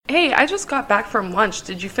Hey, I just got back from lunch.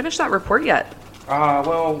 Did you finish that report yet?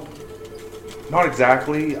 Well, not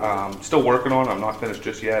exactly. Still working on it. I'm not finished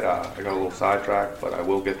just yet. I got a little sidetracked, but I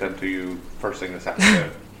will get them to you first thing this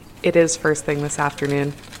afternoon. It is first thing this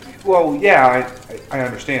afternoon. Well, yeah, I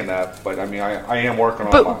understand that, but I mean, I am working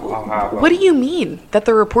on But it. I'll have. what do you mean that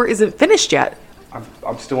the report isn't finished yet?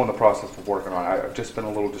 I'm still in the process of working on it. I've just been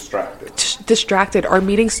a little distracted. Distracted. Our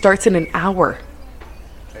meeting starts in an hour.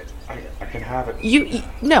 I can have it.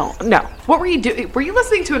 No. What were you doing? Were you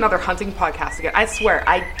listening to another hunting podcast again? I swear,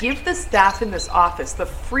 I give the staff in this office the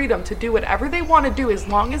freedom to do whatever they want to do as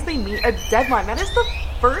long as they meet a deadline. That is the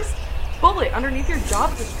first bullet underneath your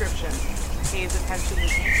job description. Pays attention to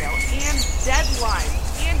detail and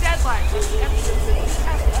deadlines. And deadlines. With emphasis in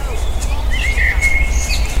FO.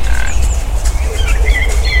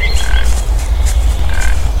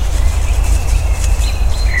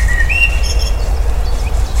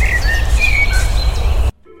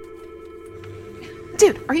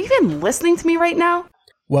 Dude, are you even listening to me right now?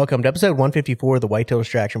 Welcome to episode 154 of the Whitetail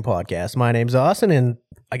Distraction Podcast. My name's Austin, and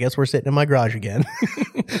I guess we're sitting in my garage again.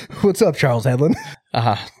 What's up, Charles Hedlund?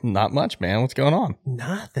 Not much, man. What's going on?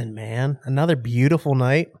 Nothing, man. Another beautiful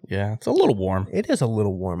night. Yeah, it's a little warm. It is a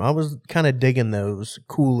little warm. I was kind of digging those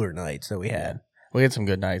cooler nights that we had. We had some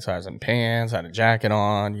good nights. I was in pants, had a jacket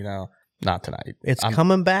on, Not tonight. It's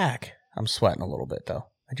coming back. I'm sweating a little bit, though.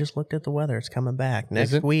 I just looked at the weather. It's coming back. Is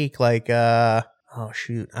Next it? week, oh,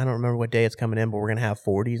 shoot. I don't remember what day it's coming in, but we're going to have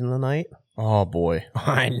 40s in the night. Oh, boy.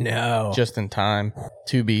 I know. Just in time.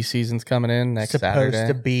 2B season's coming in next Supposed Saturday.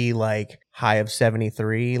 to be like high of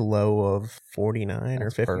 73, low of 49 or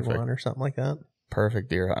That's 51 perfect. or something like that. Perfect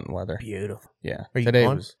deer hunting weather. Beautiful. Yeah. Are you Today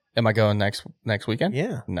going? was... Am I going next weekend?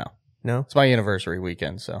 Yeah. No. No? It's my anniversary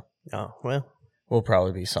weekend, so Oh, well, we'll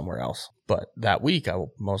probably be somewhere else. But that week, I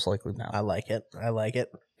will most likely now. I like it.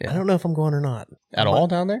 Yeah. I don't know if I'm going or not. At all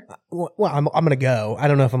down there? Well, I'm going to go. I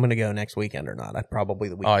don't know if I'm going to go next weekend or not. Probably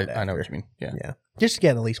the Oh, weekend I know after. what you mean. Yeah. Yeah. Just to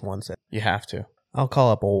get at least one set. You have to. I'll call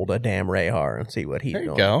up old damn Rayhar and see what he's There you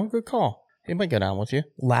doing. go. Good call. He might go down with you.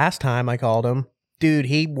 Last time I called him, dude,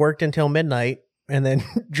 he worked until midnight and then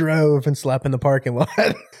drove and slept in the parking lot.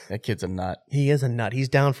 That kid's a nut. He is a nut. He's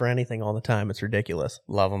down for anything all the time. It's ridiculous.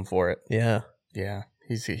 Love him for it. Yeah. Yeah,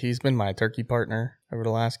 he's been my turkey partner over the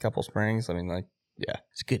last couple springs. I mean, yeah,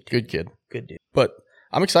 It's good. good kid. Good dude. But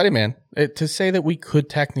I'm excited, man. To say that we could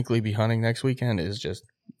technically be hunting next weekend is just,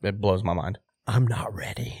 it blows my mind. I'm not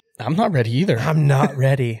ready. I'm not ready either. I'm not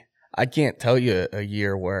ready. I can't tell you a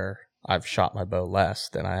year where I've shot my bow less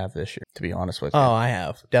than I have this year, to be honest with you. Oh, I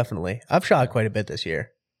have. Definitely. I've shot quite a bit this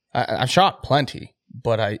year. I shot plenty,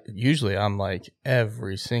 but I'm like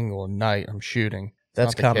every single night I'm shooting. It's That's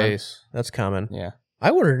not the coming. case. That's coming. Yeah.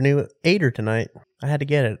 I ordered a new 8er tonight. I had to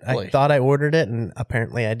get it. Really? I thought I ordered it, and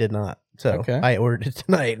apparently I did not. So Okay. I ordered it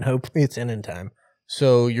tonight, and hopefully it's in time.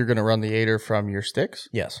 So you're going to run the 8er from your sticks?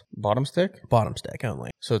 Yes. Bottom stick? Bottom stick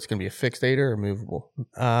only. So it's going to be a fixed 8er or movable?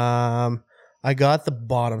 I got the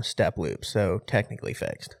bottom step loop, so technically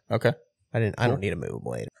fixed. Okay. I Cool. don't need a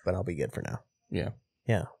movable 8, but I'll be good for now. Yeah.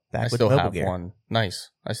 Yeah. Back I with still mobile have gear. one. Nice.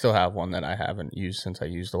 I still have one that I haven't used since I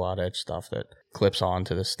used a lot of edge stuff that clips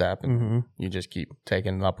onto the step and Mm-hmm. you just keep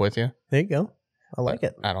taking it up with you. There you go. I like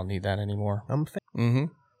it. I don't need that anymore. I'm a fan. Mm-hmm.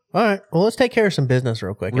 All right. Well, let's take care of some business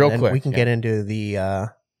real quick. Real and then quick, we can yeah. get into the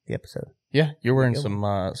episode. Yeah, you're wearing There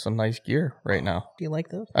you some nice gear right now. Do you like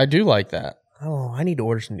those? I do like that. Oh, I need to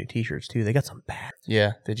order some new t-shirts too. They got some bad.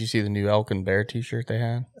 Yeah. Did you see the new elk and bear t-shirt they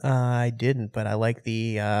had? I didn't, but I like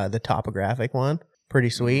the topographic one. Pretty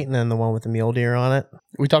sweet. And then the one with the mule deer on it.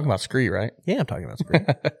 We talking about scree, right? Yeah, I'm talking about screen.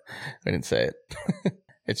 We didn't say it.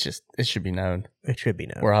 It's just, it should be known. It should be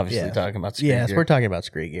known. We're obviously Yeah. talking about scree Yes, gear. we're talking about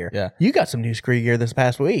scree gear. Yeah. You got some new scree gear this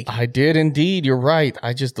past week. I did indeed. You're right.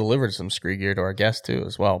 I just delivered some scree gear to our guest too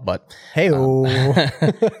as well. But Hey-o.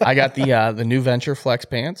 I got the new Venture Flex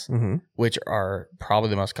pants, Mm-hmm. which are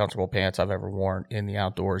probably the most comfortable pants I've ever worn in the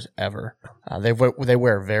outdoors ever. They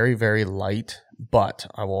wear very, very light, but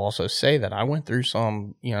I will also say that I went through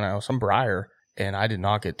some briar and I did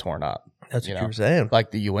not get torn up. That's You what know, you were saying.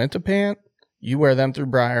 Like the Uinta pant, you wear them through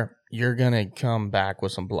briar, you're going to come back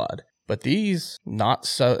with some blood. But these, not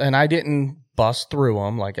so, and I didn't bust through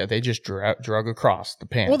them. Like they just drug across the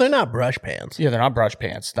pants. Well, they're not brush pants. Yeah, they're not brush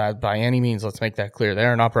pants. That, by any means, let's make that clear. They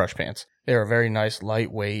are not brush pants. They are very nice,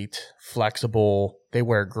 lightweight, flexible. They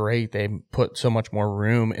wear great. They put so much more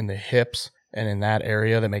room in the hips and in that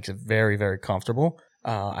area that makes it very, very comfortable.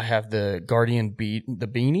 I have the Guardian the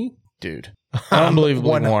beanie. Dude,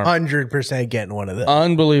 unbelievably warm. 100% getting one of those.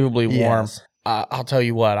 Unbelievably warm. Yes. I'll tell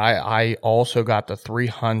you what, I also got the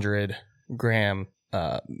 300 gram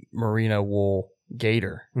merino wool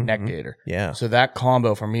gator, neck gator. Yeah. So that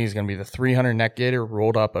combo for me is going to be the 300 neck gator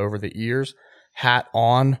rolled up over the ears, hat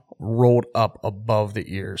on, rolled up above the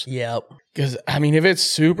ears. Yep. Because, I mean, if it's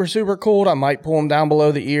super, super cold, I might pull them down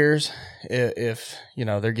below the ears if you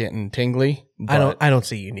know, they're getting tingly. I don't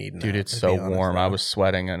see you needing Dude, that, it's to so be honest, warm. though. I was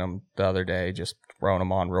sweating in them the other day, just throwing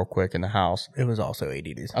them on real quick in the house. It was also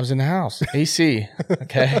 80s. I was in the house. AC.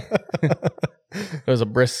 Okay. It was a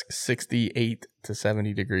brisk 68 to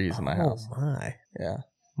 70 degrees in my house. Oh, my. Yeah.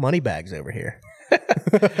 Money bags over here.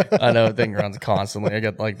 I know, thing runs constantly. I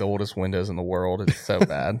got like the oldest windows in the world. It's so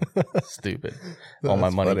bad. Stupid. All my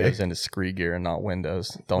That's money funny. goes into scree gear and not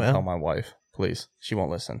windows. Don't Well. tell my wife, please. She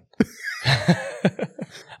won't listen.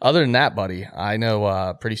 Other than that, buddy, I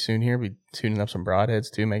know pretty soon here we'll be tuning up some broadheads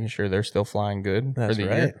too, making sure they're still flying good That's for the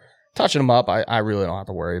right. year. Touching them up, I really don't have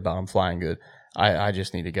to worry about them flying good. I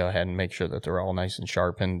just need to go ahead and make sure that they're all nice and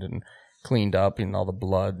sharpened and cleaned up, and all the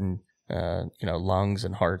blood and lungs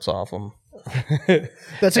and hearts off them.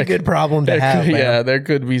 That's a good problem to have, man. Yeah, there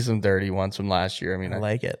could be some dirty ones from last year. I mean, I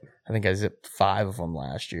like it. I think I zipped 5 of them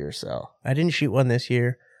last year. So I didn't shoot one this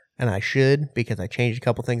year, and I should because I changed a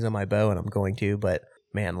couple things on my bow, and I'm going to. But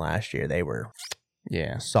man, last year they were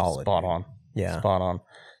yeah, solid. spot on. Yeah. Spot on.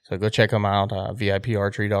 So go check them out,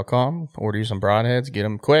 VIParchery.com. Order you some broadheads. Get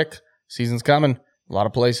them quick. Season's coming. A lot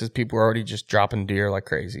of places, people are already just dropping deer like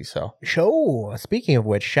crazy. So Show. Speaking of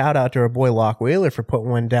which, shout out to our boy Lock Wheeler for putting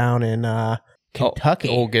one down in Kentucky.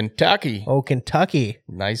 Oh, Kentucky. Kentucky.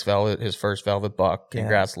 Nice velvet. His first velvet buck.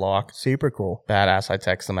 Congrats, Locke. Super cool. Badass. I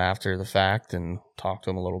texted him after the fact and talked to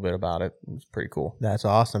him a little bit about it. It was pretty cool. That's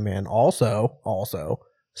awesome, man. Also,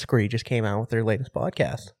 Scree just came out with their latest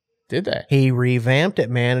podcast. Did they? He revamped it,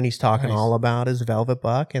 man, and he's talking Nice. all about his velvet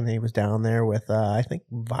buck, and he was down there with, I think,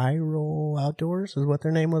 Viral Outdoors is what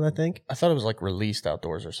their name was, I think. I thought it was like Released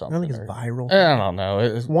Outdoors or I something. don't think it's or- Viral. I don't know.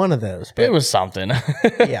 It was, One of those. But it was something.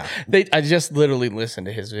 Yeah. I just literally listened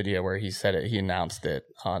to his video where he said it. He announced it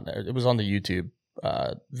on. It was on the YouTube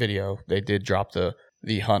video. They did drop the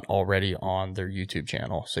hunt already on their YouTube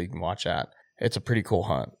channel, so you can watch that. It's a pretty cool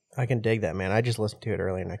hunt. I can dig that, man. I just listened to it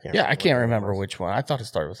earlier, and I can't. Yeah, I can't what it remember was. which one. I thought it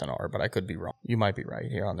started with an R, but I could be wrong. You might be right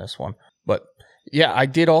here on this one. But yeah, I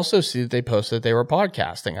did also see that they posted they were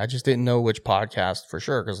podcasting. I just didn't know which podcast for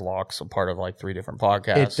sure because Locke's a part of like 3 different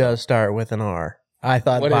podcasts. It does start with an R. I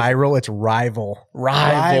thought What is it? Viral. It's Rival.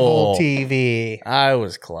 Rival. TV. I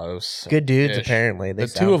was close. Good dudes, Ish. apparently. They The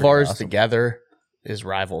sound 2 of pretty ours awesome. together is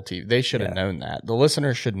Rival TV. They should have Yeah. known that. The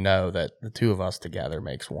listeners should know that the 2 of us together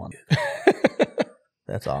makes one.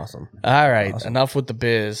 That's awesome. All right, Awesome. enough with the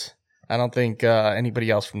biz. I don't think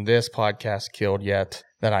anybody else from this podcast killed yet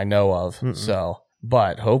that I know of. Mm-mm. So,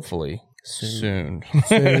 but hopefully soon.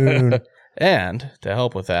 Soon. And to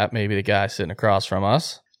help with that, maybe the guy sitting across from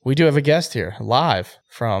us, we do have a guest here live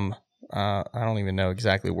from, I don't even know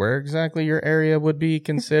exactly where exactly your area would be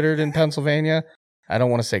considered in Pennsylvania. I don't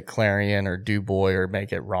want to say Clarion or DuBois or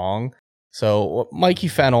make it wrong. So Mikey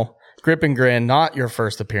Fennell, Grip and Grin, not your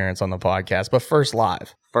first appearance on the podcast, but first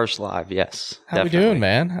live. First live, yes. How we doing,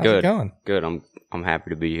 man? How's Good. it going? Good. I'm happy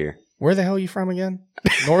to be here. Where the hell are you from again?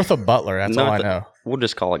 North of Butler, that's all I North of- know. We'll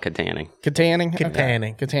just call it Katanning. Katanning?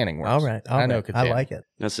 Katanning. Okay. Katanning works. All right. I know I Katanning. like it.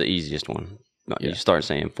 That's the easiest one. Yeah. You start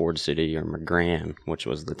saying Ford City or McGran, which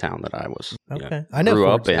was the town that I was. Okay. I know grew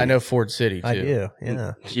Ford up City. in. I know Ford City, too. I do.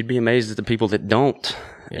 Yeah. You'd be amazed at the people that don't.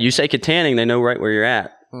 Yeah. You say Katanning, they know right where you're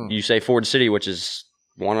at. Hmm. You say Ford City, which is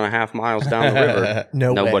 1.5 miles down the river.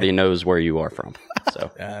 No Nobody way. knows where you are from.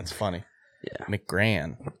 So, Yeah, that's funny. yeah.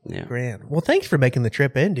 McGran. Yeah. Grand. Well, thanks for making the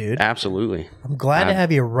trip in, dude. Absolutely. I'm glad to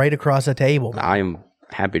have you right across the table. I am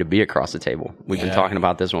happy to be across the table. We've Yeah. been talking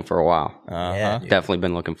about this one for a while. Uh-huh. Yeah, dude. Definitely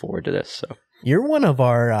been looking forward to this. So. You're one of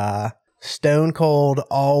our stone cold,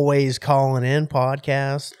 always calling in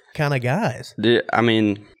podcast kind of guys. I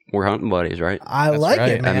mean, we're hunting buddies, right? I That's like right.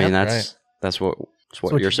 it, man. I mean, Right. that's what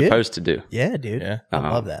what you're you do. supposed to do. yeah, dude. Yeah. I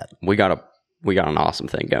love that. We got an awesome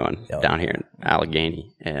thing going Oh, down here in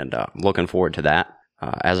Allegheny, and looking forward to that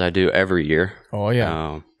as I do every year. Oh,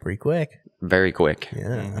 yeah. Pretty quick. Very quick, Yeah.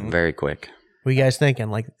 Mhm. very quick. What are you guys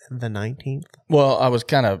thinking? Like the 19th? Well, I was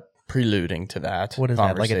kind of preluding to that. What is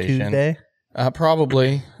that? Like a conversation. Tuesday?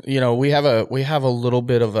 Probably. You know, we have a little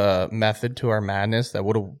bit of a method to our madness that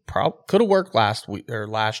could have worked last week or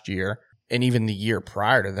last year, and even the year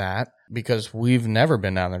prior to that, because we've never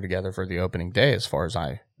been down there together for the opening day, as far as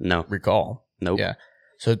I No, recall. nope. Yeah.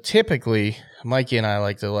 So typically, Mikey and I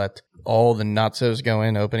like to let all the nutsos go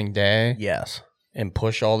in opening day Yes. and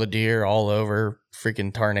push all the deer all over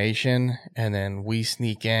freaking tarnation, and then we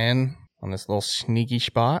sneak in on this little sneaky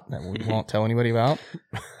spot that we won't tell anybody about.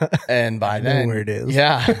 And by know then, where it is.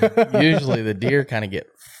 Yeah, usually the deer kind of get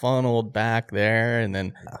funneled back there, and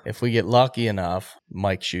then if we get lucky enough,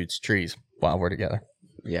 Mike shoots trees while we're together.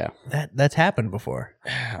 Yeah, That's happened before.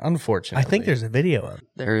 Unfortunately, I think there's a video of it.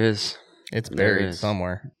 there is. it's there buried is.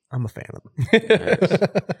 somewhere. I'm a fan of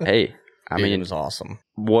it. Hey, I Dude, mean, it was awesome.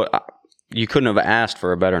 you couldn't have asked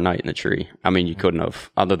for a better night in the tree. I mean, you couldn't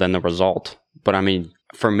have, other than the result. But I mean,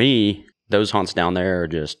 for me, those hunts down there are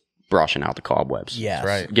just brushing out the cobwebs. Yes.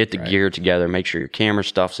 Right. Get the gear together, make sure your camera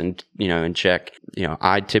stuff's in check.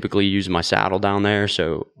 I typically use my saddle down there,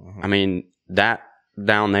 so I mean that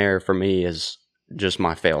down there for me is just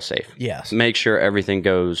my fail safe. Yes. Make sure everything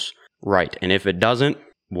goes right, and if it doesn't,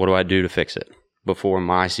 what do I do to fix it before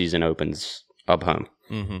my season opens up home?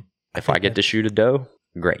 Mm-hmm. If I get to shoot a doe,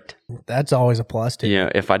 great. That's always a plus too.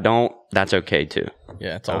 If I don't, that's okay too.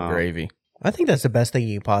 Yeah, it's all gravy. I think that's the best thing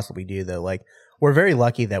you can possibly do, though. Like, we're very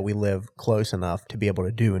lucky that we live close enough to be able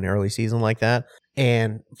to do an early season like that.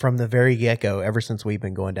 And from the very get-go, ever since we've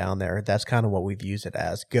been going down there, that's kind of what we've used it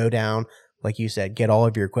as. Go down, like you said, get all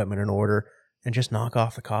of your equipment in order, and just knock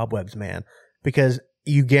off the cobwebs, man. Because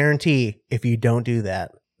you guarantee if you don't do that,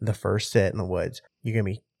 the first sit in the woods, you're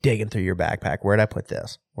going to be digging through your backpack. Where'd I put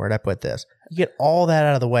this? Where'd I put this? You get all that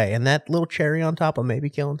out of the way, and that little cherry on top of maybe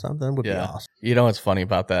killing something would be awesome. You know what's funny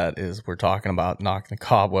about that is we're talking about knocking the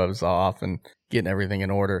cobwebs off and getting everything in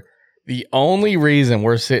order. The only reason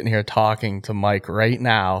we're sitting here talking to Mike right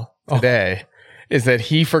now today is that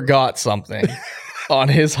he forgot something on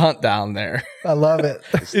his hunt down there. I love it.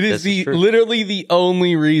 It is true. literally the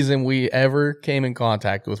only reason we ever came in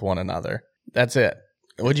contact with one another. That's it.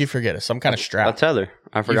 What'd you forget? Some kind of A strap. tether.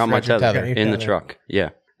 I forgot my forgot your tether, tether. in the Tether. truck. Yeah.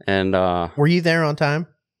 And Were you there on time?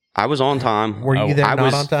 I was on time. Were you there I not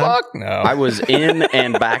was, on time? Fuck no. I was in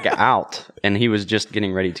and back out, and he was just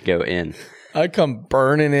getting ready to go in. I come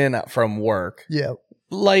burning in from work. Yeah.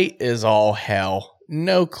 Light is all hell.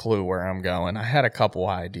 No clue where I'm going. I had a couple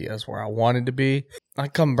ideas where I wanted to be. I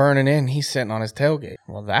come burning in. He's sitting on his tailgate.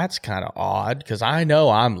 Well, that's kind of odd because I know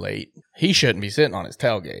I'm late. He shouldn't be sitting on his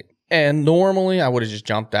tailgate. And normally I would have just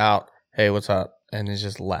jumped out. Hey, what's up? And it's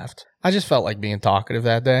just left. I just felt like being talkative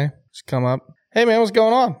that day. Just come up. Hey, man, what's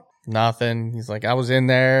going on? Nothing. He's like, I was in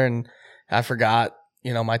there and I forgot,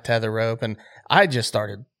 my tether rope. And I just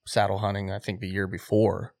started saddle hunting, I think, the year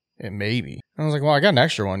before. And maybe. I was like, well, I got an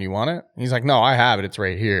extra one. You want it? He's like, no, I have it. It's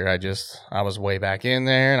right here. I was way back in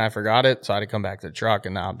there and I forgot it. So I had to come back to the truck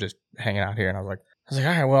and now I'm just hanging out here. And I was like,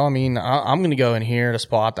 all right, well, I mean, I'm going to go in here at a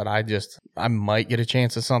spot that I might get a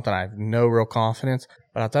chance at something. I have no real confidence.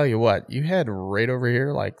 But I'll tell you what, you head right over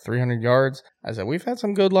here, like 300 yards. I said, we've had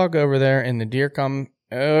some good luck over there, and the deer come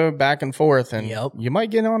back and forth, and you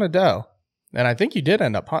might get on a doe. And I think you did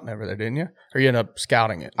end up hunting over there, didn't you? Or you ended up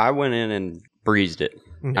scouting it? I went in and breezed it.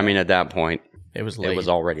 I mean, at that point, It was late. it was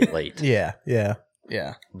already late. Yeah.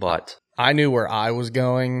 Yeah. But I knew where I was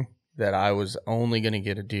going, that I was only going to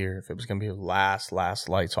get a deer if it was going to be last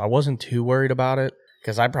light. So I wasn't too worried about it,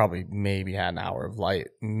 because I probably maybe had an hour of light,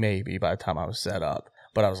 maybe by the time I was set up.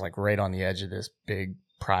 But I was like right on the edge of this big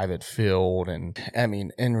private field. And I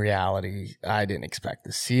mean, in reality, I didn't expect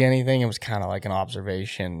to see anything. It was kind of like an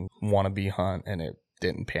observation, wannabe hunt, and it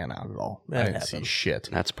didn't pan out at all. I didn't see shit.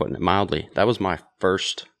 that's putting it mildly. That was my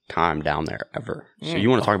first time down there ever. So you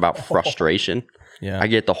want to talk about frustration? Yeah. I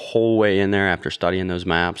get the whole way in there after studying those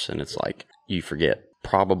maps, and it's like you forget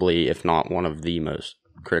probably, if not one of the most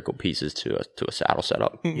critical pieces to a saddle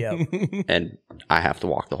setup. Yeah. And I have to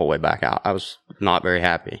walk the whole way back out. I was not very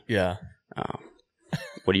happy. Yeah.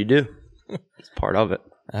 What do you do? It's part of it.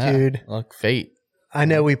 Dude. Look, fate. I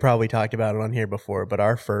know we probably talked about it on here before, but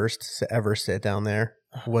our first ever sit down there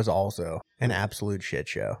was also an absolute shit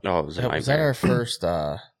show. Oh, it was a Was that nightmare. our first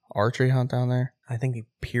archery hunt down there? I think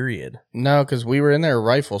period. No, because we were in there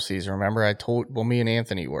rifle season. Remember, me and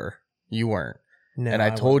Anthony were. You weren't. No, And I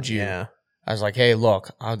told wasn't. you. Yeah. I was like, hey,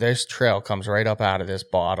 look, this trail comes right up out of this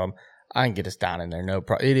bottom. I can get us down in there. No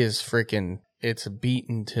problem. It is it's a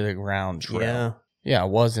beaten to the ground trail. Yeah. Yeah,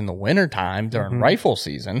 it was in the wintertime during Mhm. rifle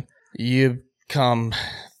season. You come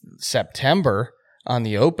September on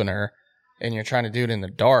the opener and you're trying to do it in the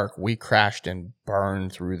dark. We crashed and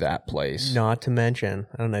burned through that place. Not to mention,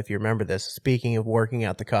 I don't know if you remember this. Speaking of working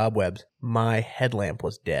out the cobwebs, my headlamp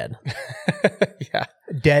was dead. Yeah.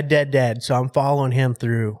 Dead. So I'm following him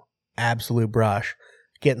through absolute brush,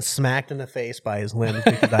 getting smacked in the face by his limbs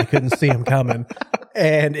because I couldn't see him coming.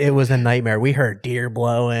 And it was a nightmare. We heard deer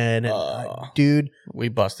blowing. And, dude, We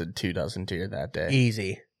busted 24 deer that day.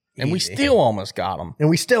 easy. And we Easy. still almost got them. And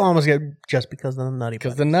we still almost got just because of the nutty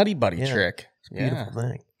Because buddy. the nutty buddy Yeah. trick. It's a beautiful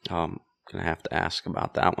thing. Gonna have to ask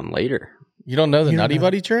about that one later. You don't know the You don't Nutty know.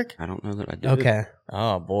 Buddy trick? I don't know that I do. Okay,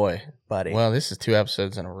 Oh boy, buddy. well, this is 2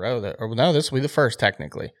 episodes in a row. No, this will be the first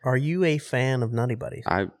technically. Are you a fan of Nutty Buddies?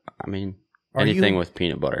 I mean, Are anything you- with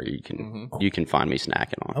peanut butter, you can find me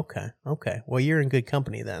snacking on. Okay. Well, you're in good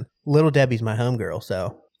company then. Little Debbie's my homegirl,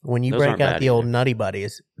 so when you Those break aren't out bad the old either. Nutty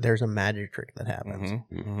Buddies, there's a magic trick that happens.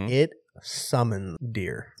 It summons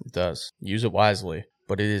deer. It does. Use it wisely,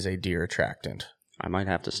 but it is a deer attractant. I might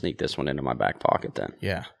have to sneak this one into my back pocket then,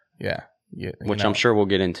 Yeah. which I'm sure we'll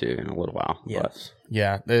get into in a little while. Yes.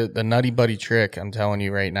 Yeah, the Nutty Buddy trick, I'm telling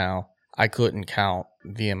you right now, I couldn't count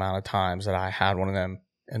the amount of times that I had one of them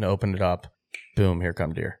and opened it up. Boom, here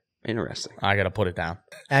come deer. But interesting. I got to put it down.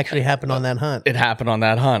 Actually happened on that hunt. It happened on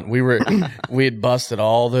that hunt. We had busted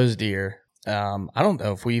all those deer. I don't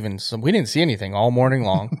know if we didn't see anything all morning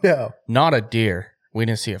long. No. Not a deer. We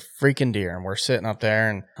didn't see a freaking deer. And we're sitting up there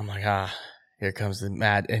and I'm like, here comes the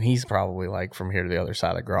mad. And he's probably like from here to the other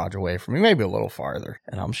side of the garage away from me, maybe a little farther.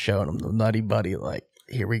 And I'm showing him the Nutty Buddy, like,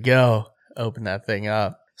 here we go. Open that thing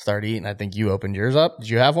up. Start eating. I think you opened yours up. Did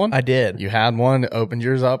you have one? I did. You had one, opened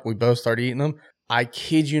yours up. We both started eating them. I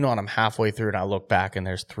kid you not, I'm halfway through and I look back and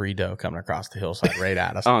there's 3 doe coming across the hillside right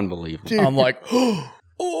at us. Unbelievable. I'm like,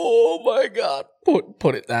 oh my God.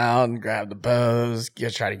 Put it down, grab the bows,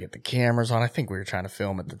 try to get the cameras on. I think we were trying to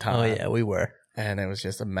film at the time. Oh, yeah, we were. And it was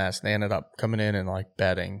just a mess. They ended up coming in and like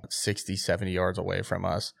bedding 60, 70 yards away from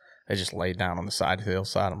us. They just laid down on the side of the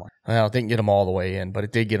hillside. I'm like, well, it didn't get them all the way in, but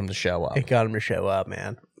it did get them to show up. It got him to show up,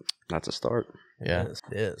 man. That's a start. Yeah. It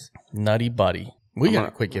is. Nutty Buddy. We I'm got to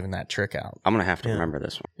gonna- quit giving that trick out. I'm going to have to Yeah. remember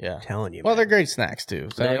this one. Yeah. Telling you. Well, man. they're great snacks too.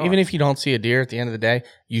 So They even are. if you don't see a deer at the end of the day,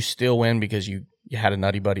 you still win because you had a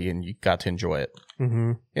Nutty Buddy and you got to enjoy it.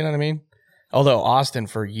 Mhm. You know what I mean? Although Austin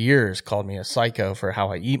for years called me a psycho for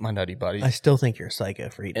how I eat my Nutty Buddies. I still think you're a psycho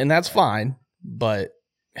for eating. And that's fine. But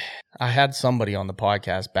I had somebody on the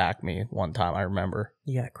podcast back me one time, I remember.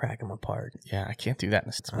 You gotta crack them apart. Yeah, I can't do that.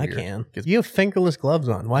 It's I weird. can. You have fingerless gloves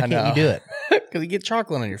on. Why can't you do it? Because you get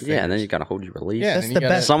chocolate on your fingers. Yeah, and then you got to hold your release. Yeah, That's then the you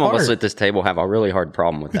gotta- best Some of us part. at this table have a really hard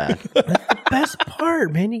problem with that. Best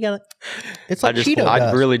part, man. You gotta. It's like I Cheeto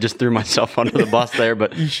dust. really just threw myself under the bus there,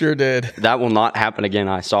 but You sure did. that will not happen again.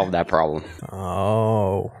 I solved that problem.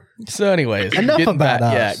 Oh. So anyways, Enough getting about back,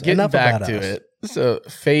 us. Yeah, getting Enough back about to us. it. So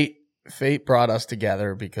fate brought us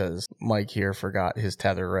together because Mike here forgot his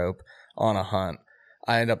tether rope on a hunt.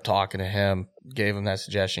 I ended up talking to him, gave him that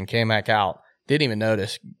suggestion, came back out, didn't even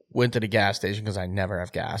notice, went to the gas station because I never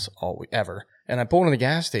have gas ever. And I pulled in the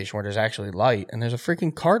gas station where there's actually light and there's a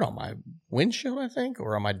freaking cart on my windshield, I think,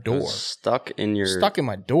 or on my door. Stuck in your Stuck in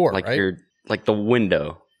my door, like right? your like the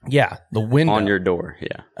window Yeah, the window. on your door.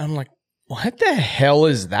 Yeah. I'm like, what the hell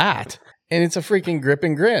is that? And it's a freaking grip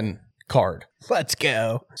and grin card. Let's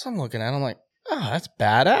go. So I'm looking at it, I'm like, oh, that's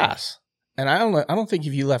badass. And I don't think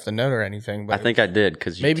if you left a note or anything, but I think I did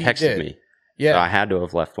because you Maybe you texted did. me. yeah. So I had to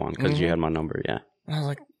have left one because you Mhm. had my number. Yeah. And I was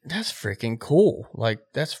like, that's freaking cool. Like,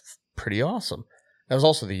 that's pretty awesome. That was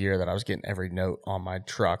also the year that I was getting every note on my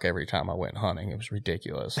truck every time I went hunting. It was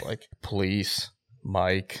ridiculous. Like police,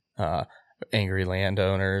 Mike, angry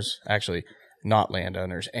landowners, actually not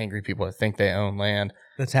landowners, angry people that think they own land.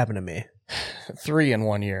 That's happened to me. 3 in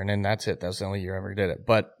 1 year, and then that's it. That's the only year I ever did it.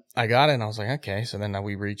 But I got it, and I was like, okay. So then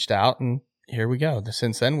we reached out, and here we go.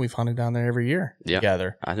 Since then, we've hunted down there every year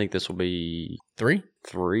together. I think this will be 3?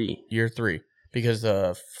 3. Year 3. Because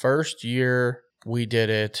the first year we did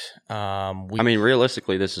it, I mean,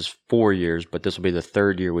 realistically, this is 4 years, but this will be the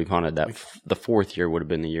 3rd year we've hunted. The 4th year would have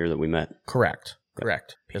been the year that we met correct.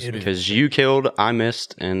 This would be- because you killed, I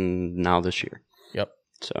missed, and now this year. Yep.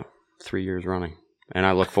 So 3 years running, and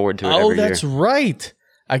I look forward to it Oh, every that's year. right.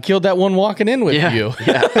 I killed that one walking in with Yeah, you.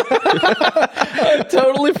 yeah. I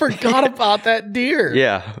totally forgot about that deer.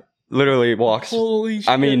 Yeah, literally walks. Holy shit.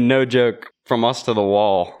 I mean, no joke, from us to the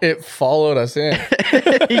wall. it followed us in.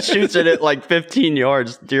 He shoots it at like 15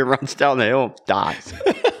 yards. Deer runs down the hill, dies.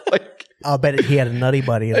 Like I'll bet he had a Nutty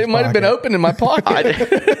Buddy. In his It might have been pocket. open in my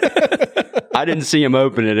pocket. I didn't see him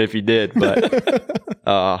open it if he did, but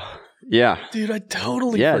yeah. Dude, I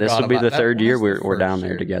totally Yeah, forgot this will be about the that. third year Was the we're down first there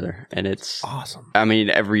year. together. And it's, Awesome. I mean,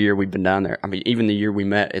 every year we've been down there. I mean, even the year we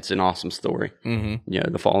met, it's an awesome story. Mm-hmm. You know,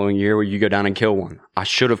 the following year where you go down and kill one. I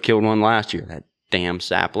should have killed one last year, that damn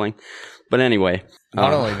sapling. But anyway.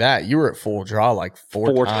 Not only that, you were at full draw like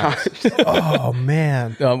four times. Oh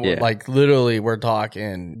man. Yeah. Like literally, we're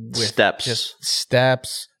talking with Steps. just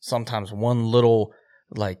steps. Sometimes one little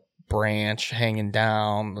like branch hanging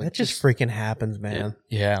down. Like, That just freaking happens, man.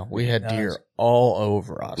 yeah, we had It deer does. all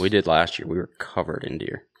over us. We did last year. We were covered in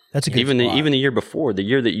deer. That's a good Even spot. the year before, the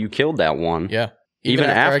year that you killed that one. Yeah. Even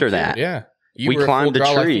I after killed, that. yeah. We were at climbed full the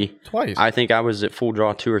draw, tree twice. I think I was at full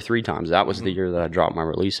draw 2 or 3 times. That was the year that I dropped my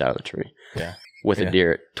release out of the tree. Yeah. With a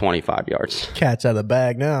deer at 25 yards. Cat's out of the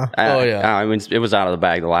bag now. Oh, yeah. I mean, it was out of the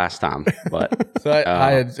bag the last time, but So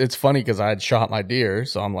I had, it's funny because I had shot my deer,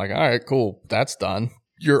 so I'm like, all right, cool, that's done.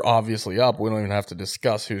 You're obviously up. We don't even have to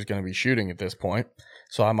discuss who's going to be shooting at this point.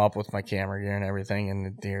 So I'm up with my camera gear and everything, and the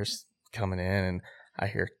deer's coming in, and I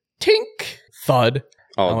hear tink, thud.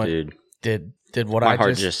 I oh, went, dude, Did what my I heart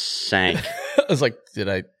just? just sank. I was like, did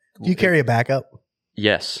I? Do you carry a backup?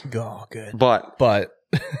 Yes, Oh, good. but But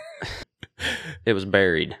it was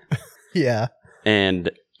buried, Yeah. and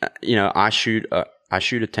I shoot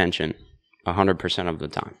attention 100% of the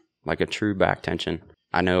time, like a true back tension.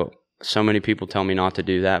 I know so many people tell me not to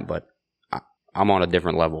do that, but I'm on a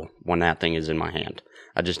different level when that thing is in my hand.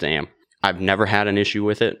 I just am. I've never had an issue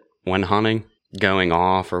with it when hunting, going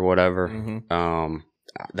off or whatever.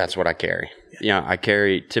 That's what I carry. Yeah, I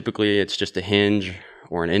carry, typically it's just a hinge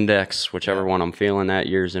or an index, whichever one I'm feeling that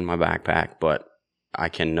year's in my backpack, but I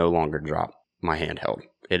can no longer drop my handheld.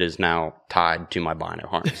 It is now tied to my bino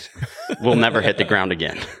harness. Will never hit the ground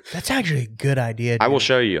again. That's actually a good idea. I will dude.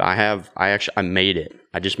 show you. I made it.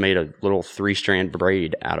 I just made a little 3-strand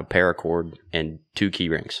braid out of paracord and 2 key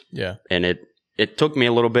rings. yeah, And it took me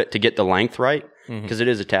a little bit to get the length right because it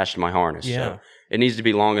is attached to my harness. Yeah. So it needs to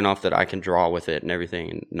be long enough that I can draw with it and everything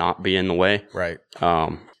and not be in the way. right.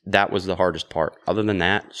 That was the hardest part. Other than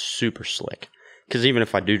that, super slick. Because even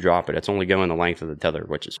if I do drop it, it's only going the length of the tether,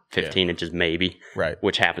 which is 15 inches maybe, Right.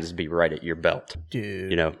 which happens to be right at your belt.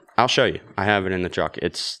 Dude. I'll show you. I have it in the truck.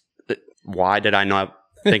 Why did I not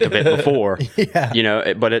think of it before?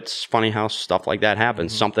 Yeah. But it's funny how stuff like that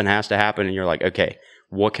happens. Something has to happen, and you're like, okay,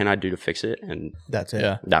 what can I do to fix it? And That's it.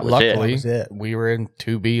 Yeah, That was it. Luckily, That was it. we were in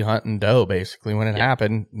 2B hunting doe basically when it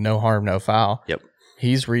happened. No harm, no foul. Yep.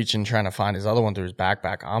 He's reaching, trying to find his other one through his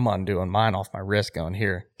backpack. I'm undoing mine off my wrist, going,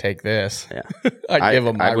 here, take this. Yeah. I give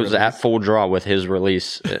him my I was release. at full draw with his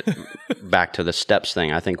release. Back to the steps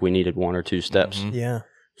thing. I think we needed 1 or 2 steps Yeah.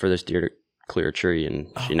 for this deer to clear a tree, and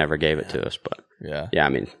she never gave it to us. But Yeah. yeah, I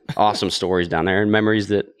mean, awesome stories down there and memories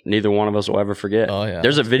that neither one of us will ever forget. Oh, yeah.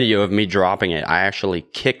 There's a video of me dropping it. I actually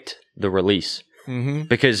kicked the release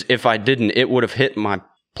because if I didn't, it would have hit my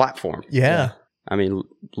platform. Yeah. I mean,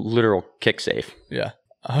 literal kick safe. Yeah.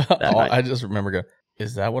 night. I just remember going,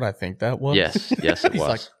 is that what I think that was? Yes, it He's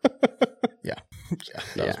was. Yeah.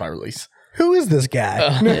 That was my release. Who is this guy?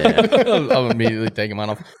 I'm immediately taking mine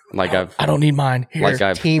off. Like I don't need mine. Here.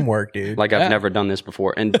 Teamwork, dude. I've never done this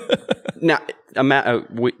before. And now,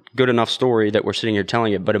 good enough story that we're sitting here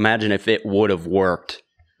telling it. But imagine if it would have worked.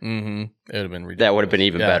 It would have been ridiculous. That would have been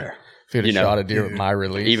even better. If you'd have shot a deer with my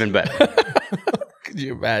release. Even better. Could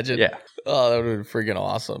you imagine? Yeah. Oh, that would have been freaking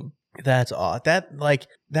awesome. That's odd. That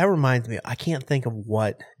reminds me. I can't think of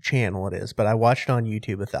what channel it is, but I watched it on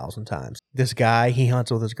YouTube 1,000 times. This guy, he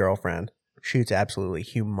hunts with his girlfriend, shoots absolutely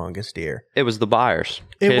humongous deer. It was the Byers.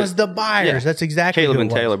 It was the Byers. Yeah. That's exactly Caleb who it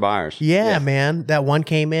and was. Taylor Byers. Yeah, man. That one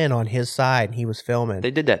came in on his side, and he was filming.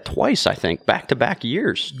 They did that twice, I think, back-to-back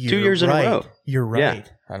years. 2 years right. in a row. You're right. Yeah.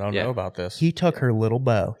 I don't Yeah. know about this. He took her little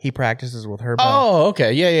bow. He practices with her bow. Oh,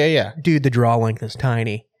 okay. Yeah. Dude, the draw length is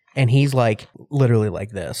tiny. And he's like, literally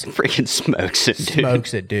like this. Freaking smokes it, dude.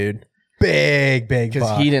 Smokes it, dude. Big Because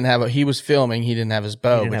buck. he didn't have he was filming, he didn't have his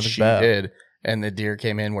bow, didn't but have his she bow. did. And the deer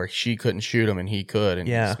came in where she couldn't shoot him and he could. And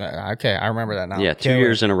Yeah. Okay, I remember that now. Yeah, 2 Killer.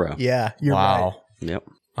 years in a row. Yeah, you're Wow. right. Yep.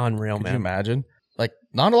 Unreal, Could you man. imagine? Like,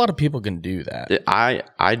 not a lot of people can do that.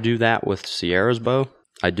 I do that with Sierra's bow.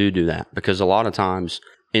 I do that because a lot of times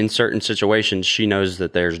in certain situations, she knows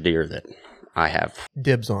that there's deer that I have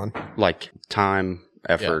Dibs on. like time,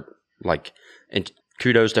 effort, and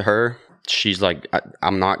kudos to her. She's like,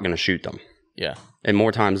 I'm not going to shoot them. Yeah. And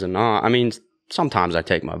more times than not, I mean, sometimes I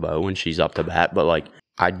take my bow when she's up to bat, but like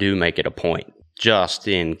I do make it a point just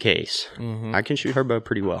in case. I can shoot her bow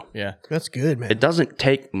pretty well. Yeah. That's good, man. It doesn't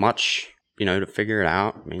take much, to figure it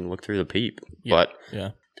out. I mean, look through the peep, but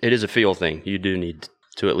Yeah. it is a feel thing. You do need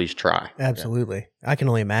to at least try. Absolutely. I can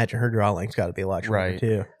only imagine her draw length's got to be a lot shorter, Right.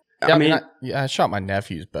 too. Yeah, I mean, I shot my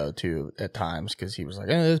nephew's bow too at times because he was like,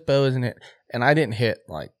 this bow isn't it? And I didn't hit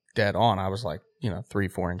like dead on. I was like,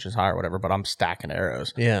 3-4 inches high or whatever, but I'm stacking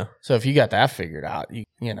arrows. Yeah. So if you got that figured out, you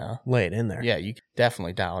Lay it in there. yeah, you can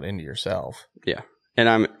definitely dial it into yourself. Yeah.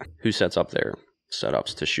 And who sets up their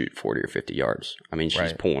setups to shoot 40 or 50 yards? I mean, she's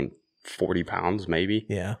Right. pulling 40 pounds maybe.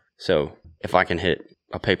 Yeah. So if I can hit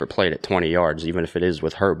a paper plate at 20 yards, even if it is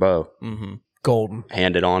with her bow, Mm-hmm. Golden.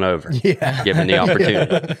 hand it on over. Yeah. Given the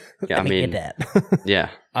opportunity. Yeah, I Let me mean, get that. yeah.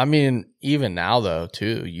 I mean, even now though,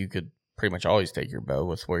 too, you could pretty much always take your bow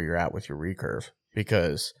with where you're at with your recurve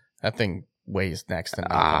because that thing weighs next to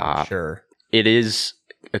nothing, I'm sure. it is,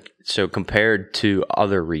 so compared to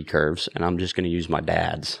other recurves, and I'm just going to use my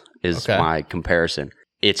dad's is my comparison,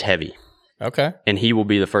 it's heavy. Okay. And he will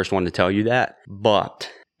be the first one to tell you that.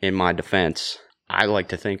 But in my defense, I like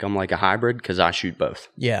to think I'm like a hybrid because I shoot both.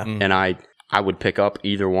 Yeah. And I would pick up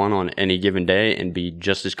either one on any given day and be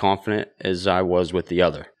just as confident as I was with the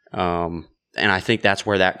other. And I think that's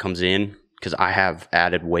where that comes in, because I have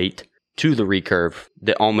added weight to the recurve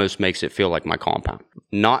that almost makes it feel like my compound.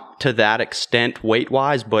 Not to that extent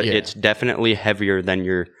weight-wise, but it's definitely heavier than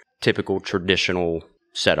your typical traditional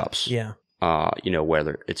setups. Yeah.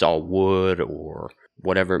 Whether it's all wood or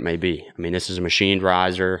whatever it may be. I mean, this is a machined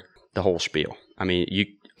riser, the whole spiel. I mean,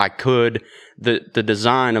 the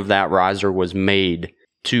design of that riser was made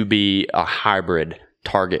to be a hybrid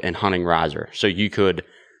target and hunting riser. So you could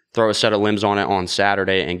throw a set of limbs on it on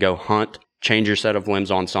Saturday and go hunt, change your set of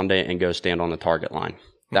limbs on Sunday and go stand on the target line.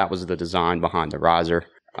 That was the design behind the riser.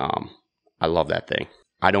 I love that thing.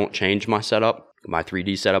 I don't change my setup. My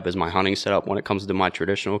 3D setup is my hunting setup. When it comes to my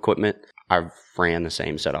traditional equipment, I've ran the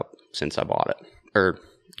same setup since I bought it. Or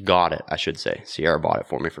got it, I should say. Sierra bought it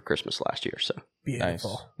for me for Christmas last year. So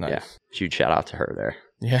Beautiful. Nice. yeah, huge shout out to her there.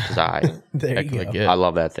 Yeah. 'Cause There you go. I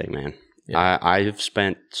love that thing, man. Yeah. I've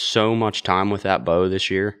spent so much time with that bow this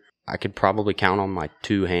year. I could probably count on my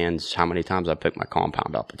two hands how many times I picked my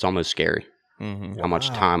compound up. It's almost scary how much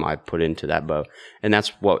time I put into that bow. And that's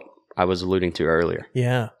what I was alluding to earlier.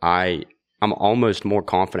 Yeah. I'm almost more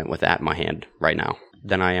confident with that in my hand right now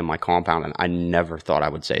than I am my compound. And I never thought I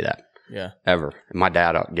would say that. Yeah. Ever. My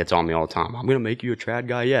dad gets on me all the time. I'm going to make you a trad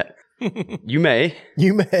guy yet. You may.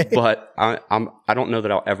 You may. But I don't know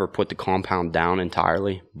that I'll ever put the compound down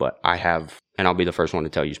entirely. But I have, and I'll be the first one to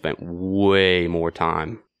tell you, spent way more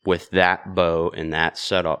time with that bow and that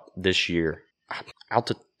setup this year.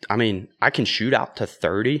 I can shoot out to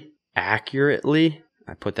 30 accurately.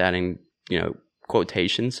 I put that in,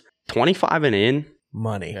 quotations. 25 and in.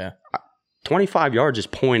 Money. Yeah. 25 yards is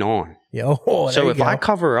point on. So if I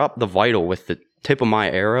cover up the vital with the tip of my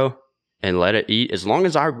arrow and let it eat, as long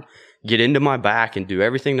as I get into my back and do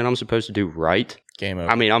everything that I'm supposed to do right. Game over.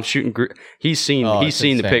 I mean, I'm shooting. He's seen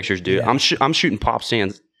the pictures, dude. Yeah. I'm shooting pop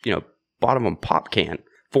sands, bottom of a pop can,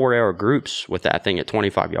 4-arrow groups with that thing at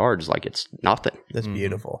 25 yards, like it's nothing. That's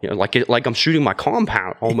beautiful. Like I'm shooting my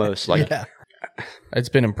compound almost. Yeah. It's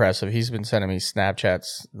been impressive. He's been sending me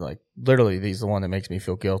Snapchats. Like, literally, he's the one that makes me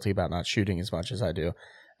feel guilty about not shooting as much as I do.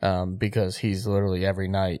 Because he's literally every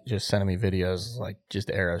night just sending me videos, like,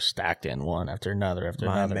 just arrows stacked in one after another after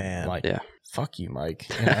My another. man. Like, Yeah. fuck you, Mike.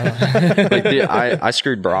 Like, dude, I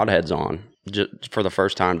screwed broadheads on just for the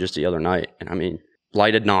first time just the other night. And I mean,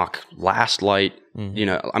 lighted knock, last light,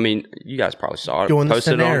 I mean, you guys probably saw it. Doing the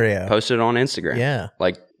Posted scenario. Posted it on Instagram. Yeah.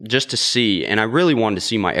 Like, just to see. And I really wanted to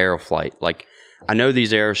see my arrow flight. Like, I know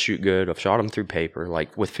these arrows shoot good. I've shot them through paper,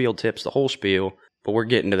 like with field tips, the whole spiel. But we're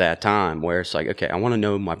getting to that time where it's like, okay, I want to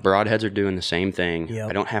know my broadheads are doing the same thing. Yep.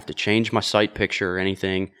 I don't have to change my sight picture or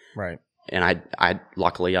anything. Right. And I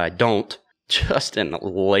luckily I don't. Just in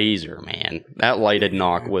laser, man. That lighted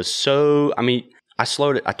knock was so, I mean, I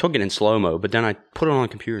took it in slow-mo, but then I put it on the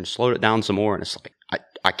computer and slowed it down some more, and it's like,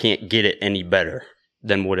 I can't get it any better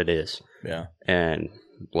than what it is. Yeah. And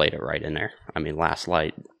laid it right in there. I mean, last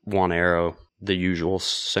light, one arrow, the usual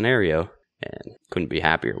scenario, and couldn't be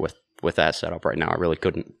happier with that setup right now. I really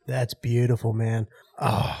couldn't. That's beautiful, man.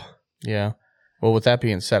 Oh, Yeah. Well, with that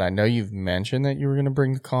being said, I know you've mentioned that you were going to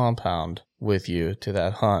bring the compound with you to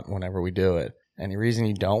that hunt whenever we do it. Any reason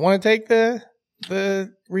you don't want to take the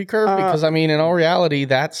recurve? Because, I mean, in all reality,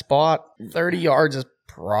 that spot, 30 yards is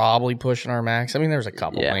probably pushing our max. I mean, there's a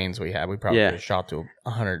couple lanes we had. We probably could have shot to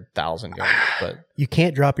 100,000 yards, but you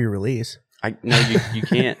can't drop your release. No, you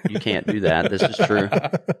can't. You can't do that. This is true.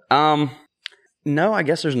 No, I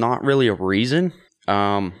guess there's not really a reason.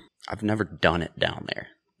 I've never done it down there.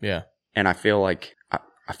 yeah. And I feel like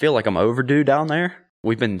I'm overdue down there.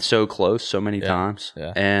 We've been so close so many times.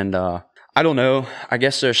 Yeah. And I don't know. I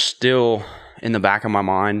guess there's still in the back of my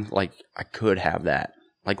mind, like, I could have that.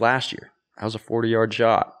 Like last year, that was a 40-yard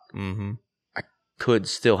shot. Mm-hmm. I could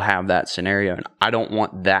still have that scenario. And I don't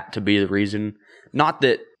want that to be the reason. Not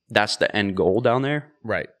that that's the end goal down there.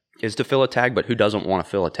 Right. Is to fill a tag, but who doesn't want to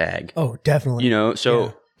fill a tag? Oh, definitely. So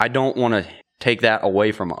Yeah. I don't want to take that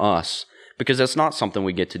away from us because that's not something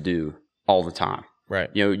we get to do all the time. Right.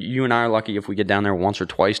 You and I are lucky if we get down there once or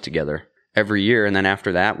twice together every year, and then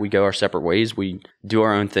after that, we go our separate ways. We do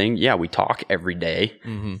our own thing. Yeah, we talk every day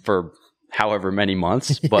for however many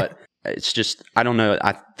months, but it's just, I don't know.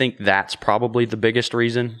 I think that's probably the biggest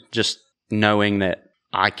reason, just knowing that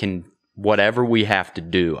I can, whatever we have to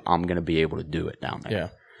do, I'm going to be able to do it down there. Yeah.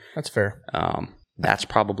 That's fair. That's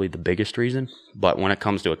probably the biggest reason. But when it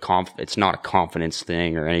comes to it's not a confidence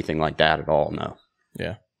thing or anything like that at all. No.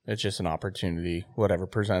 Yeah. It's just an opportunity. Whatever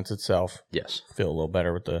presents itself. Yes. Feel a little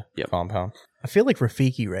better with the compound. I feel like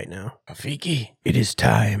Rafiki right now. Rafiki. It is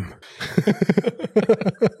time.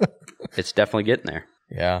 It's definitely getting there.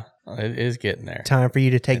 Yeah, it is getting there. Time for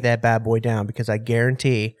you to take that bad boy down, because I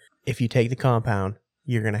guarantee if you take the compound,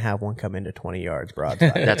 you're going to have one come into 20 yards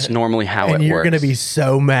broadside. That's normally how it and works. you're going to be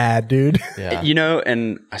so mad, dude. Yeah. You know,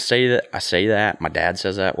 and I say that, my dad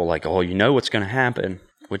says that, well, like, oh, you know what's going to happen,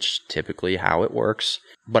 which typically how it works.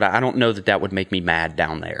 But I don't know that would make me mad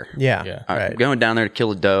down there. Yeah. I'm going down there to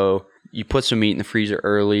kill a doe. You put some meat in the freezer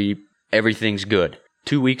early. Everything's good.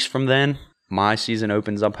 2 weeks from then, my season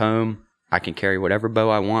opens up home. I can carry whatever bow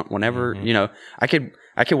I want whenever, you know. I could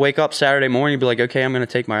wake up Saturday morning and be like, okay, I'm going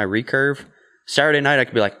to take my recurve. Saturday night, I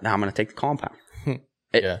could be like, no, I'm going to take the compound.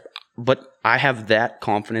 But I have that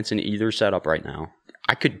confidence in either setup right now.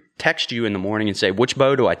 I could text you in the morning and say, which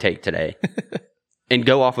bow do I take today? And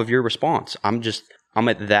go off of your response. I'm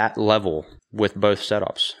at that level with both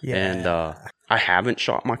setups. Yeah. And I haven't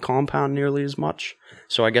shot my compound nearly as much.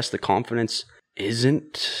 So I guess the confidence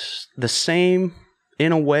isn't the same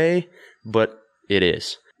in a way, but it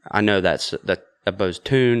is. I know that bow's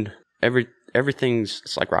tuned. Everything's,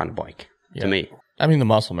 it's like riding a bike to me. I mean, the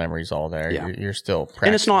muscle memory's all there. Yeah. You're still practicing.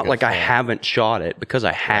 And it's not like I forward. haven't shot it, because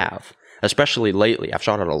I have, especially lately. I've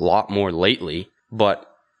shot it a lot more lately, but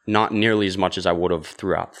not nearly as much as I would have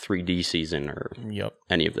throughout 3D season or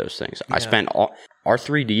any of those things. I spent our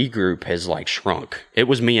 3D group has like shrunk. It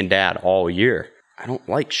was me and Dad all year. I don't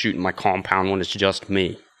like shooting my compound when it's just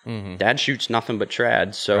me. Mm-hmm. Dad shoots nothing but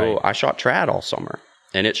trad, so I shot trad all summer,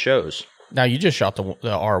 and it shows. Now, you just shot the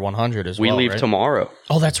R100 as well, We leave right? tomorrow.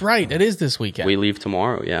 Oh, that's right. It is this weekend. We leave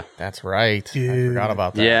tomorrow, yeah. That's right. Dude. I forgot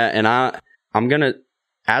about that. Yeah, and I'm going to,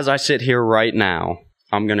 as I sit here right now,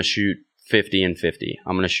 I'm going to shoot 50 and 50.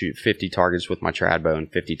 I'm going to shoot 50 targets with my trad bow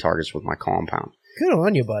and 50 targets with my compound. Good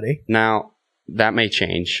on you, buddy. Now, that may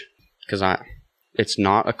change, because it's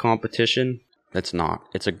not a competition. It's not.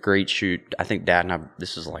 It's a great shoot. I think Dad and I,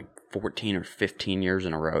 this is like 14 or 15 years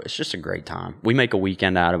in a row. It's just a great time. We make a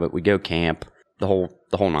weekend out of it. We go camp, the whole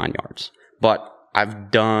 9 yards. But I've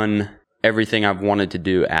done everything I've wanted to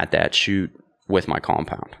do at that shoot with my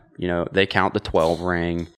compound. You know, they count the 12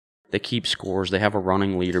 ring. They keep scores. They have a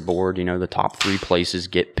running leaderboard. You know, the top 3 places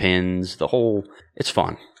get pins. It's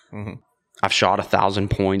fun. Mm-hmm. I've shot 1,000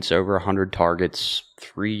 points, over 100 targets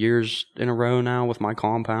 3 years in a row now with my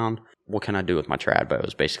compound. What can I do with my trad bow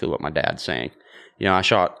is basically what my dad's saying. You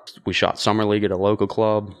know, we shot Summer League at a local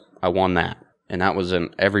club. I won that. And that was in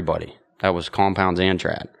everybody. That was compounds and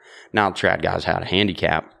trad. Now the trad guys had a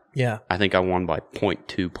handicap. Yeah. I think I won by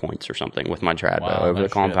 0.2 points or something with my trad bow over the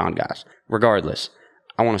compound guys. Regardless,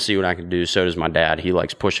 I want to see what I can do. So does my dad. He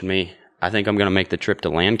likes pushing me. I think I'm going to make the trip to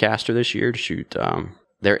Lancaster this year to shoot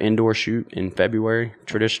their indoor shoot in February,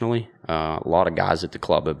 traditionally. A lot of guys at the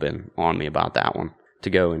club have been on me about that one, to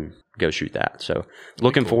go shoot that. So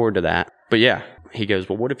looking forward to that. But yeah, he goes,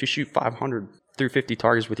 well, what if you shoot 500 through 50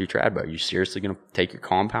 targets with your trad bow? Are you seriously going to take your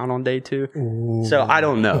compound on day 2? Ooh. So I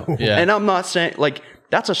don't know. Yeah. And I'm not saying, like,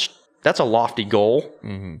 that's a lofty goal,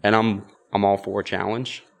 and I'm all for a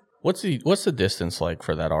challenge. What's the distance like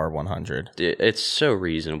for that R100? It's so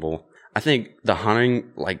reasonable. I think the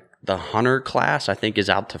hunter class, I think, is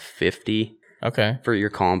out to 50. Okay. For your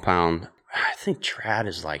compound. I think trad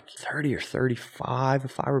is like 30 or 35,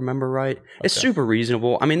 if I remember right. Okay. It's super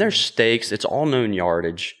reasonable. I mean, there's stakes. It's all known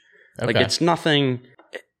yardage. Okay. Like, it's nothing.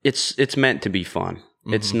 It's meant to be fun.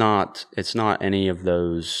 Mm-hmm. It's not any of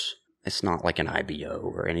those. It's not like an IBO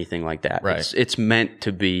or anything like that. Right. It's meant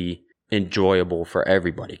to be enjoyable for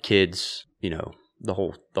everybody. Kids, you know, the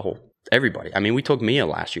whole everybody. I mean, we took Mia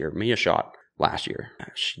last year. Mia shot last year.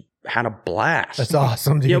 She had a blast. That's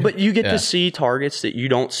awesome, dude. You know, but you get to see targets that you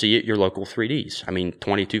don't see at your local 3Ds. I mean,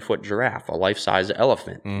 22-foot giraffe, a life-size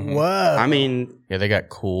elephant. Mm-hmm. Whoa. I mean... Yeah, they got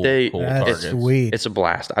cool targets. Sweet. It's a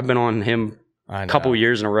blast. I've been on him a couple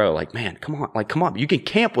years in a row. Like, man, come on. You can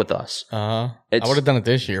camp with us. I would have done it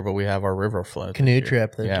this year, but we have our river float. Canoe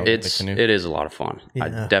trip. Yeah, it is a lot of fun.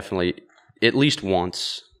 Yeah. I definitely, at least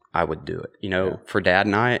once, I would do it. You know, for Dad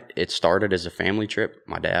and I, it started as a family trip.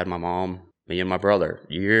 My dad, my mom, me and my brother,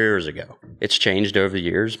 years ago. It's changed over the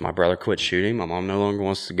years. My brother quit shooting. My mom no longer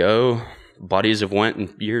wants to go. Buddies have went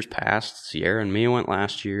in years past. Sierra and Mia went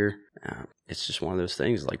last year. It's just one of those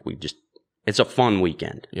things. Like, it's a fun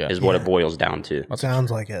weekend is what it boils down to. That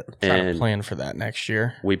sounds like it. Trying to plan for that next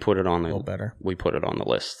year. We put it on a little better. We put it on the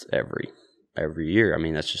list every year. I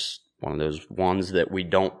mean, that's just one of those ones that we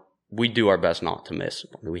don't we do our best not to miss.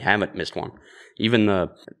 We haven't missed one. Even the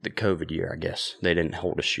COVID year, I guess, they didn't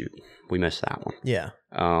hold a shoot. We missed that one. Yeah.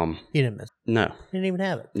 You didn't miss it. No. You didn't even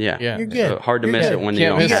have it. Yeah. You're good. Hard to You're miss good. it when you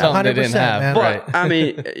Can't don't miss have something they didn't 100%, have. man. Right. But I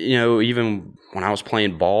mean, even when I was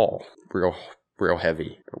playing ball, real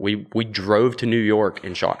heavy, we drove to New York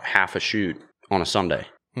and shot half a shoot on a Sunday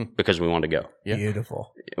because we wanted to go. Yeah.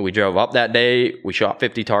 Beautiful. We drove up that day, we shot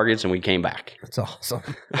 50 targets, and we came back. That's awesome.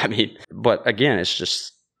 I mean, but again, it's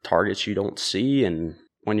just targets you don't see, and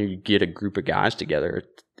when you get a group of guys together,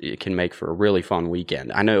 it can make for a really fun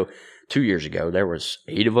weekend. I know 2 years ago, there was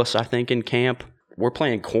 8 of us, I think, in camp. We're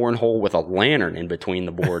playing cornhole with a lantern in between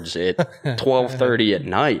the boards at 12:30 at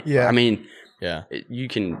night. Yeah. I mean, Yeah. you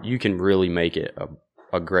can really make it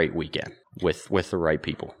a great weekend with the right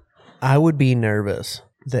people. I would be nervous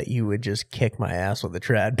that you would just kick my ass with a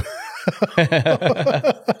trad.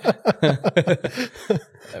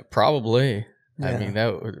 Probably. Yeah. I mean,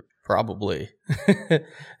 that would probably.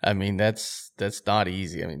 I mean, that's not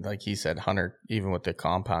easy. I mean, like he said, 100, even with the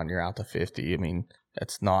compound, you're out to 50. I mean,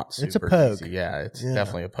 that's not super It's a poke. easy. Yeah, it's Yeah.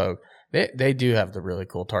 definitely a poke. They do have the really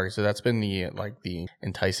cool targets. So that's been the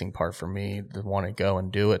enticing part for me to want to go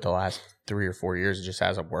and do it the last 3 or 4 years. It just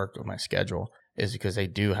hasn't worked with my schedule, is because they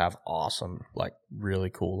do have awesome, like really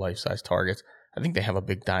cool life-size targets. I think they have a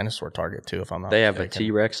big dinosaur target too, if I'm not They have mistaken. a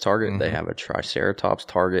T-Rex target. They Mhm. have a Triceratops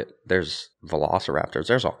target. There's velociraptors.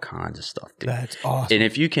 There's all kinds of stuff, dude. That's awesome. And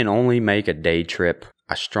if you can only make a day trip,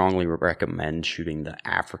 I strongly recommend shooting the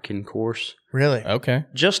African course. Really? Okay.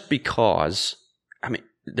 Just because, I mean,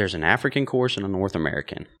 there's an African course and a North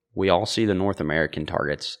American. We all see the North American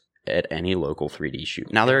targets at any local 3D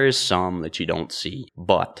shoot. Now, there is some that you don't see,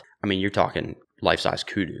 but, I mean, you're talking life-size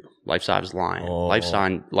kudu, life-size lion, Oh.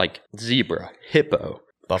 life-size, like, zebra, hippo,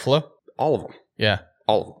 Buffalo? all of them. Yeah.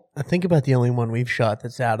 All of them. I think about the only one we've shot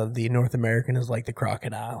that's out of the North American is like the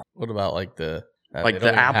crocodile. What about like the Like they the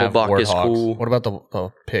don't even apple have buck is warthogs. cool. What about the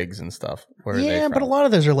pigs and stuff? Where are they Yeah, from? but a lot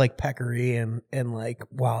of those are like peccary and like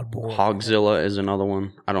wild boar. Hogzilla is another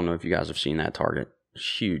one. I don't know if you guys have seen that target.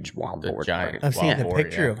 Huge wild The boar giant- target. I've seen wild the boar,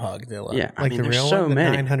 picture yeah. of Hogzilla. Yeah, I like mean, the there's real so one, the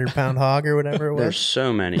many. 900-pound hog or whatever it There's was.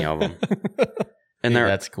 so many of them. And Yeah, they're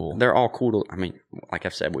that's cool. They're all cool to, I mean, like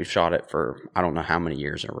I've said, we've shot it for I don't know how many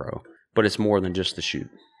years in a row. But it's more than just the shoot.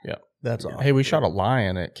 That's awesome. Hey, we shot a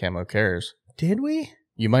lion at Camo Cares. Did we?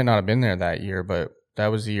 You might not have been there that year, but that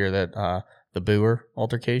was the year that the Boer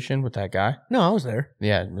altercation with that guy. No, I was there.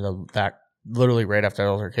 Yeah, that literally right after that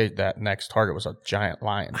altercation, that next target was a giant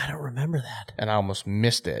lion, I don't remember that. and I almost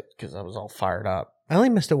missed it because I was all fired up. I only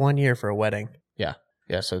missed it 1 year for a wedding.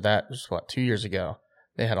 Yeah, so that was 2 years ago.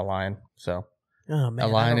 They had a lion, so Oh man, a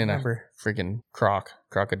I lion don't and remember. a freaking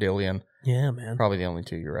crocodilian. Yeah, man. Probably the only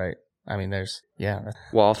two. You're right. I mean, there's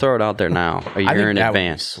Well, I'll throw it out there now, a I year think in that would be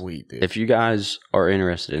advance. sweet, dude. If you guys are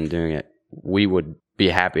interested in doing it, we would be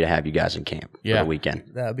happy to have you guys in camp for Yeah. the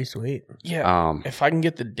weekend. That would be sweet. If I can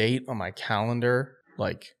get the date on my calendar,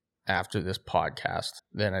 like after this podcast,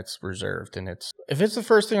 then it's reserved. And if it's the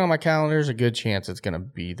first thing on my calendar, there's a good chance it's going to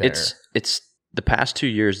be there. It's the past 2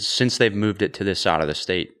 years since they've moved it to this side of the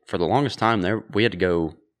state. For the longest time, we had to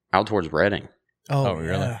go out towards Reading, Oh,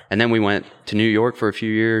 really? yeah. and then we went to New York for a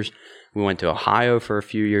few years. We went to Ohio for a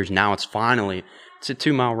few years. Now it's a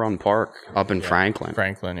 2-mile run park up in Franklin.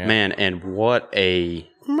 Franklin, yeah. Man, and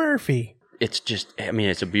Murphy. it's just, I mean,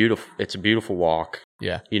 it's a beautiful walk.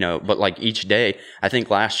 Yeah. But like each day, I think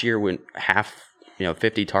last year when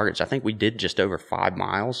 50 targets, I think we did just over 5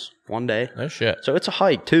 miles one day. No shit. So it's a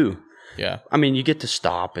hike too. Yeah. I mean, you get to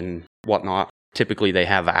stop and whatnot. Typically they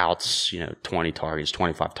have outs, 20 targets,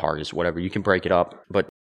 25 targets, whatever. You can break it up, but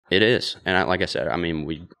it is. And like I said, I mean,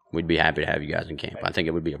 we'd be happy to have you guys in camp. I think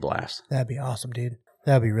it would be a blast. That'd be awesome, dude.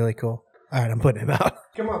 That'd be really cool. All right, I'm putting him out.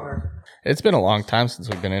 Come on, Murphy. It's been a long time since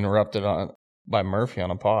we've been interrupted by Murphy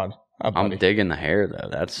on a pod. Hi, I'm buddy. digging the hair though.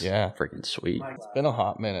 That's Yeah. freaking sweet. It's been a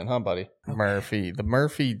hot minute, huh, buddy? Murphy. The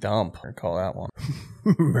Murphy dump. I call that one.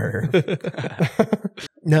 Murph.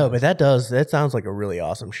 No, but that sounds like a really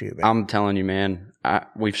awesome shoot, man. I'm telling you, man,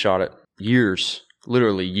 we've shot it years,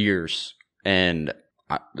 literally years. And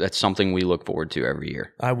that's something we look forward to every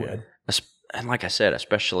year. I would. And like I said,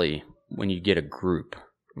 especially when you get a group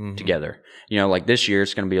Mhm. together. Like this year,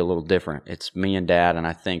 it's going to be a little different. It's me and Dad, and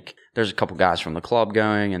I think there's a couple guys from the club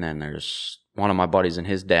going, and then there's one of my buddies and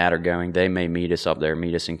his dad are going. They may meet us up there,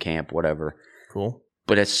 meet us in camp, whatever. Cool.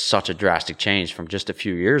 But it's such a drastic change from just a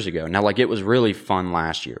few years ago. Now, like, it was really fun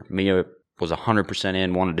last year. Mia was 100%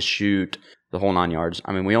 in, wanted to shoot the whole 9 yards.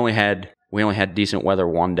 I mean, we only had decent weather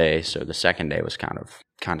one day, so the second day was kind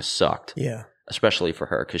of sucked. Yeah. Especially for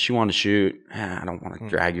her, because she wanted to shoot. I don't want to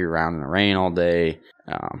drag you around in the rain all day.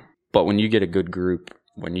 But when you get a good group,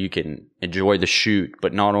 when you can enjoy the shoot,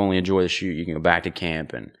 but not only enjoy the shoot, you can go back to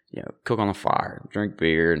camp and, cook on the fire, drink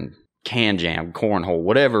beer and can jam, cornhole,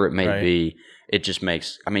 whatever it may be. It just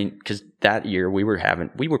makes, because that year we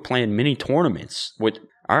were playing mini tournaments with,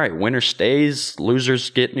 all right, winner stays, losers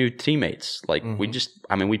get new teammates. Like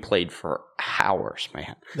we played for hours,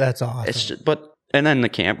 man. That's awesome. It's just, and then the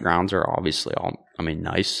campgrounds are obviously all,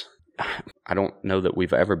 nice. I don't know that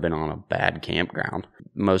we've ever been on a bad campground.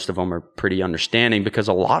 Most of them are pretty understanding because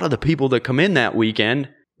a lot of the people that come in that weekend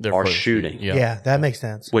are shooting. Yeah, that makes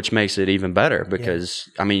sense. Which makes it even better because,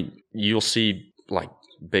 you'll see like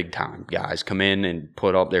big time guys come in and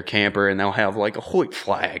put up their camper and they'll have like a Hoyt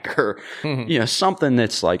flag or, something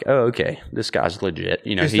that's like, oh, okay, this guy's legit.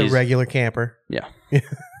 Just a regular camper. Yeah.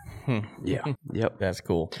 Yeah. Yep. That's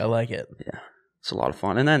cool. I like it. Yeah. It's a lot of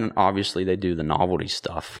fun. And then obviously they do the novelty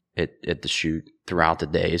stuff at the shoot throughout the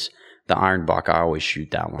days. The Iron Buck, I always shoot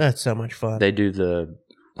that one. That's so much fun. They do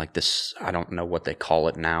this, I don't know what they call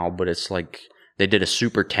it now, but it's like they did a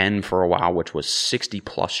Super 10 for a while, which was 60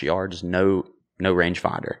 plus yards, no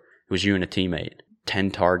rangefinder. It was you and a teammate. 10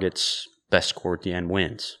 targets, best score at the end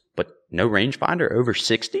wins. But no rangefinder over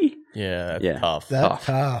 60? Yeah, that's tough. That's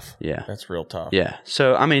tough. Yeah. That's real tough. Yeah.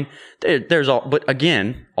 So, there's all, but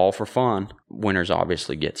again, all for fun. Winners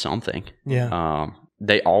obviously get something. Yeah.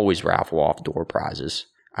 They always raffle off door prizes.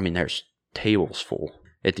 There's tables full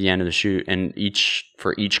at the end of the shoot, and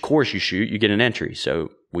for each course you shoot, you get an entry. So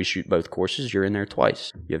we shoot both courses, you're in there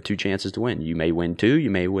twice. You have 2 chances to win. You may win 2, you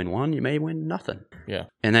may win 1, you may win nothing. Yeah.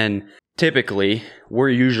 And then typically, we're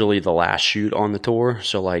usually the last shoot on the tour.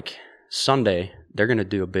 So like Sunday, they're going to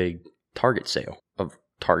do a big target sale of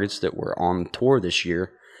targets that were on tour this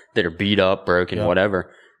year that are beat up, broken,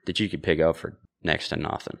 whatever, that you could pick up for next to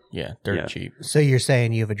nothing. Yeah, dirt cheap. So you're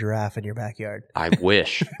saying you have a giraffe in your backyard? I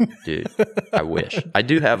wish, dude. I wish. I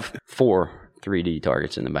do have 4 3D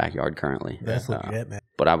targets in the backyard currently. That's legit, man.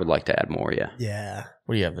 But I would like to add more, yeah. Yeah.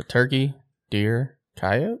 What do you have? The turkey, deer,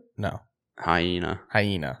 coyote? No. Hyena.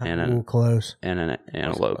 And close. And an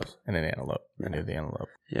antelope. And an antelope. I knew the antelope.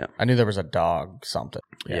 Yeah. I knew there was a dog something.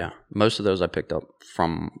 Yeah. Most of those I picked up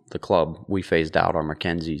from the club. We phased out our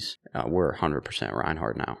Mackenzies. We're 100%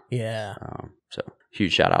 Reinhardt now. Yeah. So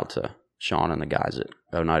huge shout out to Sean and the guys at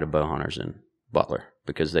Oneida Bow Hunters in Butler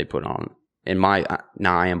because they put on,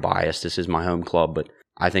 now I am biased. This is my home club, but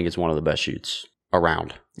I think it's one of the best shoots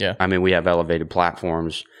around. Yeah. We have elevated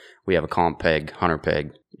platforms. We have a comp peg, hunter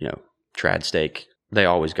peg, trad steak. They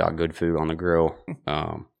always got good food on the grill.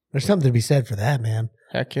 There's something to be said for that, man.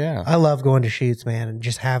 Heck yeah. I love going to shoots, man, and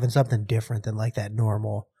just having something different than like that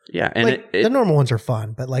normal. Yeah, and like, the normal ones are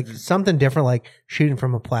fun, but like something different, like shooting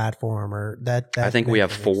from a platform or that. I think we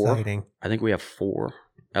have 4. Exciting. I think we have 4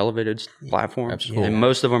 elevated platforms, absolutely. And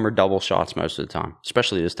most of them are double shots most of the time,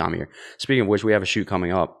 especially this time of year. Speaking of which, we have a shoot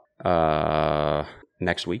coming up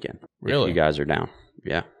next weekend. Really? If you guys are down.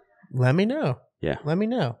 Yeah. Let me know. Yeah. Let me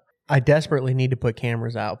know. I desperately need to put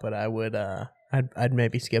cameras out, but I would. I'd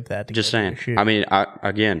maybe skip that. To Just saying. Shoot.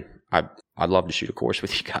 I'd love to shoot a course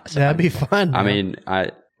with you guys. That'd be fun.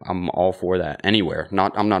 I'm all for that anywhere.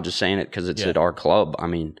 I'm not just saying it because it's at our club.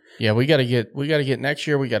 Yeah, we gotta get next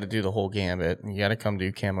year. We got to do the whole gambit. You got to come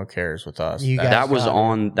do camo cares with us. That was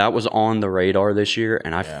on the radar this year,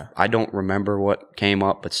 and I don't remember what came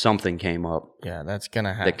up, but something came up. Yeah, that's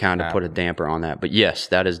gonna happen. That kind of put a damper on that. But yes,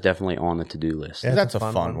 that is definitely on the to-do list. Yeah, that's a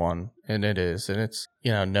fun one, and it is, and it's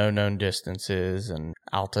no known distances, and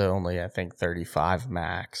Alta only I think 35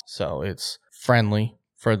 max, so it's friendly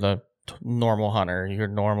for the normal hunter. You're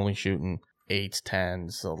normally shooting 8s,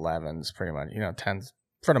 10s, 11s, pretty much. 10s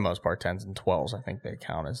for the most part. 10s and 12s, I think they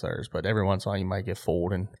count as theirs. But every once in a while, you might get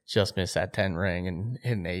fooled and just miss that 10 ring and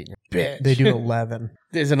hit an 8. Bitch. They do 11.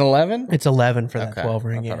 Is it 11? It's 11 for that 12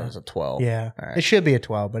 ring. I thought it was a 12. Yeah, right. It should be a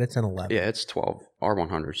 12, but it's an 11. Yeah, it's 12.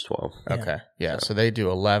 R100 is 12. Okay, yeah. So they do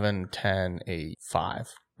 11, 10, 8,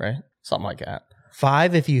 5, right? Something like that.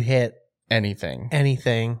 5 if you hit anything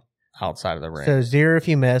outside of the ring. So 0 if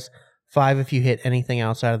you miss. 5 if you hit anything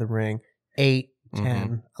outside of the ring. 8,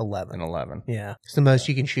 10, 11. And 11. Yeah. So the most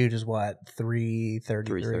you can shoot is what?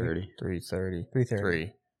 333? 330.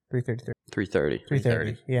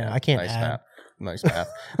 330. Yeah, I can't add. Nice math.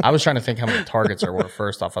 I was trying to think how many targets there were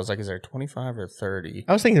first off. I was like, is there 25 or 30?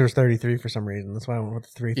 I was thinking there was 33 for some reason. That's why I went with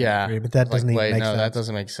the 333. Yeah. But that doesn't even make sense. No, that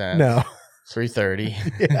doesn't make sense. No. 330.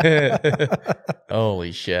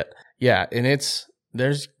 Holy shit. Yeah, and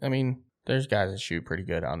there's guys that shoot pretty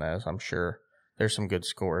good on this, I'm sure. There's some good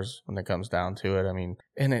scores when it comes down to it.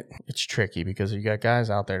 And it's tricky because you got guys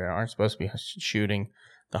out there that aren't supposed to be shooting.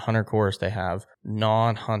 The hunter course, they have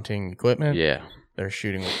non-hunting equipment. Yeah. They're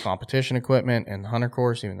shooting with competition equipment and hunter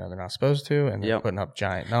course, even though they're not supposed to, and they're putting up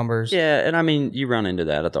giant numbers. Yeah, and I mean, you run into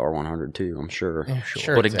that at the R100 too, I'm sure. Oh,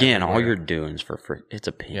 sure. But again, all you're doing is for free. It's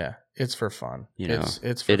a pin. Yeah, it's for fun. You know,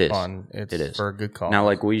 it's for fun. It's for a good cause. Now,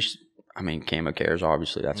 like Camo Cares,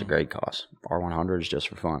 obviously, that's a great cause. R100 is just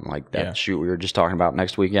for fun. Like that shoot we were just talking about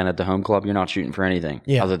next weekend at the home club, you're not shooting for anything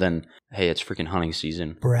other than, hey, it's freaking hunting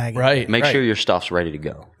season. Bragging. Right. Make sure your stuff's ready to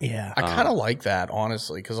go. Yeah. I kind of like that,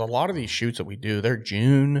 honestly, because a lot of these shoots that we do, they're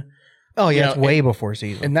June. Oh, yeah, it's way before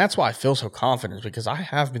season. And that's why I feel so confident, because I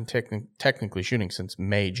have been technically shooting since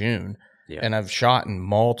May, June. Yeah. And I've shot in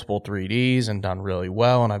multiple 3Ds and done really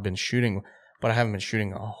well, and I've been shooting, but I haven't been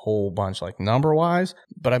shooting a whole bunch, like number-wise,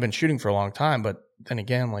 but I've been shooting for a long time. But then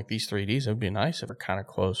again, like these 3Ds, it would be nice if we're kind of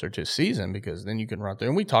closer to season, because then you can run through,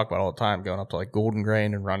 and we talk about it all the time, going up to like Golden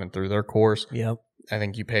Grain and running through their course. Yep. I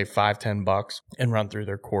think you pay $5-10 and run through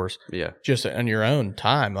their course. Yeah. Just on your own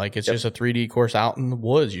time. Like it's just a 3D course out in the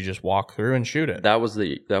woods. You just walk through and shoot it.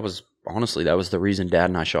 Honestly, that was the reason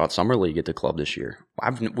Dad and I shot Summer League at the club this year.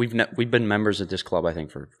 We've been members at this club, I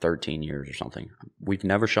think, for 13 years or something. We've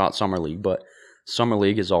never shot Summer League, but Summer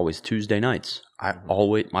League is always Tuesday nights.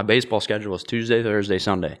 My baseball schedule is Tuesday, Thursday,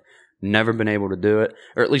 Sunday. Never been able to do it,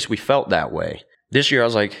 or at least we felt that way. This year I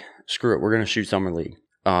was like, screw it, we're going to shoot Summer League.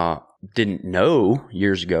 Didn't know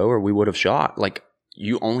years ago, or we would have shot. Like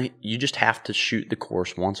you just have to shoot the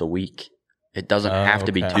course once a week. It doesn't have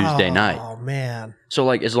to be Tuesday night. Oh man. So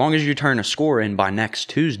like as long as you turn a score in by next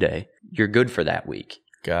Tuesday, you're good for that week.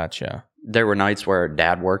 Gotcha. There were nights where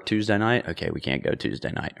Dad worked Tuesday night. Okay, we can't go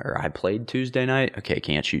Tuesday night. Or I played Tuesday night. Okay,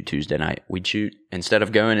 can't shoot Tuesday night. We'd shoot, instead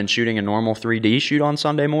of going and shooting a normal 3D shoot on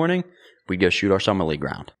Sunday morning, we'd go shoot our Summer League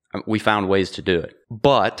round. We found ways to do it.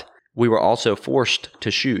 But we were also forced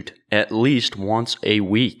to shoot at least once a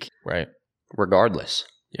week. Right. Regardless.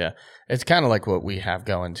 Yeah. It's kind of like what we have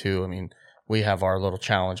going too. I mean, we have our little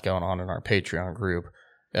challenge going on in our Patreon group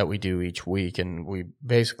that we do each week. And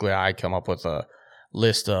I come up with a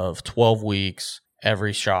list of 12 weeks.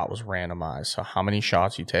 Every shot was randomized. So how many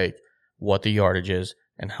shots you take, what the yardage is,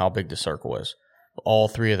 and how big the circle is. All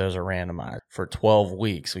three of those are randomized. For 12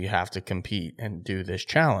 weeks, we have to compete and do this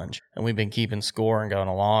challenge. And we've been keeping score and going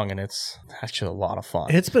along, and it's actually a lot of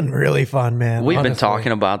fun. It's been really fun, man. We've been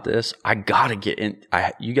talking about this. I got to get in.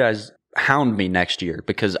 You guys hound me next year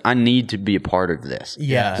because I need to be a part of this.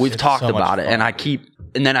 Yeah. We've talked about it,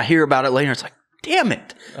 and then I hear about it later. It's like, damn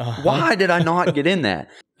it. Why did I not get in that?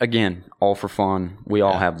 Again, all for fun. We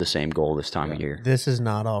all have the same goal this time of year. This is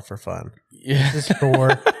not all for fun. Yeah. This is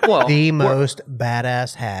for the most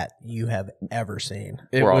badass hat you have ever seen.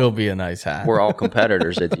 It will be a nice hat. We're all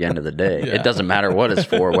competitors at the end of the day. Yeah. It doesn't matter what it's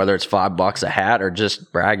for, whether it's $5 a hat or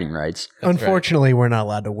just bragging rights. Unfortunately, we're not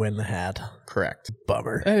allowed to win the hat. Correct.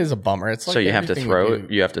 Bummer. That is a bummer. It's like so you have to throw it.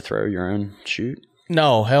 You have to throw your own shoot.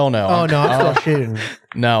 No, hell no. Oh no, I'm still shooting.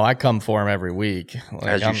 No, I come for him every week.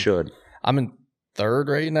 As you should. I'm in third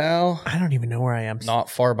right now. I don't even know where I am. Not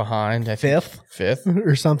far behind. Fifth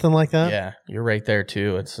or something like that. Yeah, you're right there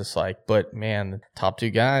too. It's just like, but man, the top two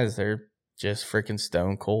guys, they're just freaking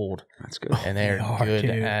stone cold. That's good. And they're good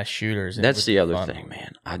ass shooters. That's the other thing,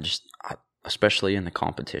 man. I especially in the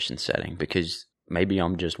competition setting, because maybe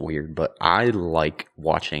I'm just weird, but I like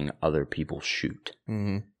watching other people shoot.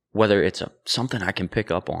 Mm-hmm. Whether it's something I can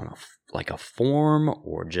pick up on, like a form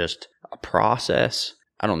or just a process.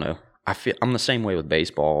 I don't know. I'm the same way with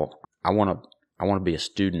baseball. I want to be a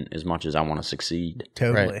student as much as I want to succeed.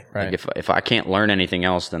 Totally. Right. Like if I can't learn anything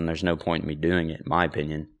else, then there's no point in me doing it, in my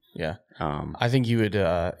opinion. Yeah. I think you would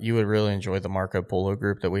really enjoy the Marco Polo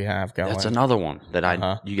group that we have going. That's another one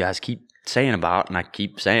that you guys keep saying about, and I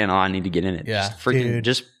keep saying, I need to get in it. Yeah.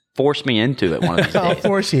 Just force me into it one of these days. I'll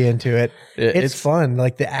force you into it. It's fun.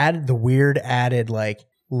 Like the weird added like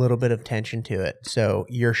little bit of tension to it. So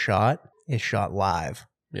your shot is shot live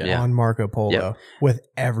on Marco Polo with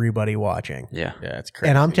everybody watching. Yeah. Yeah, it's crazy.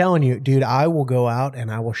 And I'm telling you, dude, I will go out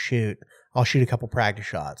and I will shoot. I'll shoot a couple practice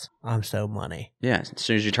shots. I'm so money. Yeah, as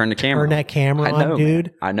soon as you turn the camera that camera on, dude.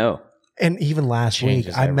 Man. I know. And even last week,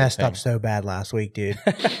 I messed up so bad last week, dude.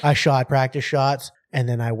 I shot practice shots, and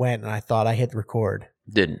then I went and I thought I hit record.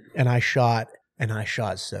 Didn't. And I shot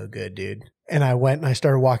so good, dude. And I went and I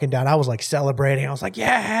started walking down. I was like celebrating. I was like,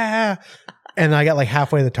 yeah. And I got like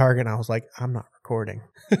halfway to the target, and I was like, I'm not recording.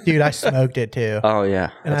 Dude, I smoked it too. Oh,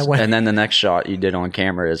 yeah. And then the next shot you did on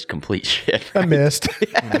camera is complete shit. Right? I missed.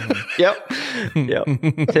 Yep.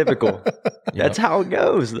 Typical. That's how it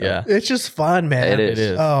goes, though. Yeah. It's just fun, man. It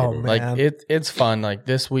is. Oh, man. Like, it's fun. Like,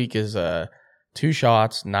 this week is 2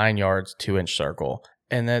 shots, 9 yards, 2-inch circle.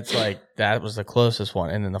 And that's like, that was the closest one.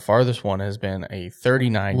 And then the farthest one has been a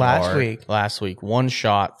 39 last week, one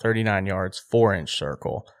shot, 39 yards, 4-inch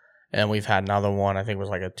circle. And we've had another one, I think it was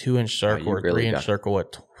like a 2-inch circle or 3-inch circle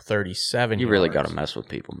at 37 yards. You really got to mess with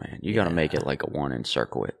people, man. You got to make it like a 1-inch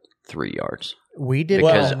circle at 3 yards. We did.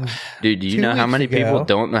 Because, dude, do you know how many people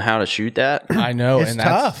don't know how to shoot that? I know. It's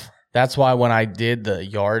tough. That's why when I did the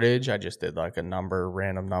yardage, I just did like a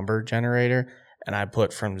random number generator. And I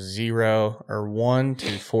put from 1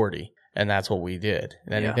 to 40. And that's what we did.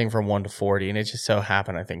 Anything from 1 to 40. And it just so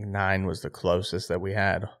happened, I think 9 was the closest that we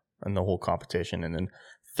had in the whole competition. And then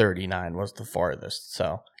 39 was the farthest.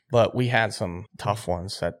 So, but we had some tough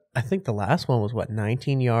ones that. I think the last one was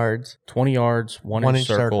 19 yards? 20 yards, 1-inch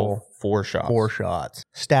circle, 4 shots. 4 shots.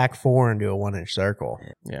 Stack 4 into a 1-inch circle.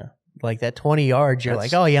 Yeah. Like that 20 yards, you're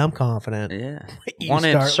like, oh yeah, I'm confident. Yeah.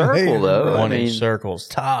 1-inch circle though. 1-inch circle's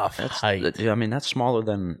tough. That's smaller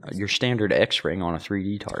than your standard X-ring on a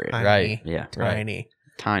 3D target. Right. Yeah. Tiny.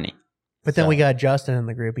 Tiny. But then we got Justin in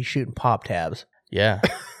the group. He's shooting pop tabs. Yeah.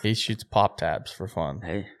 He shoots pop tabs for fun.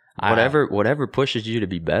 Hey, whatever pushes you to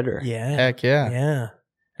be better. Yeah. Heck yeah. Yeah.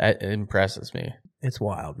 It impresses me. It's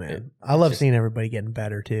wild, man. I love seeing everybody getting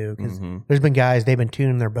better, too, because there's been guys, they've been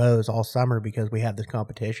tuning their bows all summer because we have this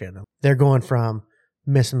competition. They're going from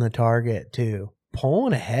missing the target to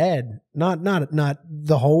pulling ahead. Not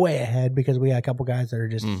the whole way ahead because we got a couple guys that are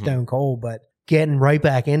just stone cold, but getting right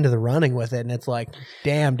back into the running with it. And it's like,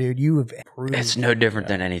 damn, dude, you have improved. It's no different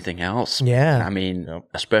than anything else. Yeah. I mean,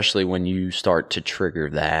 especially when you start to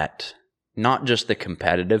trigger that, not just the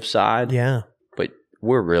competitive side. Yeah.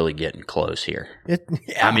 We're really getting close here.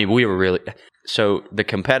 Yeah. I mean, we were really... So the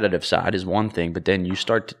competitive side is one thing, but then you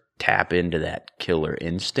start to tap into that killer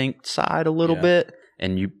instinct side a little bit,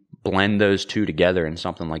 and you blend those two together in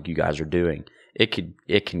something like you guys are doing. It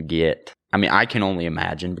can get... I mean, I can only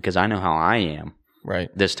imagine because I know how I am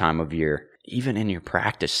this time of year. Even in your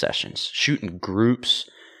practice sessions, shooting groups,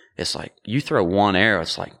 it's like you throw one arrow,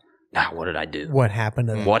 it's like, what did I do? What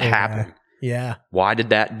happened? What happened? Yeah. Why did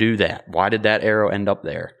that do that? Why did that arrow end up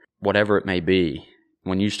there? Whatever it may be,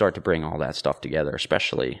 when you start to bring all that stuff together,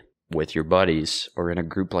 especially with your buddies or in a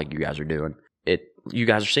group like you guys are doing, you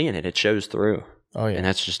guys are seeing it. It shows through. Oh, yeah. And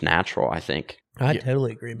that's just natural, I think. I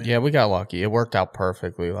totally agree, man. Yeah, we got lucky. It worked out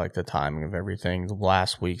perfectly, like the timing of everything. The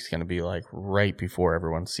last week's going to be like right before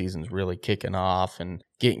everyone's season's really kicking off and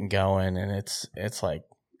getting going. And it's like,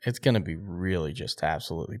 it's going to be really just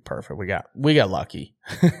absolutely perfect. We got lucky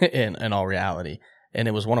in all reality. And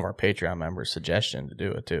it was one of our Patreon members' suggestion to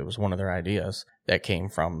do it too. It was one of their ideas that came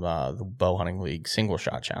from the Bow Hunting League single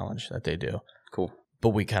shot challenge that they do. Cool. But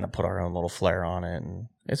we kind of put our own little flair on it, and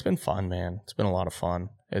it's been fun, man. It's been a lot of fun.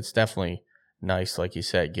 It's definitely nice, like you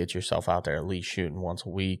said, get yourself out there at least shooting once a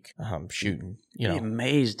week. Shooting, Be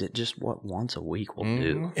amazed at just what once a week will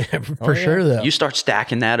do. For sure, though. You start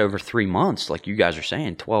stacking that over 3 months, like you guys are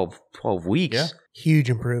saying, 12 weeks. Yeah. Huge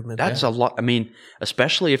improvement. That's a lot. I mean,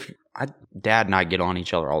 especially if Dad and I get on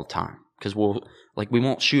each other all the time because we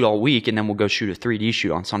won't shoot all week and then we'll go shoot a 3D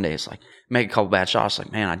shoot on Sunday. It's like, make a couple bad shots.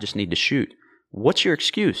 Like, man, I just need to shoot. What's your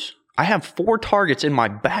excuse? I have 4 targets in my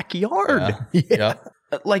backyard. Yeah.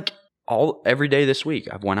 Like every day this week,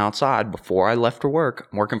 I've went outside before I left for work.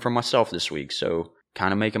 I'm working for myself this week, so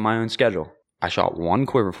kind of making my own schedule. I shot 1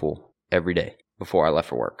 quiverful every day before I left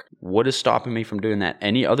for work. What is stopping me from doing that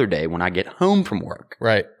any other day when I get home from work?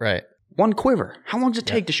 Right. 1 quiver. How long does it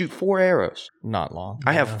take to shoot 4 arrows? Not long.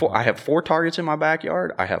 I have 4 targets in my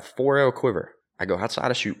backyard. I have 4 arrow quiver. I go outside,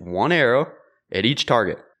 I shoot 1 arrow at each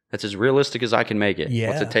target. That's as realistic as I can make it. Yeah.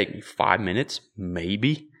 What's it take me? 5 minutes?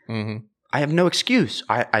 Maybe. Mm-hmm. I have no excuse.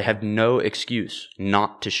 I have no excuse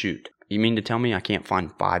not to shoot. You mean to tell me I can't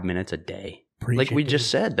find 5 minutes a day? Like we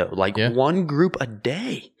just said, though. Like 1 group a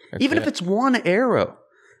day. Even if it's 1 arrow.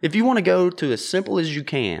 If you want to go to as simple as you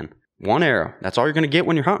can, 1 arrow. That's all you're going to get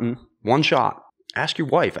when you're hunting. 1 shot. Ask your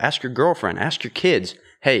wife. Ask your girlfriend. Ask your kids.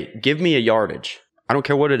 Hey, give me a yardage. I don't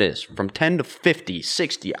care what it is. From 10 to 50,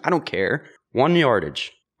 60. I don't care. 1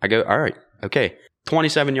 yardage. I go, all right, okay,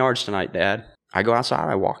 27 yards tonight, Dad. I go outside,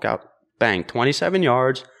 I walk out, bang, 27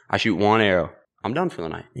 yards, I shoot 1 arrow. I'm done for the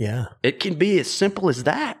night. Yeah. It can be as simple as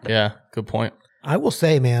that. Yeah, good point. I will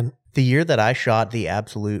say, man, the year that I shot the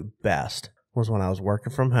absolute best was when I was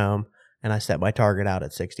working from home and I set my target out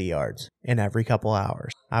at 60 yards. And every couple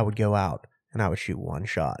hours, I would go out and I would shoot 1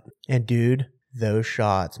 shot. And dude, those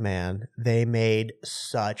shots, man, they made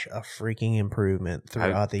such a freaking improvement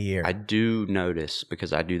throughout the year. I do notice,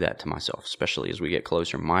 because I do that to myself, especially as we get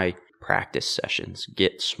closer, my practice sessions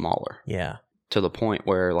get smaller. Yeah. To the point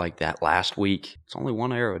where, like, that last week, it's only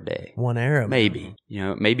 1 arrow a day. 1 arrow. Maybe.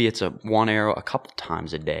 Maybe it's a 1 arrow a couple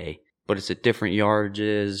times a day. but it's at different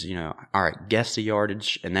yardages. All right, guess the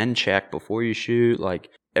yardage and then check before you shoot. Like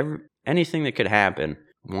anything that could happen,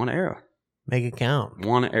 one arrow. Make it count.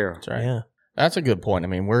 One arrow. That's right. Yeah. That's a good point. I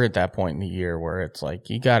mean, we're at that point in the year where it's like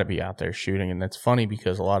you got to be out there shooting. And that's funny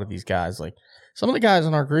because a lot of these guys, like some of the guys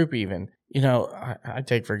in our group even, I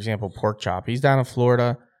take, for example, Pork Chop. He's down in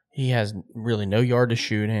Florida. He has really no yard to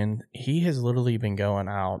shoot in. He has literally been going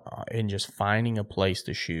out and just finding a place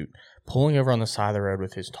to shoot, pulling over on the side of the road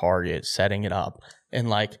with his target, setting it up, and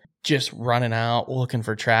like just running out, looking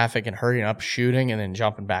for traffic and hurrying up, shooting, and then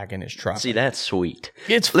jumping back in his truck. See, that's sweet.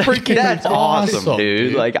 It's freaking that's awesome,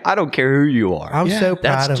 dude. Like, I don't care who you are. I'm so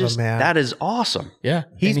proud of him, man. That is awesome. Yeah.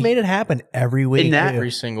 He's made it happen every week.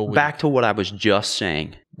 Every single week. Back to what I was just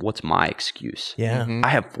saying. What's my excuse? Yeah. Mm-hmm. I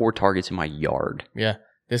have 4 targets in my yard. Yeah.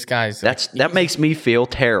 This guy's... That makes me feel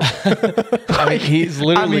terrible. I mean, he's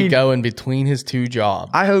literally going between his 2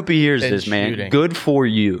 jobs. I hope he hears this, shooting. man. Good for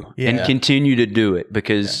you. Yeah. And continue to do it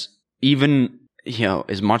because even,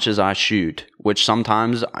 as much as I shoot, which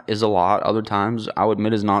sometimes is a lot, other times I'll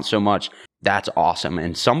admit is not so much, that's awesome.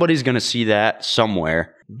 And somebody's going to see that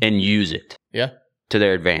somewhere and use it to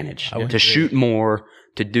their advantage. To shoot more,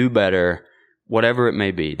 to do better, whatever it may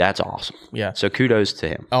be. That's awesome. Yeah. So kudos to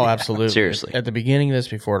him. Oh, absolutely. Seriously. At the beginning of this,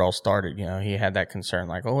 before it all started, he had that concern,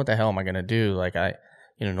 like, oh, what the hell am I going to do? Like,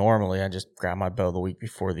 normally I just grab my bow the week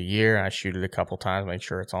before the year and I shoot it a couple times, make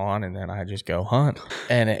sure it's on, and then I just go hunt.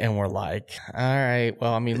 And we're like, all right,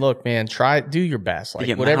 well, I mean, look, man, do your best.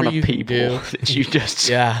 Like, whatever you can do. That you just,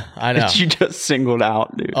 yeah, I know. That you just singled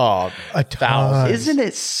out, dude. Oh, thousands. Isn't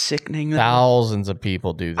it sickening? Thousands of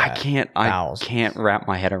people do that. I can't wrap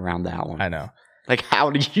my head around that one. I know. Like, how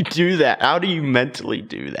do you do that? How do you mentally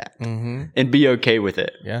do that? Mm-hmm. And be okay with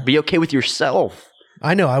it? Yeah. Be okay with yourself.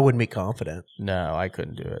 I know I wouldn't be confident. No, I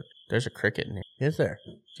couldn't do it. There's a cricket in here. Is there?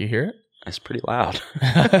 Do you hear it? That's pretty loud. You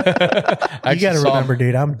got to remember,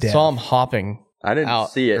 dude, I'm dead. Saw him hopping. I didn't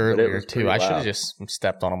see it earlier, but it was too. I should have just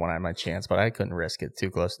stepped on him when I had my chance, but I couldn't risk it too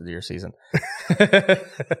close to the deer season.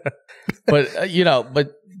 But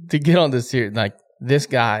but to get on this here, like this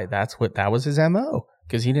guy, that was his MO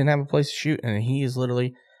because he didn't have a place to shoot, and he is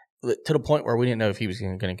literally to the point where we didn't know if he was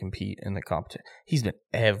going to compete in the competition. He's been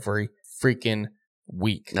every freaking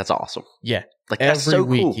week. That's awesome. Yeah, like that's every so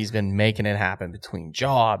week cool. He's been making it happen between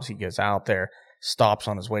jobs. He goes out there, stops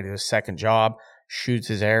on his way to his second job, shoots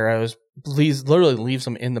his arrows. Literally leaves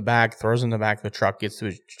them in the bag, throws them in the back of the truck, gets to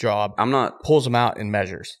his job. Pulls them out and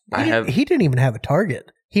measures. He didn't even have a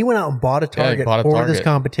target. He went out and bought a target for this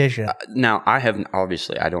competition. Now, I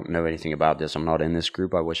don't know anything about this. I'm not in this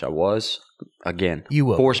group. I wish I was. Again, you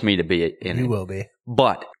will force me to be in it. You will be.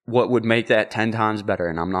 But what would make that 10 times better,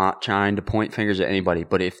 and I'm not trying to point fingers at anybody,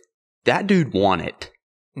 but if that dude won it,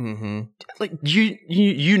 like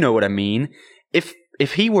you know what I mean? If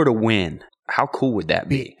he were to win, how cool would that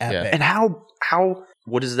be? Epic. And how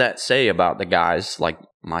what does that say about the guys like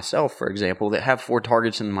myself, for example, that have 4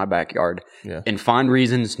 targets in my backyard and find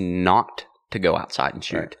reasons not to go outside and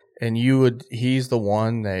shoot? Right. And he's the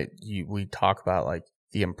one that we talk about, like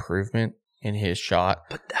the improvement in his shot.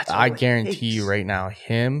 But that's I guarantee you right now,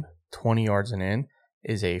 him 20 yards and in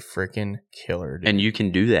is a freaking killer, dude. And you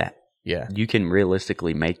can do that. Yeah. You can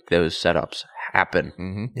realistically make those setups happen.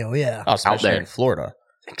 Mm-hmm. Oh, yeah. Especially out there in Florida.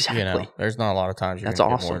 Exactly. There's not a lot of times you're That's going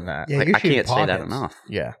to awesome. get more than that. Yeah, like, I can't say that enough.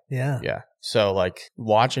 Yeah. Yeah. Yeah. So, like,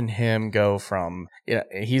 watching him go from,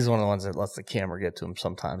 he's one of the ones that lets the camera get to him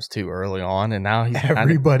sometimes too early on. And now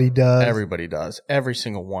Everybody does. Everybody does. Every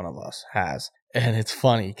single one of us has. And it's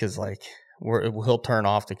funny because, like, he'll turn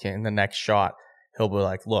off the next shot. He'll be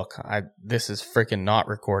like, look, this is freaking not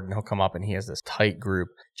recording. He'll come up and he has this tight group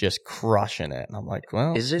just crushing it. And I'm like,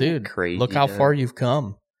 well, dude, crazy, look how far you've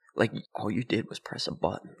come. Like, all you did was press a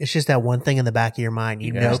button. It's just that one thing in the back of your mind.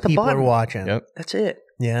 You know people are watching. Yep. That's it.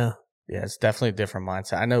 Yeah. Yeah, it's definitely a different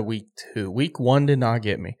mindset. I know week 1 did not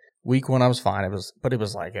get me. Week 1 I was fine. It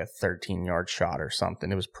was like a 13-yard shot or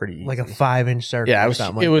something. It was pretty easy. Like a 5-inch circle. Yeah,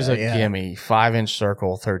 it was a gimme. 5-inch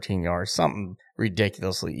circle, 13 yards, something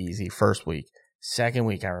ridiculously easy. First week. Second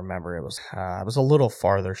week, I remember it was a little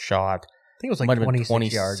farther shot. I think it was like 26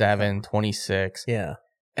 27, yards. 26. Yeah.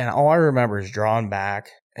 And all I remember is drawing back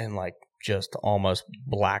and like just almost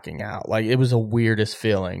blacking out. Like it was the weirdest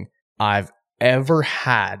feeling I've ever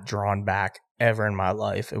had drawn back ever in my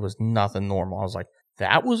life. It was nothing normal. I was like,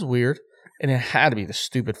 that was weird. And it had to be the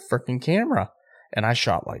stupid freaking camera. And I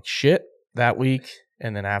shot like shit that week.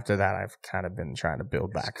 And then after that, I've kind of been trying to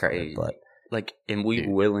build back. Crazy. But like, and we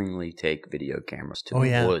willingly take video cameras to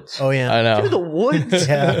the woods. Oh, yeah. I know. To the woods.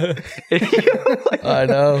 Yeah. I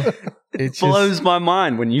know. It blows my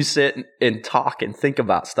mind when you sit and talk and think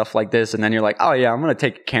about stuff like this, and then you're like, "Oh yeah, I'm gonna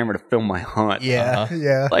take a camera to film my hunt." Yeah,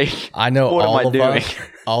 yeah. Like, I know what all am I of doing? us.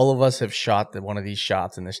 All of us have shot one of these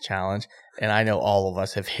shots in this challenge, and I know all of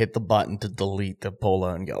us have hit the button to delete the polo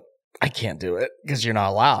and go, "I can't do it," because you're not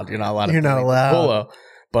allowed. You're not allowed to delete the polo.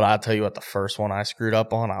 But I'll tell you what, the first one I screwed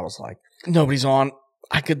up on, I was like, "Nobody's on.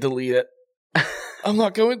 I could delete it." I'm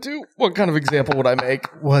not going to. What kind of example would I make?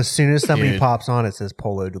 Well, as soon as somebody pops on, it says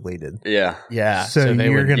polo deleted. Yeah. Yeah. So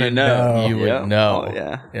you're going to know. You would know. Oh,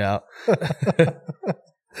 yeah. Yeah.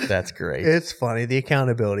 That's great. It's funny. The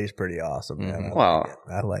accountability is pretty awesome, man. Mm-hmm. Well,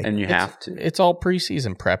 I like and it. you have to. It's all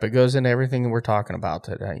preseason prep. It goes into everything that we're talking about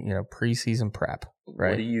today. You know, preseason prep.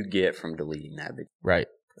 Right. What do you get from deleting that video? Right.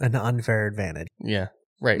 An unfair advantage. Yeah.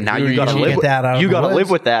 Right. Now Who you got to live with that. You got to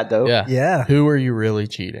live with that, though. Yeah. Yeah. Who are you really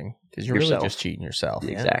cheating? Because you're Yourself. really just cheating yourself.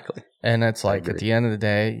 Exactly. And it's like at the end of the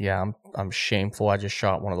day, yeah, I'm shameful. I just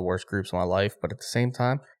shot one of the worst groups of my life, but at the same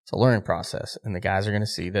time, it's a learning process, and the guys are going to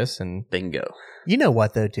see this. And bingo. You know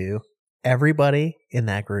what though, too? Everybody in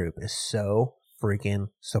that group is so freaking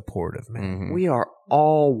supportive, man. Mm-hmm. We are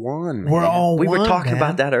all one. Man. We're all We one, were talking man.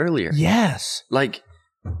 about that earlier. Yes. Like,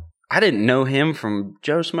 I didn't know him from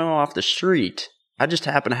Joe Smo off the street. I just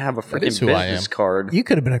happen to have a freaking business card. You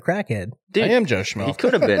could have been a crackhead. Dude, I am Joe Schmo. He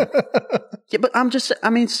could have been. Yeah, but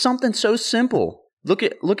something so simple. Look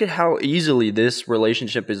at how easily this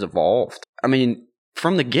relationship is evolved. I mean,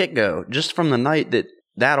 from the get-go, just from the night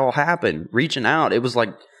that all happened, reaching out, it was like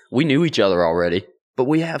we knew each other already, but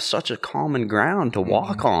we have such a common ground to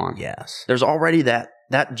walk on. Yes. There's already that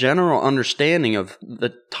general understanding of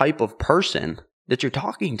the type of person that you're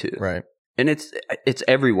talking to. Right. And it's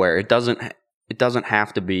everywhere. It doesn't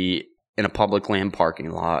have to be in a public land parking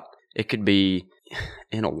lot. It could be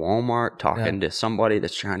in a Walmart talking to somebody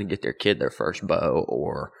that's trying to get their kid their first bow,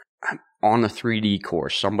 or on the 3D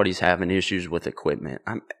course, somebody's having issues with equipment.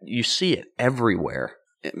 You see it everywhere.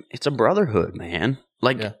 It's a brotherhood, man.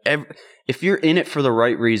 Like, if you're in it for the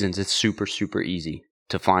right reasons, it's super, super easy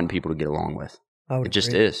to find people to get along with. It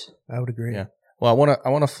just is. I would agree. Yeah. Well, I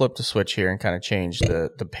want to flip the switch here and kind of change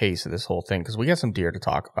the pace of this whole thing, because we got some deer to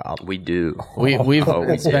talk about. We do. We've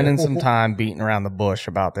been spending some time beating around the bush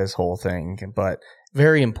about this whole thing, but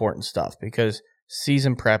very important stuff, because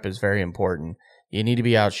season prep is very important. You need to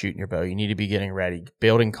be out shooting your bow. You need to be getting ready,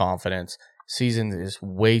 building confidence. Season is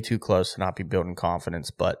way too close to not be building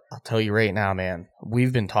confidence, but I'll tell you right now, man,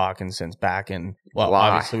 we've been talking since back in,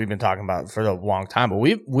 obviously we've been talking about it for a long time, but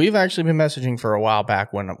we've actually been messaging for a while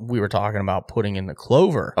back when we were talking about putting in the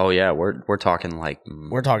clover. Oh yeah, we're talking like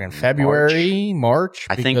February, March,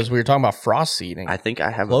 because we were talking about frost seeding. I think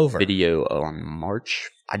I have a video on March.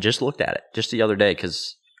 I just looked at it just the other day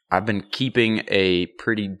because I've been keeping a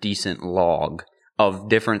pretty decent log of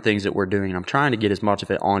different things that we're doing. And I'm trying to get as much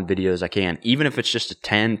of it on video as I can, even if it's just a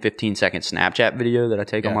 10, 15 second Snapchat video that I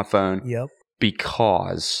take on my phone. Yep.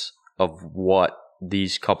 Because of what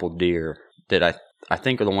these couple deer that I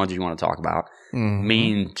think are the ones you want to talk about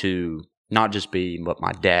mean to not just me, but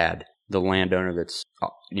my dad, the landowner that's,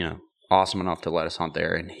 awesome enough to let us hunt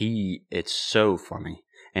there. And it's so funny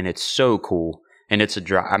and it's so cool. And it's a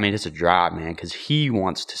drive, man, because he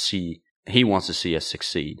wants to see us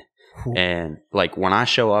succeed. And like when I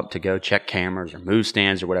show up to go check cameras or move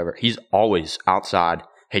stands or whatever, he's always outside.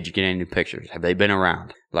 Hey, did you get any new pictures? Have they been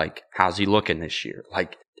around? Like, how's he looking this year?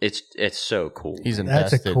 Like, it's so cool. He's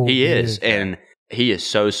invested. He is, and he is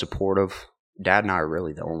so supportive. Dad and I are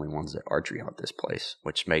really the only ones that archery hunt this place,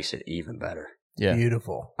 which makes it even better. Yeah,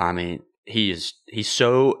 beautiful. I mean, he's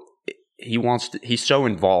so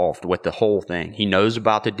involved with the whole thing. He knows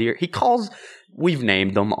about the deer. We've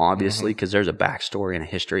named them, obviously, because there's a backstory and a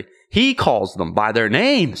history. He calls them by their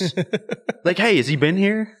names. Like, hey, has he been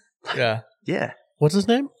here? Yeah. Yeah. What's his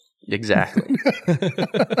name? Exactly.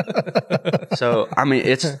 So, I mean,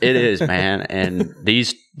 it is, man. And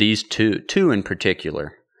these two in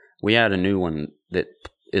particular, we had a new one that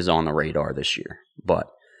is on the radar this year, but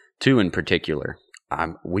two in particular,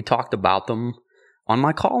 we talked about them on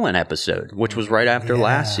my call-in episode, which was right after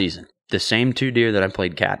last season. The same two deer that I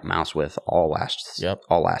played cat and mouse with all last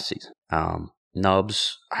season.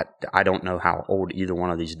 Nubs, I don't know how old either one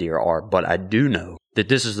of these deer are, but I do know that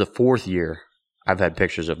this is the fourth year I've had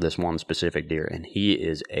pictures of this one specific deer, and he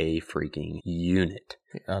is a freaking unit.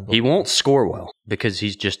 He won't score well because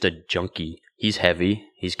he's just a junkie. He's heavy.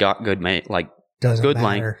 He's got good good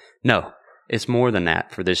length. No, it's more than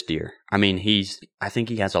that for this deer. I mean, I think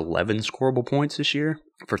he has 11 scoreable points this year.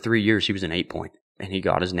 For 3 years, he was an 8-point. And he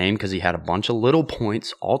got his name because he had a bunch of little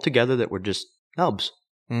points all together that were just nubs.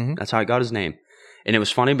 Mm-hmm. That's how he got his name. And it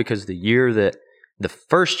was funny because the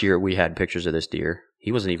first year we had pictures of this deer,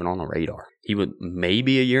 he wasn't even on the radar. He would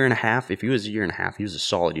maybe a year and a half. If he was a year and a half, he was a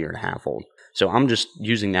solid year and a half old. So I'm just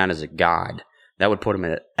using that as a guide. That would put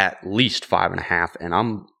him at least 5.5, and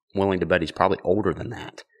I'm willing to bet he's probably older than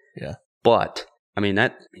that. Yeah. But, I mean,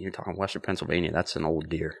 you're talking Western Pennsylvania, that's an old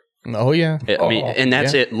deer. Oh, yeah. I mean, and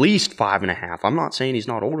that's at least 5.5. I'm not saying he's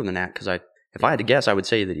not older than that, because if I had to guess, I would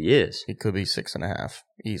say that he is. He could be 6.5,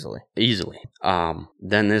 easily.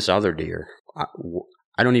 Then this other deer,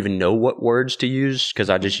 I don't even know what words to use, because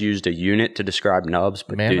I just used a unit to describe nubs.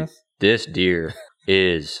 But Mammoth? Dude, this deer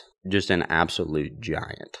is just an absolute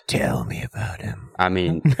giant. Tell me about him. I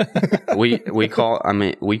mean, we call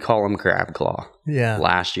him crab claw. Yeah.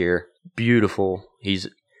 Last year, beautiful. He's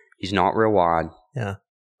not real wide. Yeah.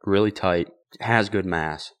 Really tight. Has good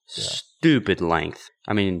mass. Yeah. Stupid length.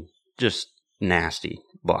 I mean, just nasty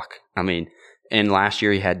buck. I mean, and last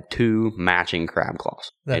year he had 2 matching crab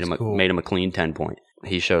claws. That's cool. Made him a clean 10 point.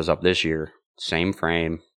 He shows up this year, same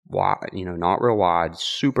frame, wide, not real wide,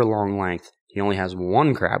 super long length. He only has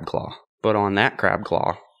 1 crab claw, but on that crab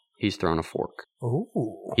claw, he's thrown a fork.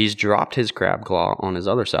 Ooh. He's dropped his crab claw on his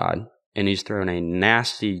other side, and he's thrown a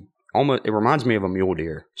nasty, almost, it reminds me of a mule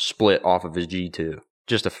deer, split off of his G2.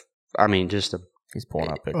 He's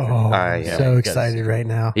pulling up pictures. Oh, so excited right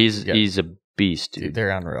now. He's a beast, dude. They're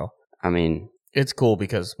unreal. I mean, it's cool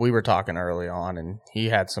because we were talking early on, and he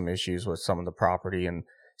had some issues with some of the property, and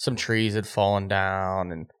some trees had fallen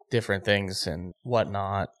down, and different things and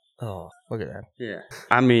whatnot. Oh, look at that. Yeah.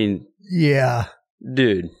 I mean, yeah.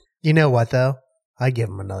 Dude. You know what, though? I give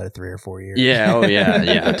him another 3 or 4 years. Yeah. Oh, yeah.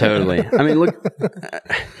 Yeah, totally. I mean, look,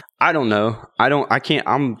 I don't know.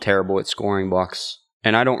 I'm terrible at scoring bucks,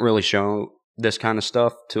 and I don't really show this kind of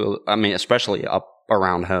stuff especially up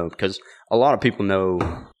around home, because a lot of people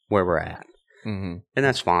know where we're at. Mm-hmm. And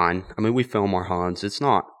that's fine. I mean, we film our hunts. It's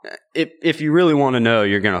not, if you really want to know,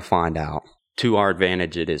 you're going to find out. To our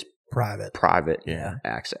advantage, it is private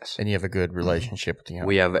access. And you have a good relationship with the hunter.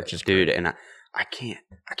 We have, dude, and I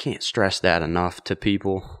can't stress that enough to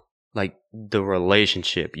people. Like, the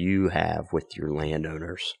relationship you have with your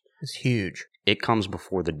landowners is huge. It comes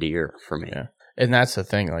before the deer for me. Yeah. And that's the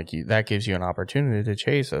thing, that gives you an opportunity to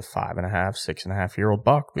chase a 5.5, 6.5-year-old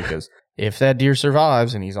buck, because if that deer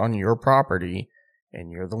survives and he's on your property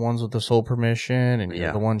and you're the ones with the sole permission and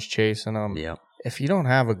you're the ones chasing them, if you don't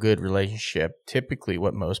have a good relationship, typically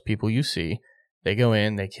what most people you see, they go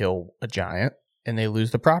in, they kill a giant, and they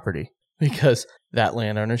lose the property because that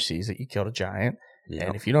landowner sees that you killed a giant. Yep.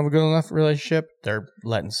 And if you don't have a good enough relationship, they're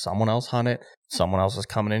letting someone else hunt it. Someone else is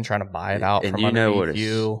coming in trying to buy it out from underneath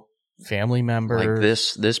you. Family members. Like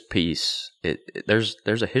this piece, there's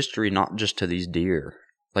a history not just to these deer.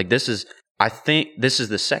 Like I think this is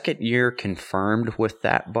the second year confirmed with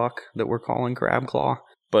that buck that we're calling crab claw.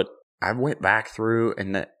 But I went back through,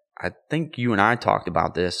 and I think you and I talked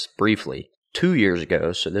about this briefly 2 years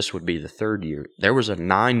ago. So this would be the 3rd year. There was a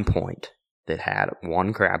 9 point that had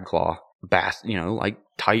 1 crab claw, like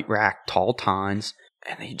tight rack, tall tines.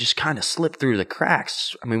 And he just kind of slipped through the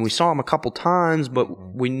cracks. I mean, we saw him a couple times, but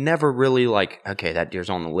we never really okay, that deer's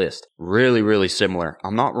on the list. Really, really similar.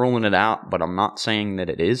 I'm not ruling it out, but I'm not saying that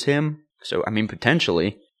it is him. So, I mean,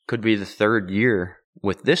 potentially could be the 3rd year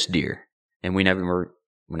with this deer, and we never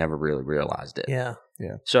really realized it. Yeah.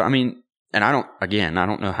 Yeah. So, I mean, and I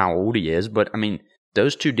don't know how old he is, but I mean,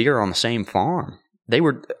 those 2 deer are on the same farm.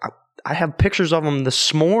 I have pictures of them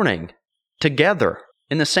this morning together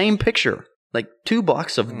in the same picture. Like 2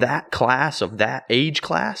 bucks of that class, of that age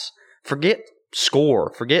class. Forget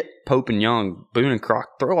score. Forget Pope and Young, Boone and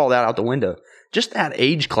Croc. Throw all that out the window. Just that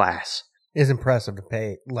age class is impressive to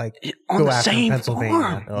pay. Like on go the after same Pennsylvania.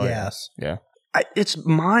 farm. Oh, yes. Yeah. It's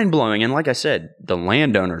mind blowing. And like I said, the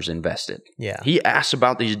landowners invested. Yeah. He asked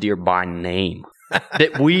about these deer by name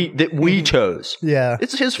that we chose. Yeah.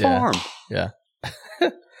 It's his farm. Yeah.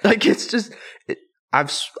 Like it's just.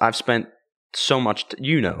 I've spent so much.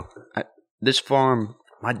 This farm,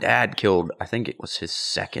 my dad killed, I think it was his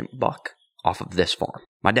 2nd buck off of this farm.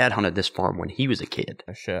 My dad hunted this farm when he was a kid.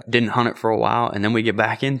 Oh, shit. Didn't hunt it for a while, and then we get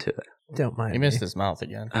back into it. Don't mind He missed his mouth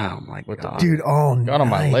again. Oh, my God. Dude, all night. Got on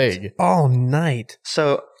my leg. All night.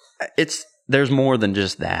 So, there's more than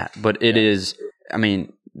just that, but it is, I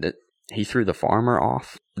mean, he threw the farmer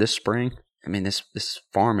off this spring. I mean, this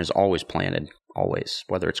farm is always planted, always,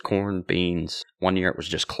 whether it's corn, beans. One year it was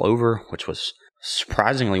just clover, which was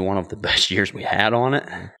surprisingly one of the best years we had on it.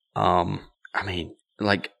 I mean,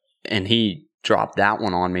 and he dropped that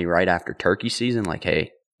one on me right after turkey season, like, hey,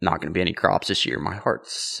 not going to be any crops this year. My heart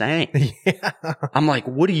sank. Yeah. I'm like,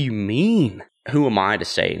 what do you mean? Who am I to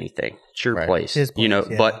say anything? It's your place. His place,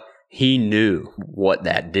 but he knew what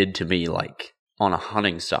that did to me, like, on a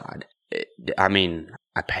hunting side. I mean,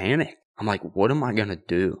 I panicked. I'm like, what am I going to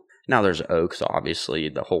do? Now there's oaks,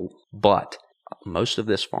 obviously, but most of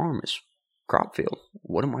this farm is crop field.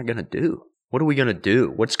 What am I going to do? What are we going to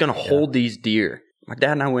do? What's going to hold these deer? My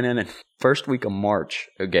dad and I went in first week of March,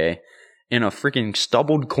 okay, in a freaking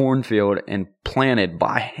stubbled cornfield and planted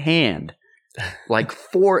by hand like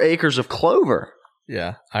 4 acres of clover.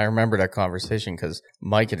 Yeah, I remember that conversation because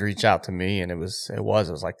Mike had reached out to me, and it was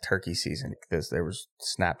like turkey season because there was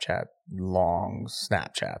long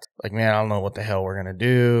Snapchats. Like, man, I don't know what the hell we're gonna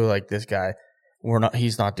do. Like, this guy,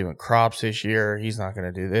 he's not doing crops this year. He's not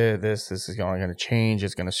gonna do this. This is only gonna change.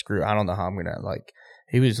 It's gonna screw. I don't know how I'm gonna like.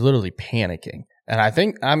 He was literally panicking, and I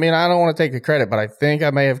don't want to take the credit, but I think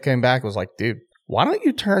I may have came back and was like, dude, why don't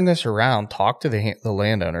you turn this around? Talk to the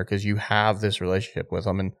landowner because you have this relationship with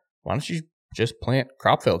him, and why don't you just plant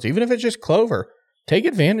crop fields, even if it's just clover. Take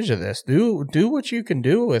advantage of this. Do what you can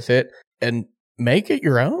do with it and make it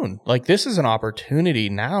your own. Like, this is an opportunity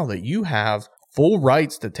now that you have full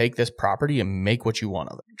rights to take this property and make what you want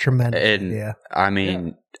of it. Tremendous. And yeah. I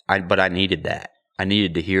mean, but I needed that. I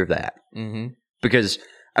needed to hear that. Mm-hmm. Because,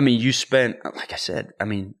 I mean, you spent, like I said, I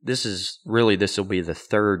mean, this will be the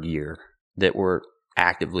 3rd year that we're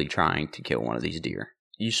actively trying to kill one of these deer.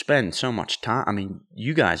 You spend so much time. I mean,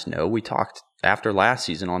 you guys know, we talked after last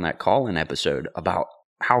season on that call-in episode about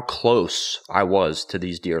how close I was to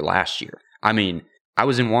these deer last year. I mean, I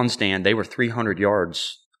was in one stand. They were 300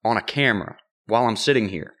 yards on a camera while I'm sitting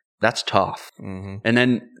here. That's tough. Mm-hmm. And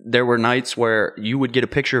then there were nights where you would get a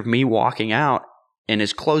picture of me walking out, and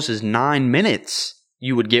as close as 9 minutes,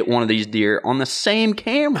 you would get one of these deer on the same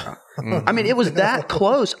camera. I mean, it was that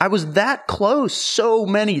close. I was that close so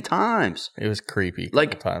many times. It was creepy.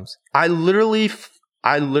 Like, times. I literally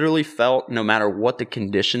felt no matter what the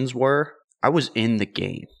conditions were, I was in the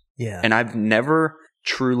game. Yeah. And I've never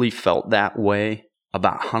truly felt that way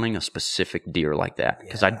about hunting a specific deer like that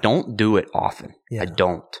because I don't do it often. Yeah. I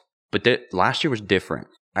don't. But last year was different.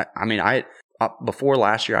 I mean, before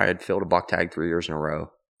last year, I had filled a buck tag 3 years in a row.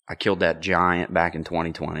 I killed that giant back in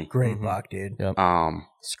 2020. Great buck, dude. Yep.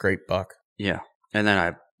 Scrape buck. Yeah. And then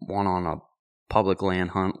I went on a public land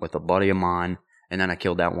hunt with a buddy of mine, and then I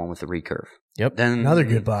killed that one with the recurve. Yep. Then Another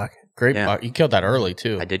good buck. Great buck. You killed that early,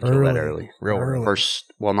 too. I did kill that early. Real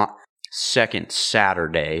early. Second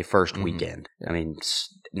Saturday, first weekend. I mean,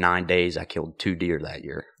 9 days, I killed 2 deer that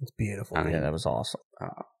year. It's beautiful. I mean, Yeah, that was awesome.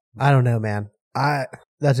 I don't know, man.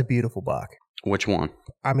 That's a beautiful buck. Which one?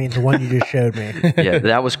 I mean, the one you just showed me. Yeah,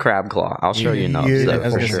 that was crab claw. I'll show you nubs. I though, was I was for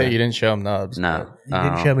going to sure. say, you didn't show him nubs. No. You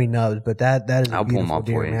didn't show me nubs, but that is a I'll pull 'em beautiful up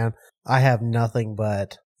deer, for you. man. I have nothing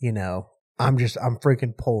but, I'm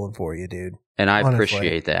freaking pulling for you, dude. And I Honestly.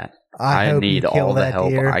 appreciate that. I hope need you kill all the that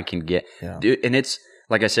help deer. I can get. Yeah. Dude, and it's,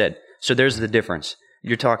 like I said, so there's the difference.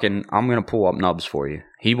 You're talking, I'm going to pull up nubs for you.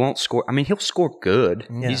 He won't score. I mean, he'll score good.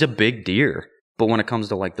 Yeah. He's a big deer. But when it comes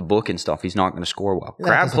to like the book and stuff, he's not going to score well. That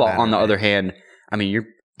Crab doesn't claw, matter, on the right? other hand, I mean,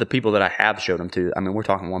 the people that I have showed him to, I mean, we're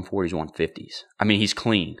talking 140s, 150s. I mean, he's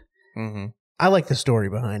clean. Mm-hmm. I like the story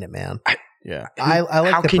behind it, man. Yeah. I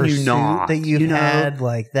like how the can you pursuit not, that you've had.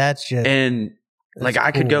 Like, that's just... And like, that's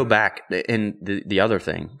I could cool. go back and the other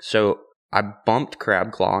thing. So I bumped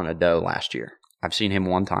crab claw on a doe last year. I've seen him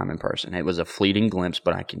one time in person. It was a fleeting glimpse,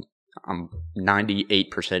 but I'm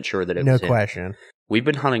 98% sure that it No was him. question. We've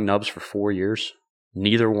been hunting nubs for 4 years.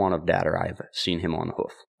 Neither one of Dad or I have seen him on the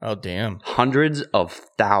hoof. Oh, damn. Hundreds of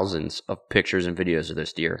thousands of pictures and videos of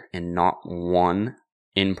this deer, and not one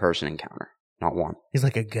in-person encounter. Not one. He's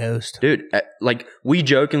like a ghost. Dude, like, we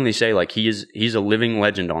jokingly say, like, he's a living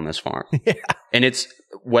legend on this farm. Yeah. And it's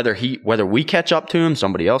whether we catch up to him,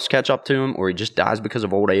 somebody else catch up to him, or he just dies because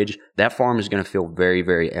of old age, that farm is going to feel very,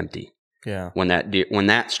 very empty. Yeah. When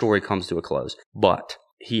that story comes to a close. But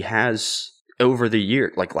he has, over the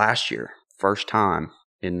year, like last year, first time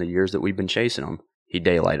in the years that we've been chasing him, he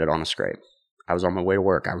daylighted on a scrape. I was on my way to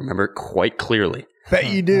work. I remember it quite clearly.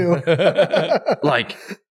 Bet you do. Like,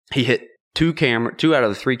 he hit two out of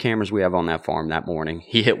the 3 cameras we have on that farm that morning.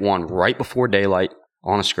 He hit one right before daylight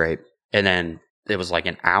on a scrape. And then it was like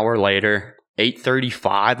an hour later,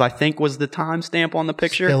 8:35, I think was the timestamp on the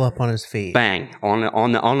picture. Still up on his feet. Bang,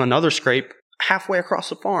 on another scrape halfway across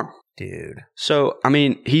the farm. Dude. So, I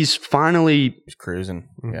mean, he's finally Cruising.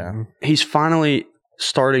 Yeah. Mhm. he's finally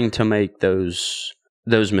starting to make those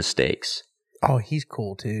mistakes. Oh, he's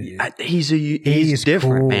cool too, dude. He's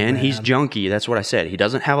different, cool, man. He's man. junky. That's what I said. He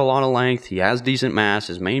doesn't have a lot of length. He has decent mass.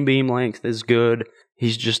 His main beam length is good.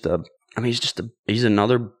 He's just a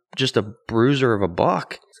bruiser of a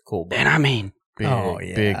buck. It's a cool buck. And I mean, big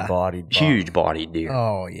bodied buck. Huge bodied deer.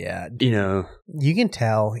 Oh yeah, You know, you can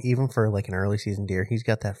tell even for like an early season deer, he's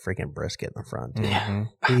got that freaking brisket in the front. Dude.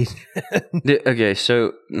 Mm-hmm. Okay,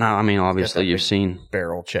 so now, I mean, obviously you've seen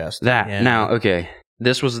barrel chest. that. Yeah. Now, okay,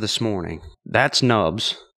 this was this morning. That's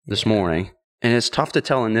Nubs this morning. And it's tough to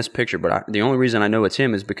tell in this picture, but the only reason I know it's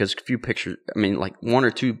him is because a few pictures, I mean, like one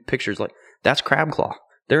or two pictures, like that's Crab Claw.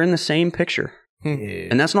 They're in the same picture.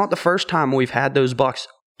 Dude. And that's not the first time we've had those bucks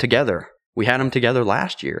together. We had them together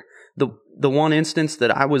last year. The one instance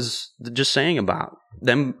that I was just saying about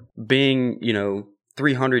them being,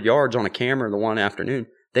 300 yards on a camera the one afternoon,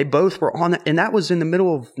 they both were on it, and that was in the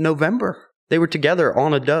middle of November. They were together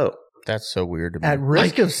on a doe. That's so weird to me. At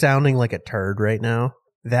risk of sounding like a turd right now,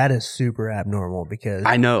 that is super abnormal because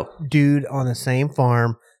I know. Dude, on the same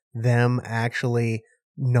farm, them actually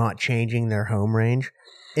not changing their home range,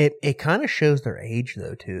 it kind of shows their age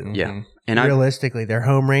though too. Yeah. And realistically, their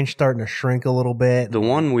home range starting to shrink a little bit. The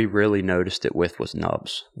one we really noticed it with was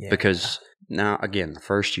Nubs. Yeah. Because now, again, the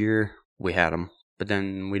first year we had them, but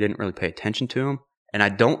then we didn't really pay attention to them. And I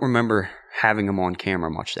don't remember having them on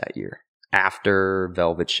camera much that year. After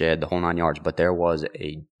Velvet Shed, the whole 9 yards, but there was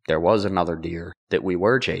another deer that we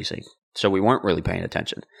were chasing, so we weren't really paying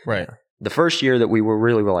attention. Right. The first year that we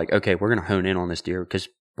were like, okay, we're going to hone in on this deer because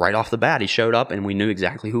right off the bat, he showed up and we knew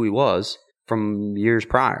exactly who he was from years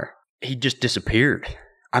prior. He just disappeared.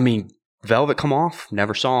 I mean, Velvet come off,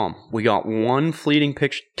 never saw him. We got two fleeting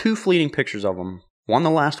pictures of him. One the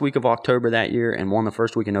last week of October that year and one the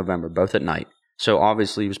first week of November, both at night. So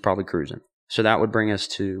obviously he was probably cruising. So that would bring us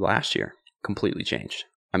to last year. Completely changed.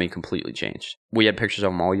 We had pictures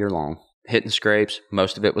of him all year long. Hitting scrapes.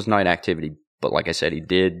 Most of it was night activity. But like I said, he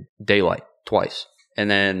did daylight twice. And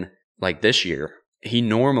then, like this year, he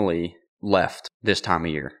normally left this time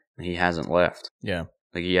of year. He hasn't left. Yeah.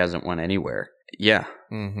 Like he hasn't went anywhere. Yeah.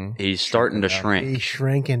 Mm-hmm. He's starting to shrink. He's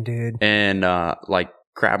shrinking, dude. And like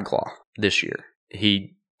Crab Claw this year,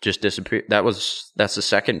 he just disappeared. That's the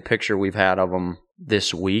second picture we've had of him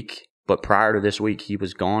this week. But prior to this week, he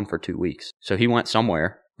was gone for 2 weeks. So he went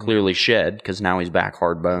somewhere, clearly shed, because now he's back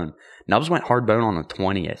hard bone. Nubs went hard bone on the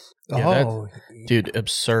 20th. Yeah, dude,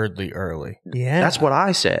 absurdly early. Yeah. That's what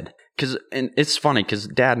I said. And it's funny because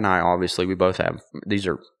Dad and I, obviously, we both have, these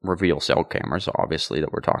are Reveal cell cameras, obviously,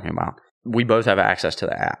 that we're talking about. We both have access to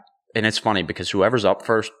the app. And it's funny because whoever's up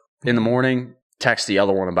first in the morning texts the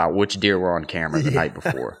other one about which deer were on camera the night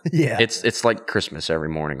before. Yeah. It's like Christmas every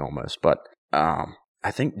morning almost. But I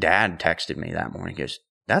think Dad texted me that morning. He goes,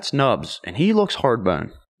 that's Nubs, and he looks hard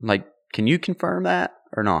bone. Like, can you confirm that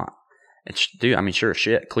or not? And dude, I mean, sure as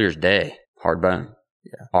shit, clear as day, hard bone.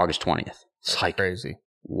 Yeah. August 20th. It's That's like crazy.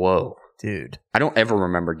 Whoa. Dude. I don't ever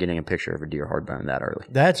remember getting a picture of a deer hard bone that early.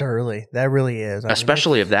 That's early. That really is.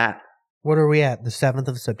 Especially of that. What are we at? The 7th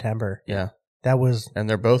of September. Yeah. That was... And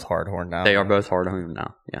they're both hard horn now. They are both hard horn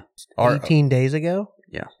now. Yeah. 18 days ago?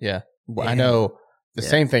 Yeah. Yeah. Well, I know the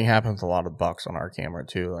same thing happens with a lot of bucks on our camera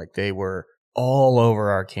too. Like they were all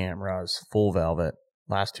over our cameras, full velvet.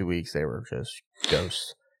 Last 2 weeks, they were just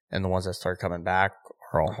ghosts. And the ones that start coming back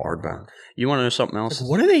are all hard bone. You want to know something else? Like,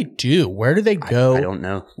 what do they do? Where do they go? I don't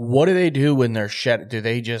know. What do they do when they're shed? Do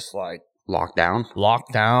they just like lock down?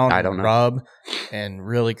 I don't know. Rub and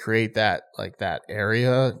really create that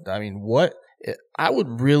area? I mean, I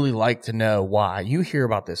would really like to know why. You hear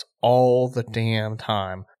about this all the damn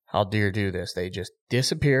time. How deer do this? They just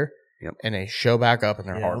disappear. Yep. And they show back up and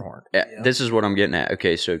they're hard horned. This is what I'm getting at.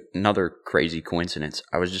 Okay, so another crazy coincidence.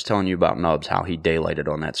 I was just telling you about Nubs, how he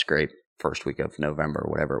daylighted on that scrape first week of November,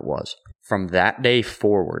 whatever it was. From that day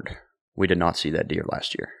forward, we did not see that deer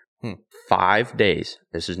last year. 5 days,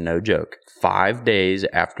 this is no joke, 5 days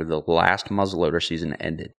after the last muzzleloader season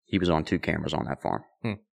ended, he was on 2 cameras on that farm.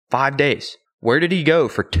 5 days. Where did he go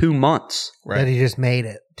for 2 months? Right. That he just made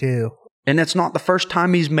it, too. And it's not the first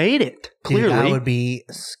time he's made it. Clearly, dude, I would be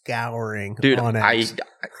scouring. Dude, on it.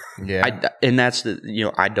 And that's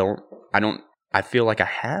I feel like I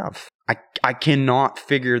have. I cannot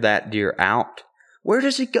figure that deer out. Where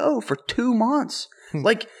does he go for 2 months?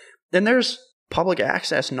 Then there's public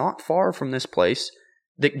access not far from this place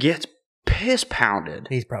that gets piss pounded.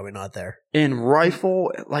 He's probably not there. In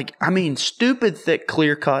rifle, stupid thick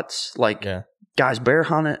clear cuts. Guys bear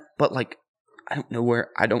hunt it, but I don't know where.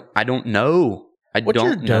 I don't know. What's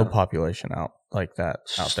your doe population out like that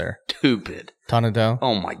out there? Stupid. Ton of doe?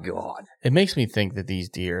 Oh my God. It makes me think that these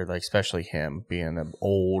deer, especially him being an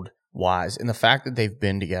old, wise, and the fact that they've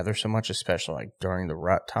been together so much, especially during the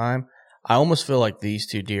rut time, I almost feel like these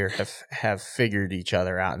two deer have figured each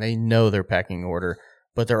other out and they know their pecking order,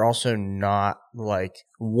 but they're also not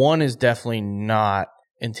one is definitely not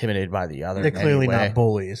intimidated by the other. They're clearly not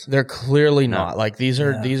bullies. They're clearly not. Like these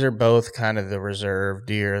are both kind of the reserve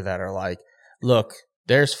deer that are like, look,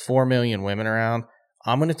 there's 4 million women around.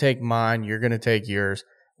 I'm going to take mine. You're going to take yours.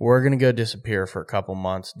 We're going to go disappear for a couple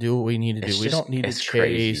months. Do what we need to do. We don't need to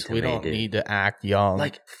chase. We don't need to act young.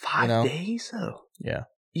 Like 5 days though. Yeah.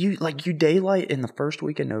 You daylight in the first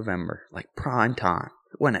week of November, like prime time,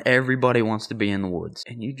 when everybody wants to be in the woods,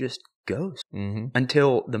 and you just ghost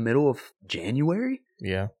until the middle of January.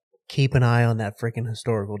 Yeah. Keep an eye on that freaking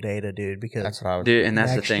historical data, dude, because that's what I was dude, and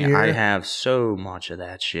that's the thing. Year, I have so much of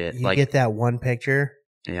that shit. You get that one picture.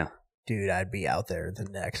 Yeah. Dude, I'd be out there the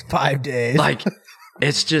next 5 days. Like,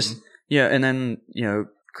 it's just, and then,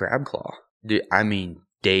 crab claw. Dude, I mean,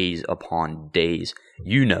 days upon days,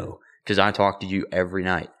 because I talk to you every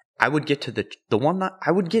night. I would get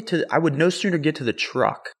to I would no sooner get to the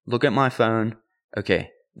truck, look at my phone. Okay,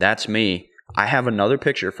 that's me. I have another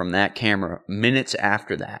picture from that camera minutes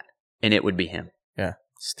after that, and it would be him. Yeah.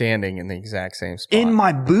 Standing in the exact same spot. In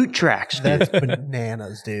my boot tracks, dude. That's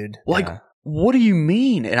bananas, dude. Like, what do you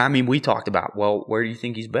mean? And I mean, we talked about, well, where do you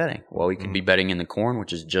think he's betting? Well, he could be betting in the corn,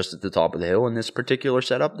 which is just at the top of the hill in this particular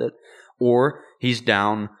setup, or he's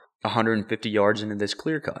down 150 yards into this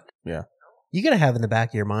clear cut. Yeah. You got to have in the back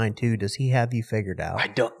of your mind, too, does he have you figured out? I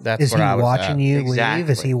don't. Is he watching you leave?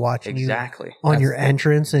 Is he watching you on your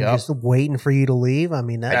entrance and just waiting for you to leave? I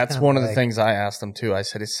mean, that's one of the things I asked him, too. I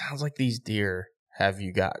said, it sounds like these deer have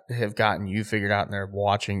gotten you figured out and they're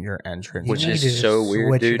watching your entrance. Which is so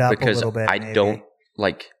weird, dude, because don't,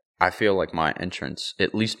 like, I feel like my entrance,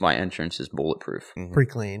 at least my entrance is bulletproof.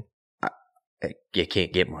 Pretty clean. You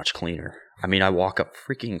can't get much cleaner. I mean, I walk up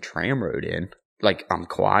freaking tram road in. Like, I'm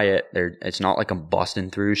quiet. It's not like I'm busting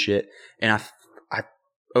through shit. And I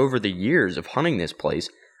over the years of hunting this place,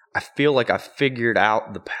 I feel like I figured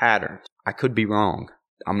out the patterns. I could be wrong.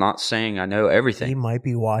 I'm not saying I know everything. He might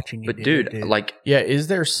be watching you. But dude, like, is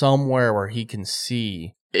there somewhere where he can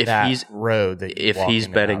see if that road that if he's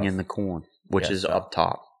betting in the corn, which is up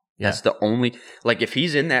top? Yeah. That's the only, like, if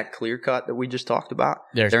he's in that clear cut that we just talked about,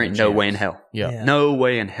 there ain't no way in hell. Yeah. No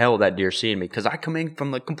way in hell that deer's seeing me, because I come in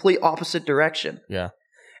from the complete opposite direction. Yeah.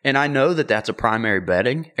 And I know that that's a primary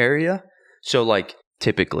bedding area. So, like,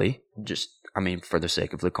 typically, for the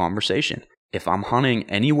sake of the conversation, if I'm hunting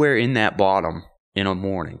anywhere in that bottom in a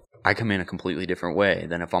morning, I come in a completely different way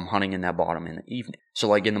than if I'm hunting in that bottom in the evening. So,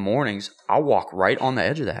 like, in the mornings, I'll walk right on the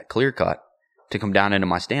edge of that clear cut to come down into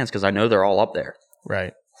my stands because I know they're all up there.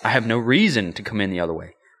 Right. I have no reason to come in the other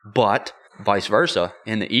way. But vice versa,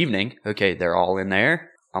 in the evening, okay, they're all in there.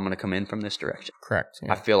 I'm going to come in from this direction. Correct.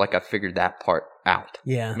 Yeah. I feel like I figured that part out.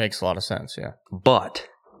 Yeah. Makes a lot of sense, yeah. But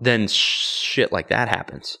then shit like that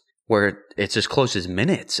happens where it's as close as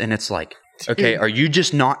minutes. And it's like, okay, are you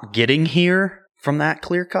just not getting here from that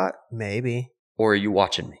clear cut? Maybe. Or are you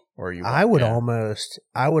watching me? I would almost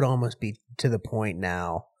be to the point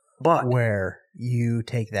now where you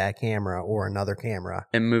take that camera or another camera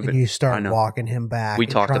and move it. You start walking him back. We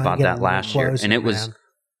talked about that last year, and it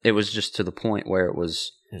was just to the point where it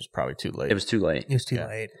was probably too late. It was too late. It was too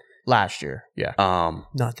late. Last year, yeah.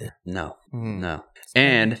 Nothing. No.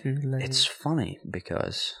 And it's funny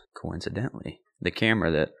because coincidentally, the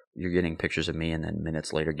camera that you're getting pictures of me and then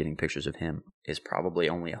minutes later getting pictures of him is probably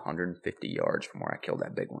only 150 yards from where I killed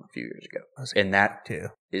that big one a few years ago. And that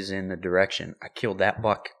is in the direction I killed that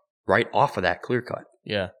buck right off of that clear cut.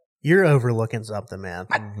 Yeah. You're overlooking something, man.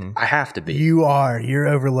 I have to be. You are. You're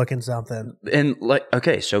overlooking something. And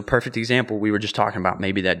so perfect example. We were just talking about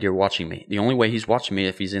maybe that deer watching me. The only way he's watching me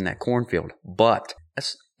if he's in that cornfield. But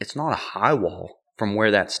it's not a high wall from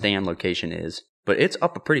where that stand location is. But it's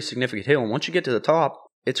up a pretty significant hill. And once you get to the top,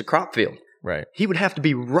 it's a crop field. Right. He would have to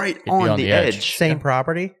be right on the edge. Same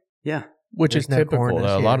property? Yeah. Which is typical,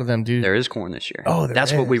 though. A lot of them do. There is corn this year. Oh,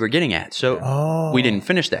 that's what we were getting at. So we didn't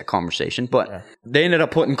finish that conversation, but they ended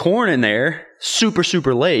up putting corn in there super,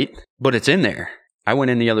 super late, but it's in there. I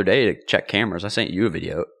went in the other day to check cameras. I sent you a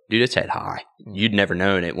video. Dude, it's head high. You'd never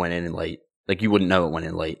known it went in late. Like, you wouldn't know it went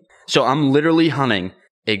in late. So I'm literally hunting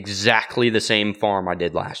exactly the same farm I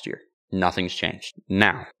did last year. Nothing's changed.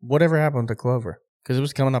 Now. Whatever happened to clover? Because it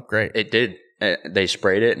was coming up great. It did. They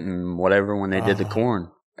sprayed it and whatever when they did the corn.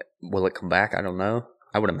 Will it come back? I don't know.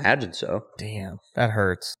 I would imagine so. Damn, that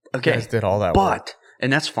hurts. Okay. You guys did all that work.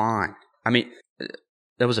 And that's fine. I mean,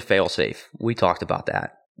 that was a fail-safe. We talked about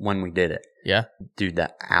that when we did it. Yeah. Dude,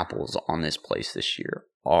 the apples on this place this year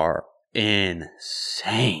are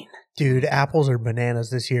insane. Dude, apples are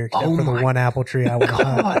bananas this year, except for the one apple tree I went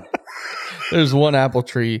on. There's one apple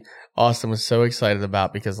tree Austin was so excited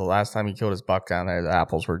about because the last time he killed his buck down there, the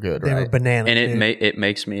apples were good, They were bananas, and it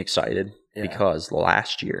makes me excited because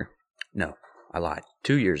I lied.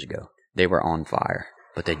 2 years ago, they were on fire,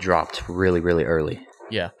 but they dropped really, really early.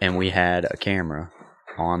 Yeah. And we had a camera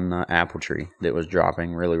on the apple tree that was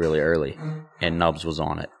dropping really, really early, and Nubs was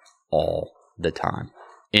on it all the time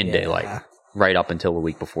in daylight, right up until the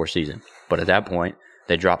week before season. But at that point,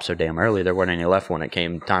 they dropped so damn early, there wasn't any left when it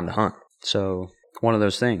came time to hunt. So one of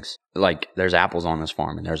those things. Like, there's apples on this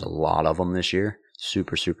farm, and there's a lot of them this year.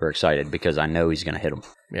 Super, super excited because I know he's going to hit them.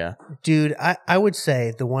 Yeah. Dude, I would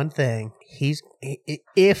say the one thing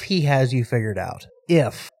if he has you figured out,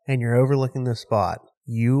 and you're overlooking this spot,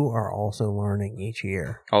 you are also learning each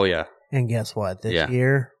year. Oh, yeah. And guess what? This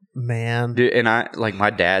year, man. Dude, and my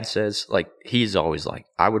dad says, like, he's always like,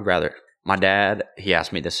 I would rather, my dad, he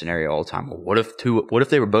asked me this scenario all the time. Well, what if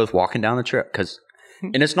they were both walking down the trail?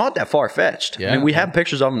 And it's not that far-fetched. Yeah. I mean, we have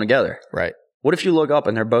pictures of them together. Right. What if you look up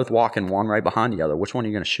and they're both walking one right behind the other? Which one are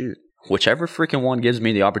you going to shoot? Whichever freaking one gives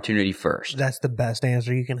me the opportunity first. That's the best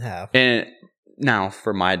answer you can have. And now,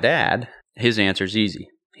 for my dad, his answer's easy.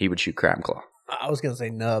 He would shoot crab claw. I was going to say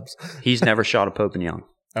nubs. He's never shot a Pope and Young.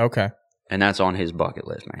 Okay. And that's on his bucket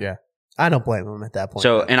list, man. Yeah. I don't blame him at that point.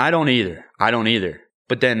 So, and I don't either.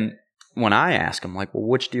 But then when I ask him, like, well,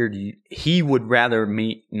 which deer do you... He would rather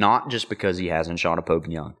me, not just because he hasn't shot a Pope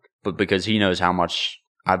and Young, but because he knows how much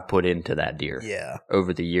I've put into that deer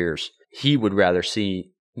over the years. He would rather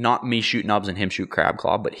see, not me shoot nubs and him shoot crab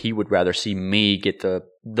claw, but he would rather see me get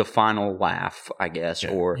the final laugh, I guess,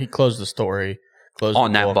 or... He closed the story. Closed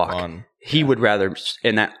on the that book buck. He would rather,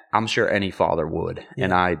 and that I'm sure any father would. Yeah.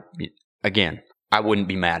 And I wouldn't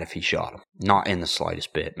be mad if he shot him. Not in the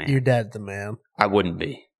slightest bit, man. Your dad's the man. I wouldn't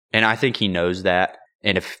be. And I think he knows that.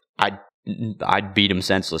 And if I'd beat him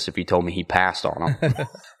senseless if he told me he passed on him.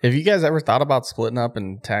 Have you guys ever thought about splitting up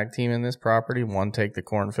and tag teaming this property? One take the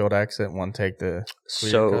cornfield exit, one take the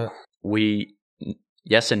cut?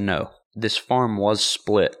 Yes and no. This farm was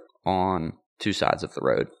split on two sides of the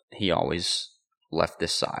road. He always left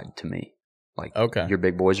this side to me. Like, okay, your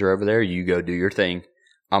big boys are over there. You go do your thing.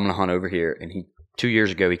 I'm going to hunt over here. And 2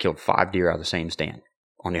 years ago, he killed 5 deer out of the same stand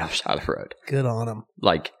on the other side of the road. Good on him.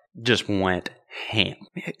 Like, just went ham.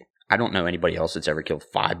 I don't know anybody else that's ever killed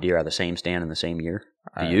 5 deer out of the same stand in the same year.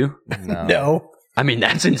 Do you? No. No. I mean,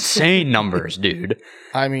 that's insane numbers, dude.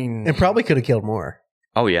 I mean, it probably could have killed more.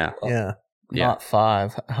 Oh, yeah. Yeah. Not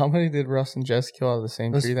 5. How many did Russ and Jess kill out of the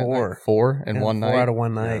same tree that 4. night? 4 in one night? 4 out of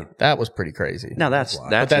one night. Yeah. That was pretty crazy. No, that's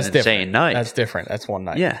an insane different. night. That's different. That's one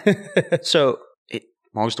night. Yeah. So,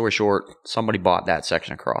 long story short, somebody bought that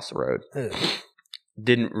section across the road.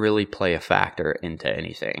 Didn't really play a factor into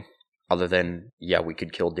anything other than, we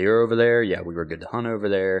could kill deer over there. Yeah, we were good to hunt over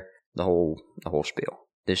there. The whole spiel.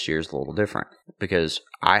 This year's a little different because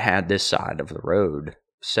I had this side of the road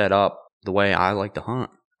set up the way I like to hunt.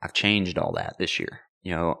 I've changed all that this year.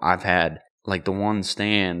 You know, I've had, like, the one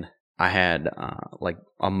stand, I had, like,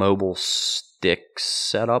 a mobile stick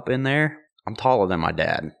set up in there. I'm taller than my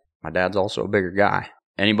dad. My dad's also a bigger guy.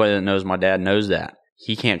 Anybody that knows my dad knows that.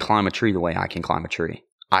 He can't climb a tree the way I can climb a tree.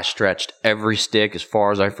 I stretched every stick as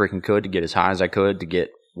far as I freaking could to get as high as I could to get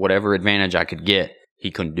whatever advantage I could get. He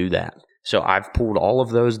couldn't do that. So I've pulled all of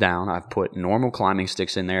those down. I've put normal climbing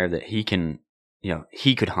sticks in there that he can... You know,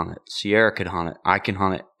 he could hunt it. Sierra could hunt it. I can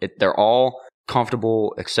hunt it. They're all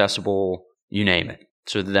comfortable, accessible, you name it.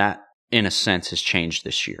 So that, in a sense, has changed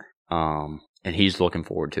this year. And he's looking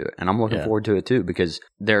forward to it. And I'm looking forward to it, too, because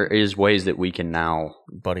there is ways that we can now...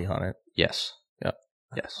 buddy hunt it. Yes. Yep.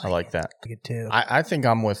 Yes. I like that. I get too. I think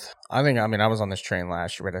I was on this train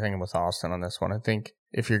last year, but I think I'm with Austin on this one. I think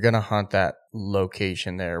if you're going to hunt that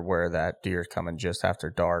location there where that deer is coming just after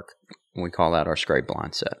dark... We call that our scrape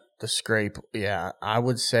blind set. The scrape, I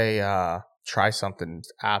would say try something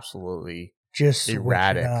absolutely just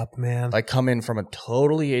erratic, switch it up, man. Like come in from a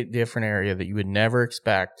totally different area that you would never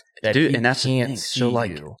expect. That dude, and that's the thing. So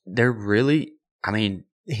like, they're really, I mean,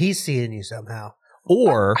 he's seeing you somehow,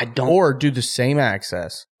 or do the same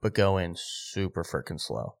access but go in super freaking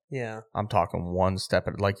slow. Yeah, I'm talking one step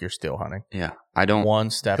at like you're still hunting. Yeah, I don't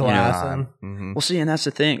one step at a time. Mm-hmm. Well, see, and that's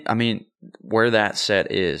the thing. I mean, where that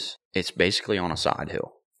set is, it's basically on a side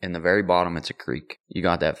hill. In the very bottom, it's a creek. You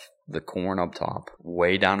got the corn up top.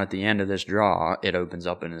 Way down at the end of this draw, it opens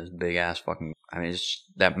up into this big ass fucking. I mean, it's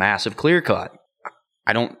that massive clear cut.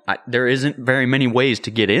 There isn't very many ways to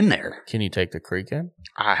get in there. Can you take the creek in?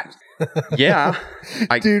 Yeah.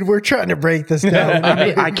 Dude, we're trying to break this down. I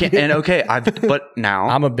mean, I can't. And okay, but now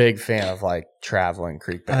I'm a big fan of like traveling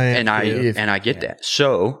creek bed. I get that.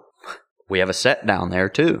 So we have a set down there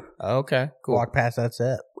too. Okay, cool. Walk past that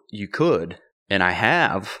set. You could. And I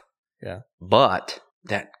have, but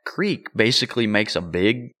that creek basically makes a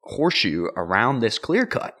big horseshoe around this clear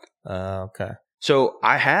cut. Okay. So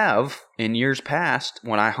I have, in years past,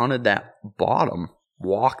 when I hunted that bottom,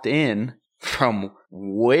 walked in from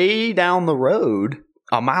way down the road,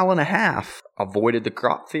 1.5 miles, avoided the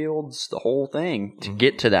crop fields, the whole thing, to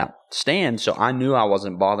get to that stand. So I knew I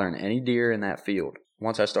wasn't bothering any deer in that field.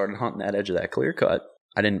 Once I started hunting that edge of that clear cut,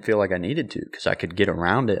 I didn't feel like I needed to because I could get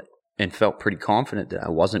around it and felt pretty confident that I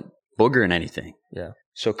wasn't boogering anything. Yeah.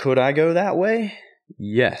 So could I go that way?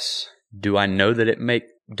 Yes. Do I know that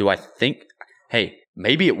do I think, hey,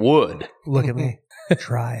 maybe it would. Look at me.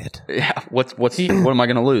 Try it. Yeah. What am I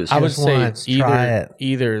going to lose? I would Just say once, try it.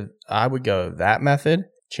 either I would go that method,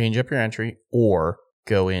 change up your entry, or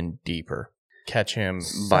go in deeper. Catch him.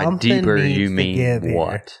 By Something deeper, needs you to mean give here.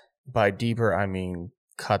 what? By deeper, I mean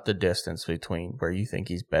cut the distance between where you think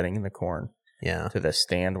he's bedding in the corn Yeah. to the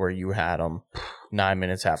stand where you had him 9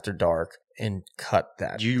 minutes after dark and cut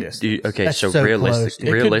that distance. Okay, That's so so realistically, close,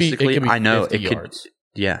 dude. It could be I know 50 it could. yards.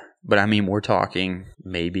 Yeah, but I mean, we're talking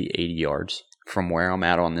maybe 80 yards from where I'm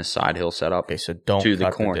at on this side hill setup. Okay, so don't to the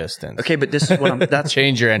cut corn. the distance. Okay, but this is what I'm. That's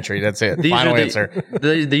Change your entry. That's it. Final answer.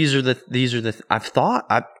 These are the.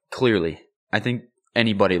 I think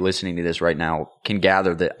anybody listening to this right now can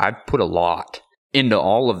gather that I've put a lot into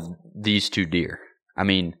all of these two deer. I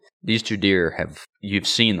mean, these two deer you've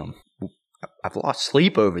seen them. I've lost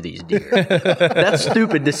sleep over these deer. That's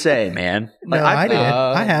stupid to say, man. No, I did.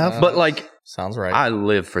 I have. But like, sounds right. I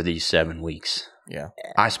live for these 7 weeks. Yeah.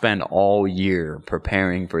 I spend all year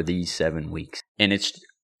preparing for these 7 weeks. And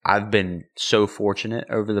I've been so fortunate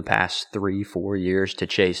over the past 3-4 years to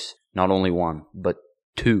chase not only one, but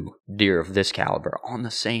 2 deer of this caliber on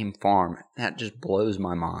the same farm. That just blows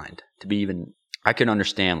my mind to be even. I can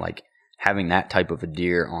understand like having that type of a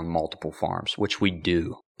deer on multiple farms, which we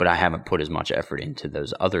do, but I haven't put as much effort into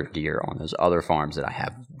those other deer on those other farms that I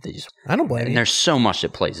have these. I don't blame And you. there's so much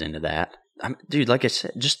that plays into that. Dude, like I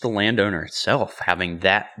said, just the landowner itself having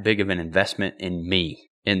that big of an investment in me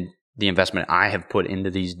and the investment I have put into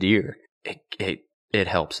these deer, it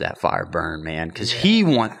helps that fire burn, man. Because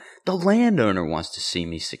the landowner wants to see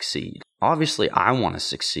me succeed. Obviously, I want to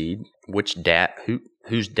succeed.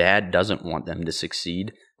 Whose dad doesn't want them to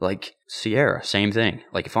succeed? Like Sierra, same thing.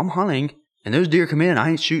 Like if I'm hunting and those deer come in, I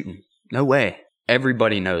ain't shooting. No way.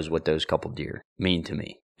 Everybody knows what those couple deer mean to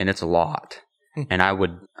me, and it's a lot. And I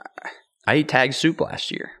ate tag soup last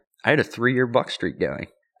year. I had a 3-year buck streak going,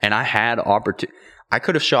 and I had opportunity. I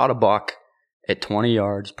could have shot a buck at 20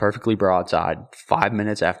 yards, perfectly broadside, 5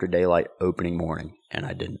 minutes after daylight opening morning, and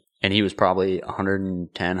I didn't. And he was probably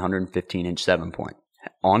 110, 115 inch 7-point.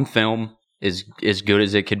 On film, is as good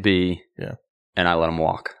as it could be. Yeah. And I let him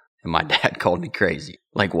walk. And my dad called me crazy.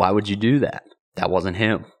 Like, why would you do that? That wasn't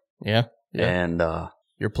him. Yeah. And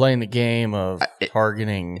you're playing the game of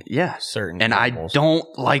targeting certain and animals. I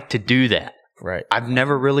don't like to do that. Right. I've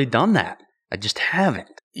never really done that. I just haven't.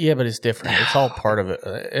 Yeah, but it's different. It's all part of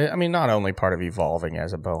it. I mean, not only part of evolving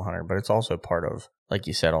as a bow hunter, but it's also part of, like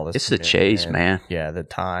you said, all this. It's the chase, man. Yeah, the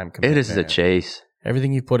time. It is the chase.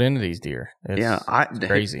 Everything you put into these deer. It's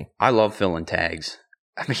crazy. I love filling tags.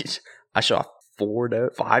 I mean, I shot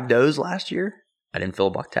 5 does last year. I didn't fill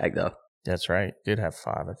a buck tag though. That's right. Did have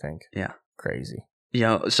 5, I think. Yeah. Crazy.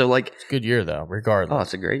 So like it's a good year though, regardless. Oh,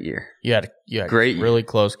 it's a great year. You had great really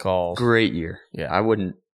close calls. Great year. Yeah. I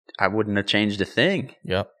wouldn't have changed a thing.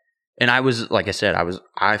 Yep. And I was, like I said,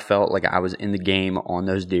 I felt like I was in the game on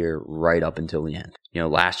those deer right up until the end.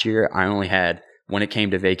 Last year I only had, when it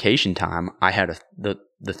came to vacation time, I had the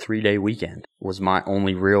 3-day weekend was my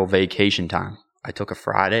only real vacation time. I took a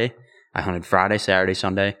Friday. I hunted Friday, Saturday,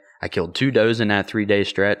 Sunday. I killed 2 does in that 3-day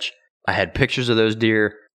stretch. I had pictures of those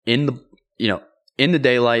deer in the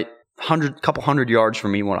daylight, couple hundred yards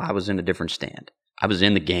from me when I was in a different stand. I was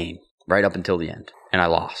in the game right up until the end, and I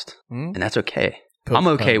lost. And that's okay. I'm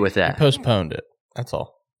okay with that. You postponed it. That's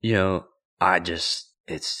all.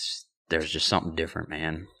 There's just something different,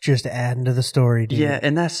 man. Just adding to the story, dude. Yeah,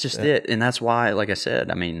 and that's just it. And that's why, like I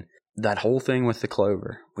said, I mean, that whole thing with the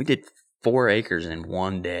clover, we did 4 acres in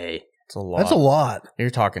one day. It's a lot. That's a lot. You're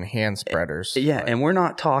talking hand spreaders. Yeah, and we're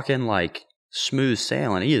not talking like smooth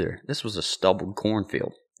sailing either. This was a stubbled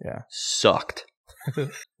cornfield. Yeah. Sucked.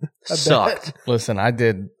 Sucked. Listen, I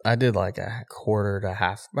did like a quarter to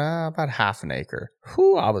half, about half an acre.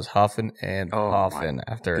 Whew, I was huffing and puffing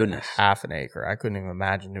after half an acre. I couldn't even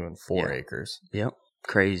imagine doing 4 acres. Yep.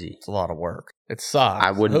 Crazy. It's a lot of work. It sucks.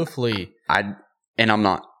 I wouldn't. Hopefully. And I'm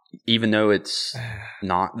not, even though it's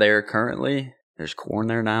not there currently, there's corn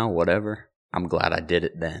there now, whatever. I'm glad I did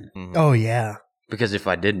it then. Mm-hmm. Oh, yeah. Because if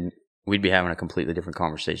I didn't, we'd be having a completely different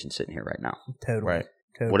conversation sitting here right now. Totally. Right.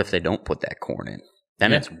 Totally. What if they don't put that corn in?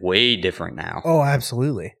 Then it's way different now. Oh,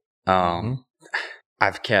 absolutely.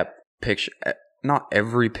 I've kept not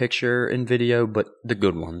every picture and video, but the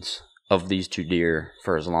good ones of these two deer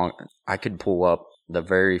for as long. I could pull up the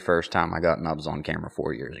very first time I got Nubs on camera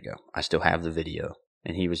 4 years ago. I still have the video.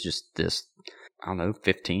 And he was just this, I don't know,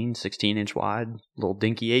 15, 16 inch wide, little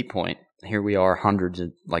dinky 8-point. Here we are, hundreds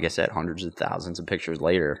of thousands of pictures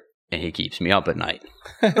later, and he keeps me up at night.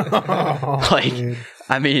 Dude.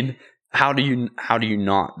 I mean, how do you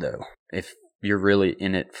not though? If you're really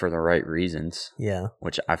in it for the right reasons, Yeah.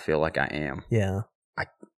 which I feel like I am. Yeah.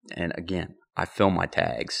 And again, I film my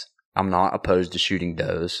tags. I'm not opposed to shooting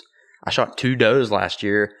does. I shot 2 does last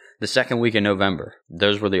year, the second week in November.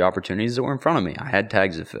 Those were the opportunities that were in front of me. I had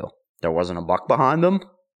tags to fill. There wasn't a buck behind them.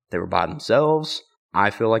 They were by themselves. I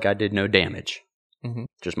feel like I did no damage. Mhm.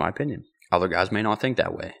 Just my opinion. Other guys may not think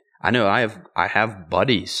that way. I know I have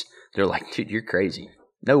buddies. They're like, dude, you're crazy.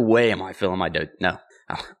 No way am I filling my doe. No.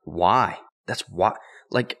 Why? That's why.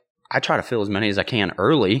 Like, I try to fill as many as I can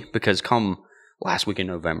early because come last week in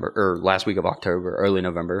November or last week of October, early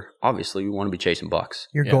November, obviously we want to be chasing bucks.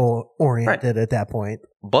 You're Yeah. goal oriented at that point.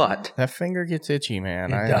 But That finger gets itchy,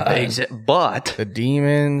 man. It does. but The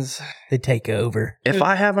demons. They take over. if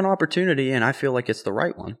I have an opportunity and I feel like it's the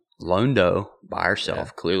right one, lone doe by herself,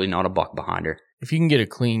 Yeah. clearly not a buck behind her. If you can get a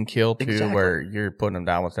clean kill, too, Exactly. where you're putting them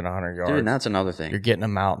down within 100 yards, Dude, and that's another thing. you're getting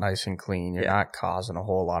them out nice and clean. You're Yeah. not causing a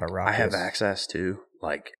whole lot of ruckus. I have access to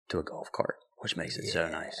a golf cart, which makes it so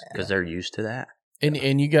nice because they're used to that.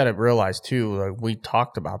 And you got to realize, too, like we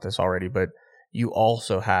talked about this already, but you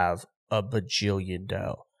also have a bajillion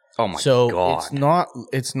doe. Oh my So god!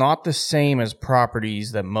 it's not the same as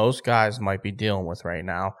properties that most guys might be dealing with right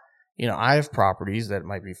now. You know, I have properties that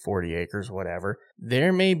might be 40 acres, whatever.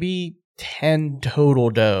 There may be 10 total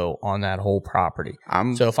doe on that whole property.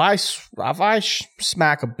 So if I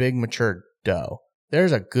smack a big mature doe,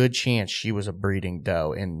 there's a good chance she was a breeding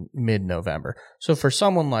doe in mid-November. So for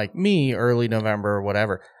someone like me, early November or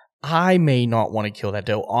whatever, I may not want to kill that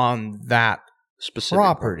doe on that specific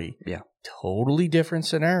property. Yeah. Totally different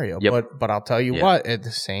scenario. Yep. But I'll tell you Yeah. what, at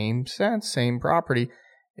the same sense, same property,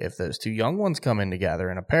 if those two young ones come in together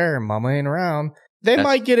in a pair and mama ain't around, they That's-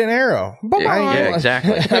 might get an arrow. Yeah,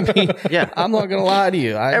 exactly. I mean, Yeah. I'm not going to lie to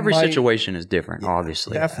you. Every situation is different,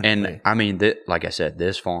 obviously. definitely. And I mean, like I said,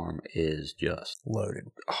 this farm is just Loaded.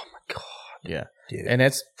 oh my god, Yeah. Dude. And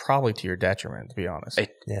it's probably to your detriment, to be honest.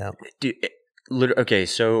 Yeah. dude. Okay,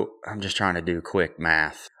 so I'm just trying to do quick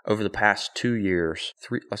math. Over the past 2 years,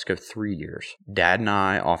 let's go 3 years. Dad and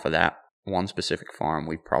I, off of that one specific farm,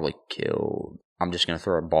 we've probably killed. I'm just going to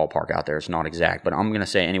throw a ballpark out there. It's not exact, but I'm going to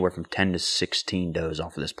say anywhere from 10 to 16 does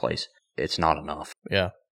off of this place. It's not enough. Yeah.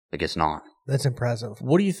 Like, it's not. That's impressive.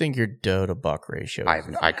 What do you think your doe to buck ratio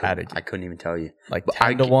is? I couldn't even tell you. Like But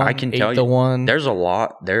 10 to 1, I can 8 tell to you, 1? there is a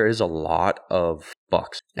lot of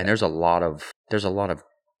bucks, and there's a lot of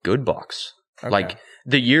good bucks. Okay. Like,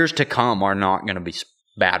 the years to come are not going to be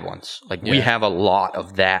bad ones. Like, we Yeah. have a lot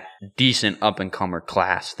of that decent up-and-comer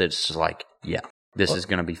class that's like, yeah, this is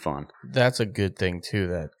going to be fun. That's a good thing too,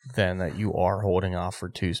 that you are holding off for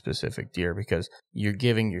 2 specific deer, because you're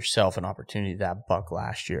giving yourself an opportunity. That buck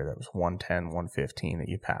last year that was 110, 115 that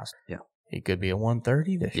you passed. Yeah. He could be a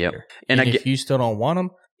 130 this Yep. year. And And I if get- you still don't want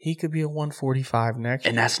him, he could be a 145 next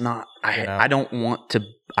And year. that's not, You know? I don't want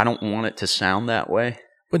it to sound that way.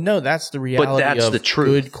 But no, that's the reality that's of the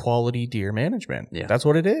truth. good quality deer management. Yeah. That's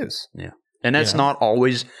what it is. And that's Yeah. not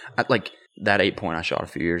always, like that 8-point I shot a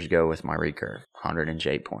few years ago with my recurve, 100-inch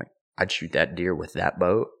 8-point. I'd shoot that deer with that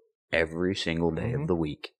bow every single day Mhm. of the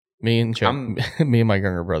week. Me and Joe, I'm- me and my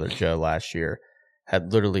younger brother Joe last year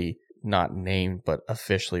had literally not named, but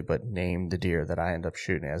officially, but named the deer that I ended up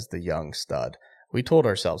shooting as the young stud. We told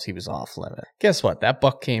ourselves he was off limit. Guess what? That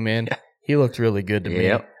buck came in. Yeah. He looked really good to me.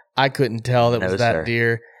 Yep. I couldn't tell that No, was that sir.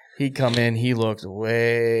 deer. He come in. He looked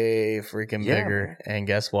way freaking Yeah, bigger. And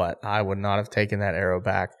guess what? I would not have taken that arrow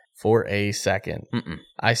back for a second. Mm-mm.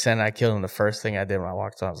 I killed him. The first thing I did when I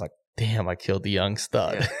walked on, I was like, damn, I killed the young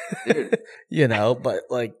stud. Dude. You know, but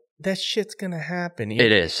like that shit's going to happen.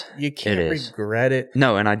 It is. You can't It is. regret it.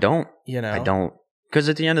 No, and I don't. You know, I don't. Because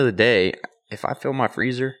at the end of the day, if I fill my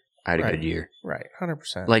freezer, I had a Right. good year. Right.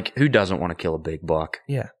 100%. Like, who doesn't want to kill a big buck?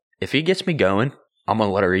 Yeah. If he gets me going, I'm going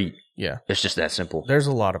to let her eat. Yeah. It's just that simple. There's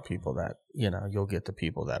a lot of people that, you'll get the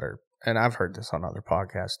people that are, and I've heard this on other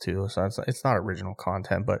podcasts too, so it's not original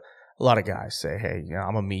content, but a lot of guys say, hey,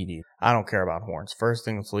 I'm a meat eater. I don't care about horns. First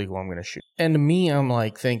thing that's legal, I'm going to shoot. And to me, I'm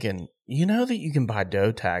like thinking, you know that you can buy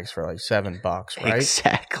doe tags for like $7, right?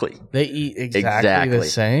 Exactly. They eat exactly the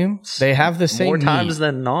same. They have the same More times meat.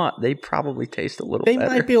 than not, they probably taste a little They better.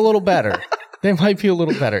 might be a little better. They might be a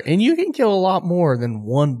little better. And you can kill a lot more than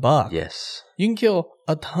one buck. Yes. You can kill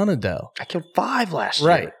a ton of doe. I killed 5 last year.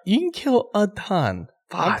 Right. You can kill a ton.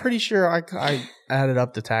 5. I'm pretty sure I added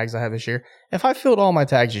up the tags I have this year. If I filled all my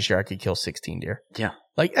tags this year, I could kill 16 deer. Yeah.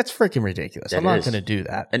 Like, that's freaking ridiculous. I'm not going to do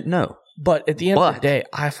that. And no. But at the end of the day,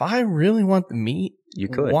 if I really want the meat, you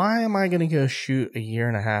could. Why am I going to go shoot a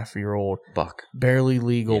 1.5-year-old buck, barely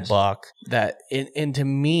legal buck? That and to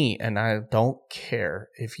me, and I don't care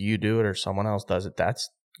if you do it or someone else does it. That's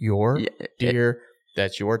your deer.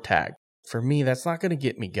 That's your tag. For me, that's not going to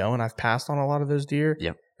get me going. I've passed on a lot of those deer.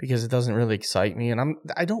 Yep. Because it doesn't really excite me, and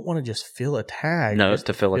I don't want to just fill a tag. No, it's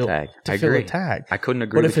to fill a tag. I fill agree. A tag. I couldn't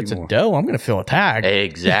agree. But if it's a doe, I'm going to fill a tag.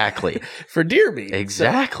 Exactly. For deer meat.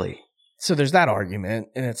 Exactly. So there's that argument,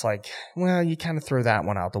 and it's like, well, you kind of throw that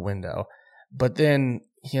one out the window. But then,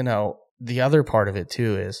 the other part of it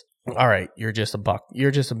too is, all right, you're just a buck. You're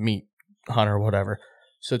just a meat hunter, whatever.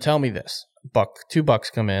 So tell me this. 2 bucks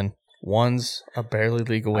come in. One's a barely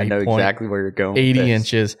legal weight. I know exactly where you're going. 80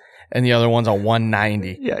 inches. And the other one's a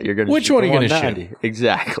 190. Yeah, you're going to Which one are you going to shoot?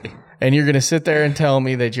 Exactly. And you're going to sit there and tell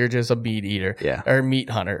me that you're just a meat eater. Yeah. Or meat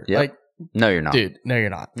hunter. Yep. Like, no, you're not. Dude, no, you're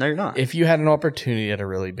not. No, you're not. If you had an opportunity at a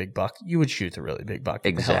really big buck, you would shoot the really big buck.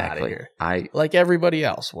 Exactly. The hell out of here. Like everybody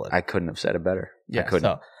else would. I couldn't have said it better. Yeah, I couldn't.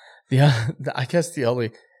 So, I guess the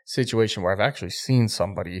only situation where I've actually seen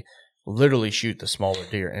somebody literally shoot the smaller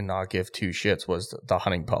deer and not give 2 shits was the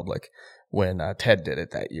hunting public when Ted did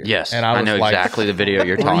it that year. Yes, and I know exactly the video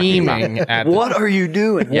you're talking about. What are you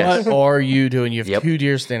doing? What are you doing? You have 2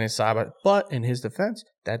 deer standing side by side. But in his defense,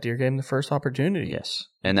 that deer gave him the first opportunity. Yes.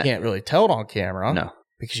 And you can't really tell it on camera. No.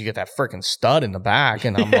 Because you get that freaking stud in the back.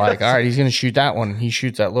 And I'm like, all right, he's going to shoot that one. He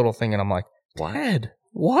shoots that little thing. And I'm like, Ted,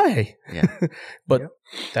 why? Yeah. But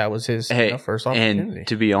that was his first opportunity. And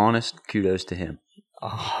to be honest, kudos to him.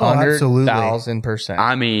 100,000%.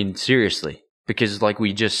 I mean, seriously. Because like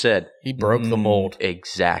we just said, he broke the mold.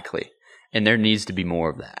 Exactly. And there needs to be more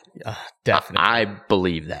of that. Definitely. I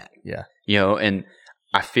believe that. Yeah. And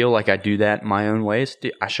I feel like I do that in my own ways.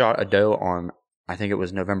 I shot a doe on, I think it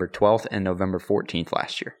was November 12th and November 14th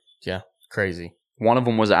last year. Yeah. Crazy. One of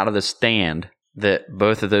them was out of the stand that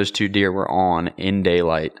both of those 2 deer were on in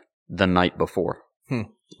daylight the night before.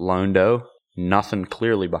 Lone doe, nothing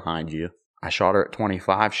clearly behind you. I shot her at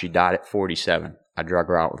 25. She died at 47. I drug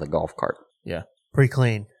her out with a golf cart. Yeah. Pretty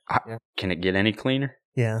clean. Can it get any cleaner?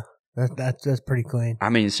 Yeah. That's pretty clean. I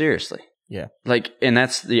mean, seriously. Yeah. Like, and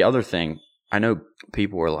that's the other thing. I know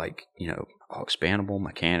people are like, expandable,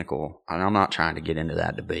 mechanical. And I'm not trying to get into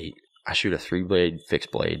that debate. I shoot a 3-blade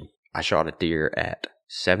fixed blade. I shot a deer at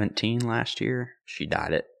 17 last year. She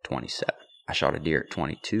died at 27. I shot a deer at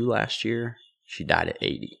 22 last year. She died at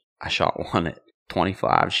 80. I shot one at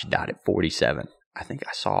 25. She died at 47. I think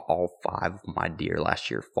I saw all 5 of my deer last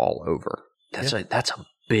year fall over. That's a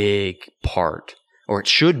big part, or it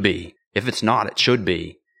should be. If it's not, it should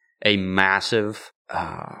be a massive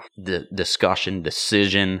discussion,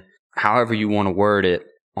 decision, however you want to word it,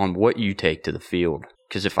 on what you take to the field.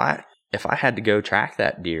 Because if I had to go track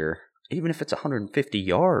that deer, even if it's 150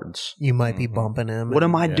 yards, you might be bumping him. What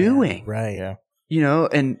am I doing? Right. Yeah.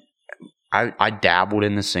 And I dabbled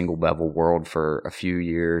in the single bevel world for a few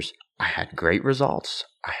years. I had great results.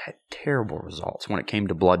 I had terrible results when it came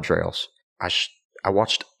to blood trails. I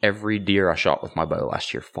watched every deer I shot with my bow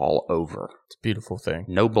last year fall over. It's a beautiful thing.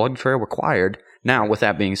 No blood trail required. Now, with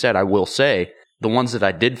that being said, I will say the ones that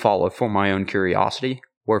I did follow for my own curiosity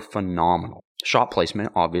were phenomenal. Shot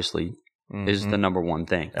placement, obviously, is the number one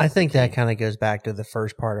thing. I think that kind of goes back to the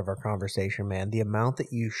first part of our conversation, man. The amount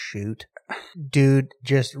that you shoot, dude,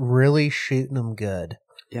 just really shooting them good.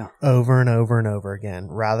 Yeah. Over and over and over again,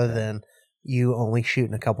 rather than you only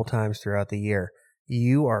shooting a couple times throughout the year.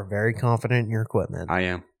 You are very confident in your equipment. I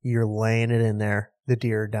am. You're laying it in there. The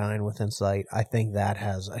deer are dying within sight. I think that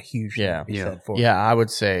has a huge thing to be said for it. Yeah, I would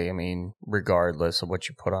say, I mean, regardless of what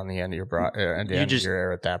you put on the end of your your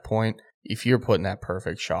arrow at that point, if you're putting that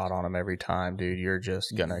perfect shot on them every time, dude, you're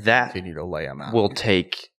just going to continue to lay them out. Will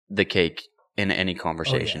take the cake in any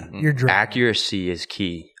conversation. Oh, yeah. You're Accuracy is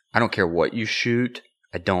key. I don't care what you shoot.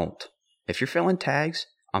 I don't. If you're filling tags,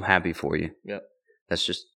 I'm happy for you. Yep. That's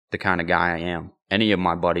just the kind of guy I am. Any of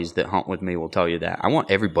my buddies that hunt with me will tell you that. I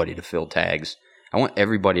want everybody to fill tags. I want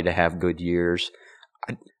everybody to have good years.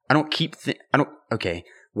 I don't keep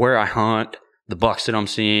where I hunt, the bucks that I'm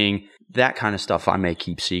seeing, that kind of stuff I may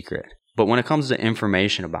keep secret. But when it comes to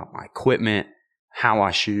information about my equipment, how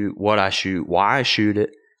I shoot, what I shoot, why I shoot it,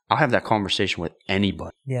 I'll have that conversation with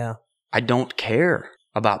anybody. Yeah. I don't care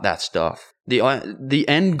about that stuff. The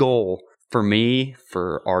end goal for me,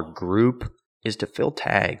 for our group, is to fill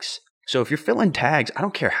tags So if you're filling tags, I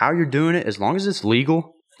don't care how you're doing it. As long as it's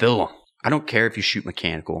legal, fill them. I don't care if you shoot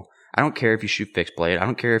mechanical. I don't care if you shoot fixed blade. I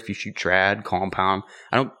don't care if you shoot trad, compound.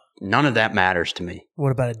 None of that matters to me.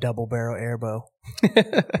 What about a double barrel airbow?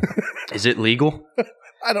 Is it legal?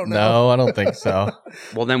 I don't know. No, I don't think so.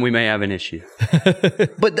 Well, then we may have an issue.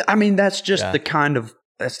 But I mean, that's just the kind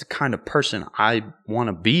of person I want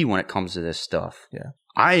to be when it comes to this stuff. Yeah.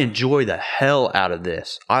 I enjoy the hell out of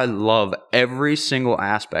this. I love every single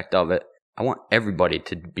aspect of it. I want everybody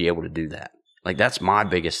to be able to do that. Like, that's my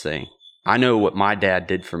biggest thing. I know what my dad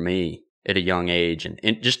did for me at a young age, and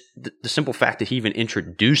just the simple fact that he even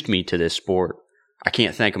introduced me to this sport, I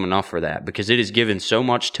can't thank him enough for that, because it has given so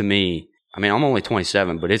much to me. I mean, I'm only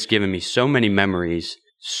 27, but it's given me so many memories,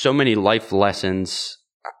 so many life lessons.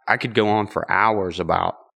 I could go on for hours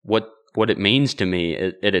about what it means to me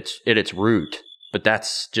at its root, but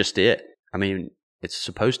that's just it. I mean, it's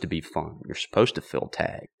supposed to be fun. You're supposed to fill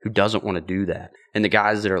tag. Who doesn't want to do that? And the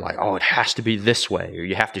guys that are like, oh, it has to be this way, or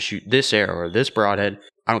you have to shoot this arrow or this broadhead,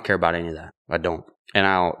 I don't care about any of that. I don't. And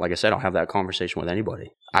like I said, I'll have that conversation with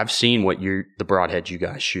anybody. I've seen the broadheads you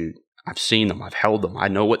guys shoot. I've seen them. I've held them. I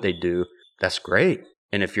know what they do. That's great.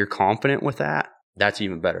 And if you're confident with that, that's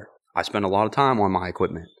even better. I spend a lot of time on my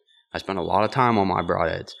equipment. I spend a lot of time on my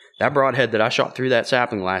broadheads. That broadhead that I shot through that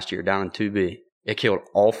sapling last year down in 2B, it killed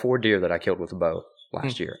all 4 deer that I killed with a bow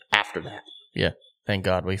last year after that. Yeah. Thank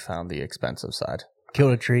God we found the expensive side.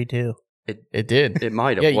 Killed a tree too. It did. It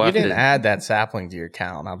might have. Yeah, you didn't add that sapling to your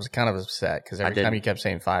count. I was kind of upset because every didn't. time you kept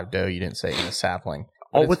saying 5 doe, you didn't say in the sapling.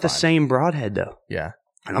 All with the same broadhead, though. Yeah.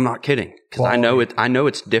 And I'm not kidding, because I know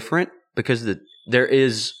it's different, because there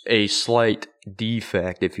is a slight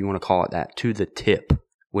defect, if you want to call it that, to the tip,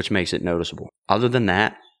 which makes it noticeable. Other than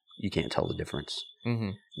that, you can't tell the difference.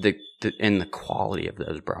 Mm-hmm. In the quality of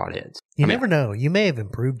those broadheads. You never know. You may have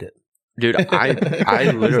improved it. Dude,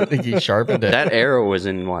 I literally think he sharpened it. That arrow was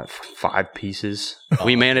in 5 pieces.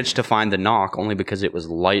 We managed to find the knock only because it was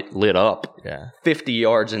lit up 50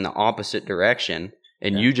 yards in the opposite direction,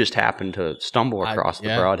 and you just happened to stumble across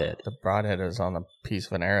the broadhead. The broadhead is on a piece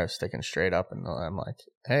of an arrow sticking straight up, and I'm like,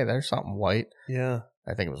 hey, there's something white. Yeah.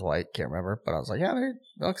 I think it was white, can't remember, but I was like, yeah, there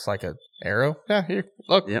looks like an arrow. Yeah, here,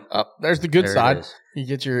 look, Yep. up there's the good There it side. is. You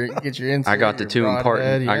get your insert. I got the two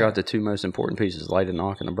broadhead, I got the 2 most important pieces: light and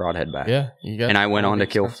knock, and the broadhead back. Yeah, you got. And I went all on the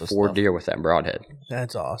to kill expensive 4 stuff. deer with that broadhead.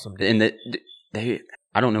 That's awesome. Dude. And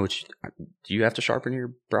I don't know do you have to sharpen your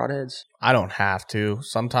broadheads? I don't have to.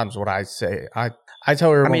 Sometimes what I say, I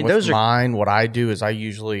tell everyone with mine, what I do is I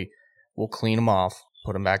usually will clean them off,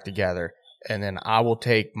 put them back together, and then I will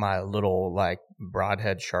take my little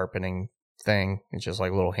broadhead sharpening thing. It's just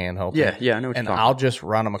like a little handheld thing. Yeah, I know what and you're talking I'll about. just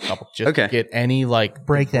run them a couple just to get any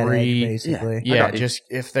break that debris. edge, basically. Yeah, just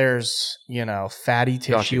if there's fatty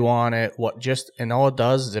tissue on it, and all it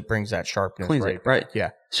does is it brings that sharpness Cleans it, right? Yeah.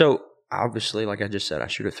 So obviously, like I just said, I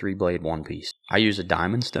shoot a 3-blade 1-piece. I use a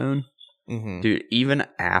diamond stone. Mm-hmm. Dude, even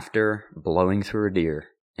after blowing through a deer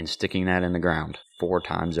and sticking that in the ground 4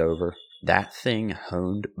 times over, that thing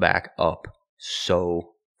honed back up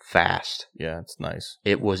so fast. Yeah, it's nice.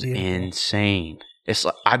 It was insane. It's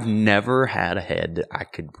like I've never had a head that I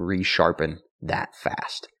could resharpen that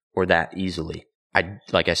fast or that easily.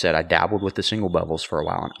 Like I said, I dabbled with the single bevels for a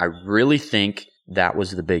while, and I really think that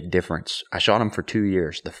was the big difference. I shot them for 2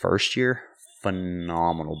 years. The first year,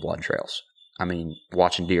 phenomenal blood trails. I mean,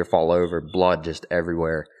 watching deer fall over, blood just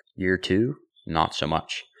everywhere. Year 2, not so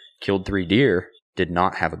much. Killed 3 deer, did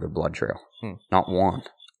not have a good blood trail. Not one.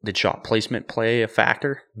 Did shot placement play a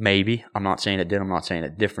factor? Maybe. I'm not saying it did. I'm not saying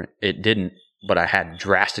it didn't, but I had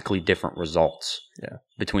drastically different results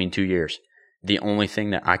between 2 years. The only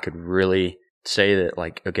thing that I could really say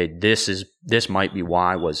that this might be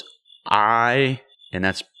why was and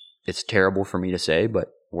it's terrible for me to say, but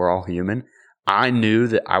we're all human. I knew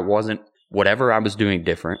that I wasn't, whatever I was doing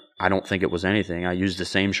different, I don't think it was anything. I used the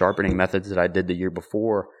same sharpening methods that I did the year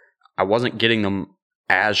before. I wasn't getting them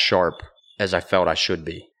as sharp as I felt I should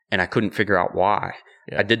be. And I couldn't figure out why.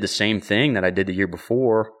 Yeah. I did the same thing that I did the year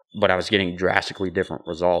before, but I was getting drastically different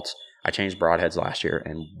results. I changed broadheads last year,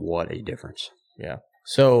 and what a difference. Yeah.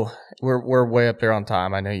 So we're way up there on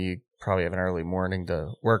time. I know you probably have an early morning to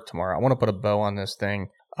work tomorrow. I want to put a bow on this thing.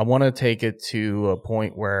 I want to take it to a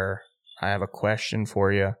point where I have a question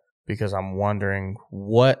for you, because I'm wondering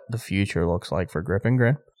what the future looks like for Grip and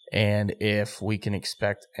Grin, and if we can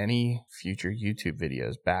expect any future YouTube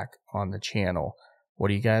videos back on the channel. What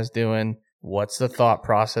are you guys doing? What's the thought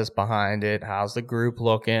process behind it? How's the group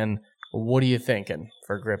looking? What are you thinking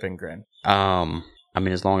for Grip and Grin? I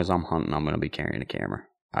mean, as long as I'm hunting, I'm going to be carrying a camera.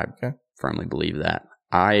 I firmly believe that.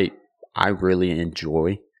 I really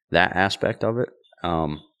enjoy that aspect of it.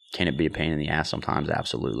 Can it be a pain in the ass sometimes?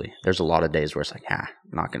 Absolutely. There's a lot of days where it's like, I'm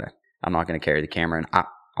not gonna carry the camera, and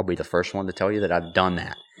I'll be the first one to tell you that I've done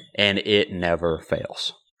that, and it never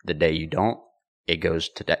fails. The day you don't, it goes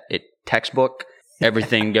to textbook.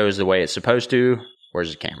 Everything goes the way it's supposed to.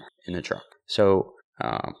 Where's the camera? In the truck. So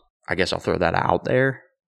I guess I'll throw that out there,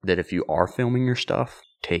 that if you are filming your stuff,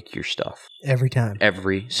 take your stuff. Every time.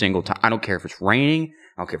 Every single time. I don't care if it's raining.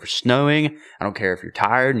 I don't care if it's snowing. I don't care if you're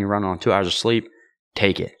tired and you're running on 2 hours of sleep.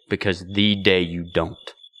 Take it, because the day you don't,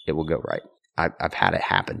 it will go right. I've had it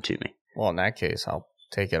happen to me. Well, in that case, I'll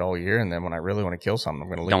take it all year, and then when I really want to kill something, I'm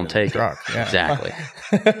going to leave Don't it in take the truck. it. Yeah.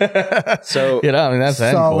 Exactly. So, I mean, that's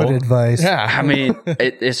solid advice. Yeah. I mean,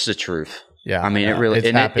 it's the truth. Yeah. I mean, it really,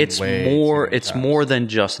 it's more, it's times. more than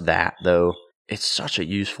just that, though. It's such a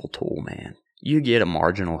useful tool, man. You get a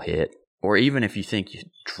marginal hit, or even if you think you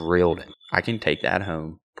drilled it, I can take that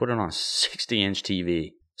home, put it on a 60-inch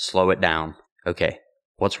TV, slow it down. Okay,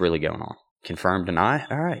 what's really going on? Confirm, deny?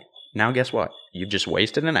 All right. Now guess what? You've just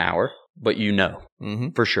wasted an hour, but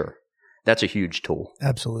for sure. That's a huge tool.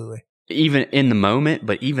 Absolutely. Even in the moment,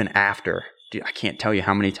 but even after. Dude, I can't tell you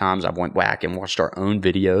how many times I've went back and watched our own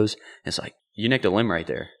videos. It's like, you nicked a limb right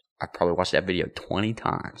there. I probably watched that video 20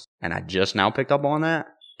 times, and I just now picked up on that.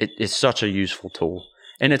 It's such a useful tool.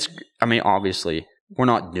 And obviously, we're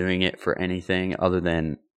not doing it for anything other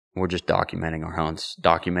than we're just documenting our hunts,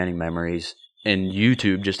 documenting memories, and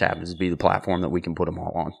YouTube just happens to be the platform that we can put them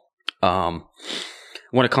all on.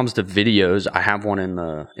 When it comes to videos, I have one in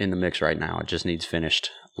the mix right now. It just needs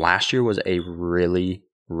finished. Last year was a really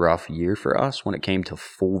rough year for us when it came to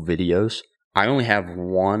full videos. I only have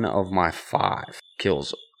one of my 5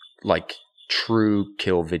 kills, like true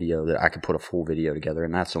kill video, that I could put a full video together,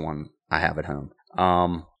 and that's the one I have at home.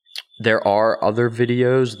 There are other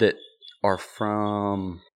videos that are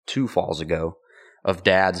from 2 falls ago of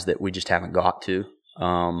dads that we just haven't got to.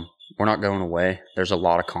 We're not going away. There's a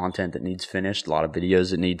lot of content that needs finished, a lot of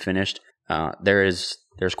videos that need finished. There's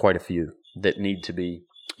quite a few that need to be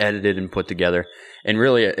edited and put together. And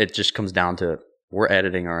really, it just comes down to, we're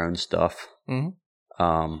editing our own stuff.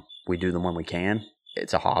 Mm-hmm. We do them when we can.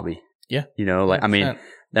 It's a hobby. Yeah.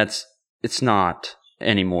 It's not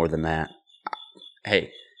any more than that.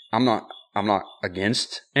 Hey, I'm not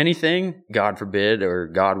against anything, God forbid, or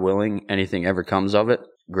God willing, anything ever comes of it.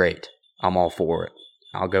 Great. I'm all for it.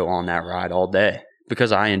 I'll go on that ride all day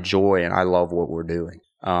because I enjoy and I love what we're doing.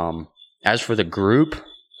 As for the group,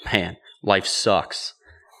 man, life sucks.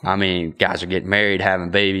 I mean, guys are getting married,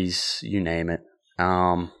 having babies, you name it.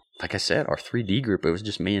 Like I said, our 3D group, it was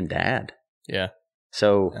just me and Dad. Yeah.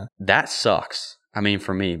 So that sucks. I mean,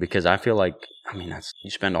 for me, because I feel like,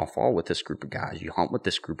 you spend all fall with this group of guys. You hunt with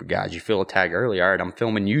this group of guys. You feel a tag early. All right, I'm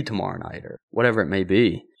filming you tomorrow night or whatever it may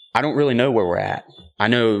be. I don't really know where we're at. I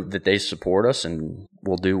know that they support us and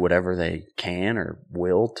will do whatever they can or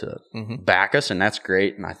will to back us, and that's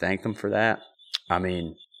great, and I thank them for that. I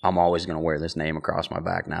mean, I'm always going to wear this name across my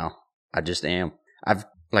back now. I just am.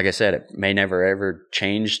 Like I said, it may never ever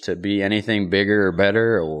change to be anything bigger or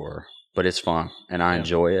better, but it's fun, and I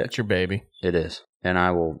enjoy it. It's your baby. It is, and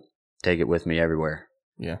I will take it with me everywhere.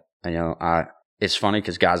 Yeah. And, it's funny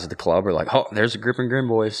because guys at the club are like, "Oh, there's the Grip and Grin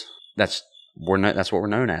boys." That's what we're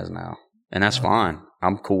known as now, and that's fine.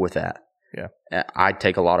 I'm cool with that. Yeah. I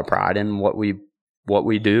take a lot of pride in what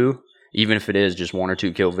we do, even if it is just 1 or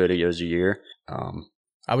 2 kill videos a year.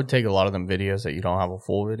 I would take a lot of them videos that you don't have a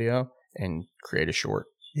full video and create a short.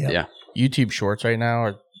 Yep. Yeah. YouTube Shorts right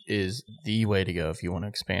now is the way to go if you want to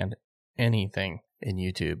expand anything in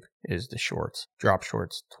YouTube. Is the shorts. Drop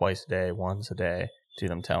shorts twice a day, once a day.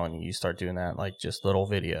 Dude, I'm telling you, you start doing that, like just little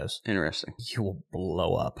videos. Interesting. You will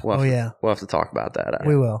blow up. We'll have to talk about that.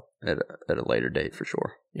 We will. At a later date for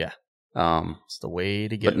sure. Yeah. It's the way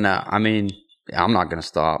to get. But no, I'm not going to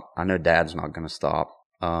stop. I know Dad's not going to stop.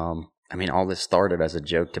 All this started as a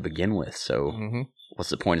joke to begin with, so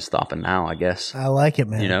what's the point of stopping now, I guess? I like it,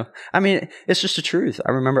 man. It's just the truth.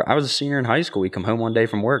 I remember I was a senior in high school. He'd come home one day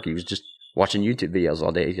from work. He was just watching YouTube videos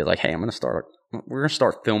all day. He's like, "Hey, we're going to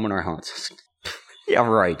start filming our hunts." Yeah,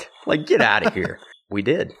 right. Like, get out of here. We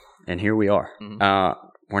did, and here we are.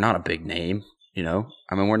 We're not a big name,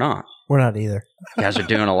 we're not. We're not either. You guys are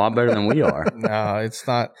doing a lot better than we are. No, it's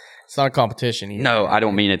not. It's not a competition either. No, I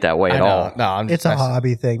don't mean it that way at all. No, it's a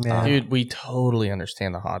hobby thing, man. Dude, we totally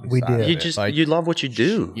understand the hobby. We side do. You love what you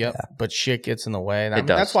do. Yep. Yeah. But shit gets in the way. It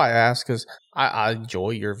does. That's why I ask, because I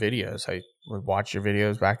enjoy your videos. I would watch your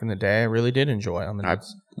videos back in the day. I really did enjoy them. And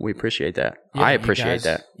we appreciate that. Yeah, I appreciate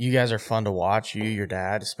that. You guys are fun to watch. Your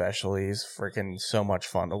dad especially is freaking so much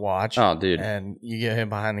fun to watch. Oh, dude. And you get him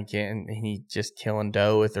behind the can and he's just killing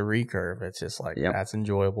dough with a recurve. curve. It's just like, that's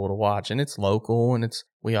enjoyable to watch. And it's local, and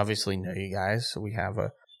we obviously know you guys, so we have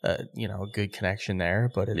a good connection there.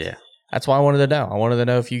 But that's why I wanted to know. I wanted to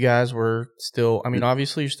know if you guys were still, I mean,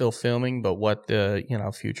 obviously you're still filming, but what the,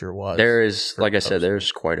 future was. There is, like I said,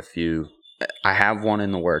 there's quite a few. I have one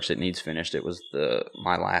in the works. It needs finished. It was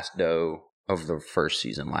my last doe of the first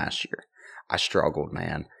season last year. I struggled,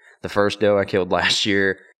 man. The first doe I killed last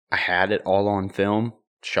year, I had it all on film.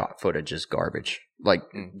 Shot footage is garbage. Like,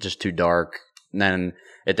 just too dark. And then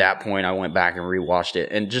at that point, I went back and rewatched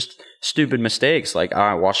it. And just stupid mistakes. Like,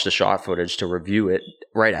 I watched the shot footage to review it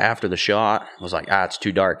right after the shot. I was like, it's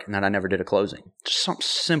too dark. And then I never did a closing. Just something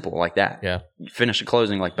simple like that. Yeah. You finish a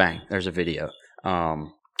closing, like, bang, there's a video.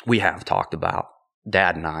 We have talked about,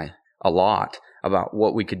 Dad and I, a lot about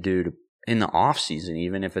what we could do in the off season,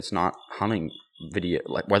 even if it's not hunting video,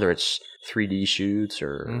 like whether it's 3D shoots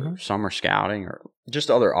or summer scouting or just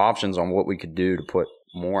other options on what we could do to put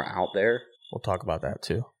more out there. We'll talk about that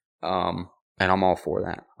too. And I'm all for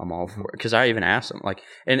that. I'm all for it. Because I even asked him, like,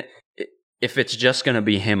 and if it's just going to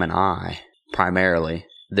be him and I primarily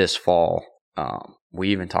this fall, we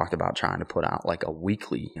even talked about trying to put out like a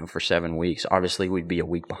weekly, for 7 weeks. Obviously, we'd be a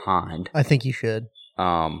week behind. I think you should.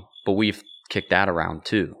 But we've kicked that around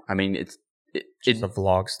too. I mean, it's a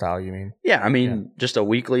vlog style, you mean? Yeah, I mean, just a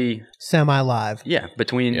weekly semi-live. Yeah,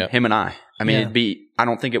 between him and I. I mean, I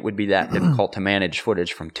don't think it would be that difficult to manage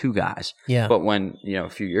footage from 2 guys. Yeah. But when, a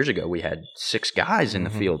few years ago we had 6 guys in the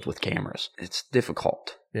field with cameras, it's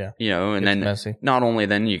difficult. Yeah. And it's then messy. Not only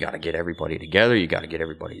then you got to get everybody together, you got to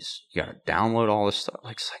download all this stuff.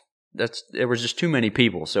 There was just too many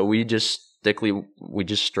people. So we just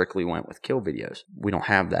strictly went with kill videos. We don't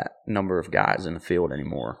have that number of guys in the field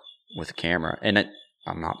anymore with a camera. And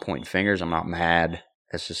I'm not pointing fingers. I'm not mad.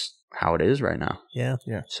 That's just how it is right now. Yeah.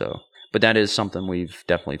 Yeah. So, but that is something we've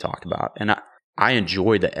definitely talked about. And I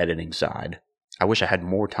enjoy the editing side. I wish I had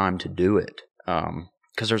more time to do it.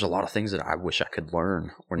 Because there's a lot of things that I wish I could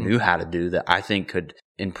learn or knew how to do that I think could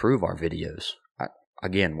improve our videos.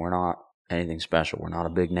 Again, we're not anything special. We're not a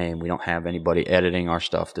big name. We don't have anybody editing our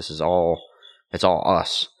stuff. It's all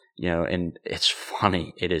us, and it's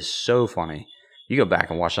funny. It is so funny. You go back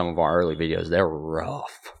and watch some of our early videos. They're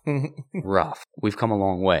rough. Rough. We've come a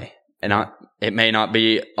long way. And it may not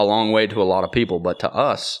be a long way to a lot of people, but to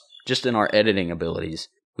us, just in our editing abilities,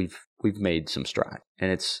 we've made some stride.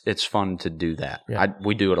 And it's fun to do that. Yeah.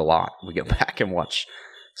 We do it a lot. We go back and watch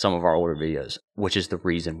some of our older videos, which is the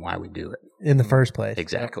reason why we do it. In the first place.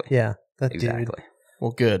 Exactly. Yeah. Exactly. Dude.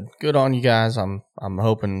 Well, good. Good on you guys. I'm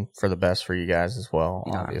hoping for the best for you guys as well,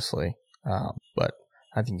 obviously. But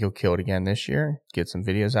I think you'll kill it again this year. Get some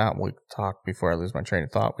videos out. We'll talk before I lose my train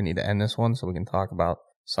of thought. We need to end this one so we can talk about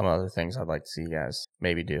some other things I'd like to see you guys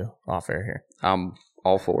maybe do off air here. I'm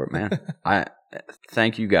all for it, man. I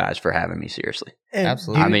thank you guys for having me, seriously.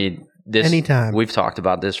 Absolutely. I mean, anytime. We've talked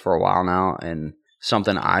about this for a while now, and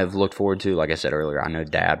something I've looked forward to. Like I said earlier, I know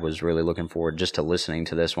Dad was really looking forward just to listening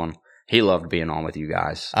to this one. He loved being on with you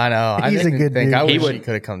guys. I know. He's a good dude. I wish he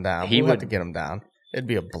could have come down. He would have to get him down. It'd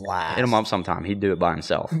be a blast. Hit him up sometime. He'd do it by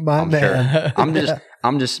himself. My man. Sure.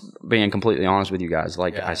 I'm just being completely honest with you guys.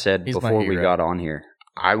 Like I said before we got on here,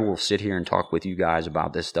 I will sit here and talk with you guys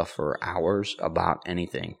about this stuff for hours, about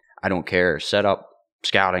anything. I don't care. Setup,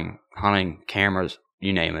 scouting, hunting, cameras,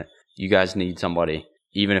 you name it. You guys need somebody,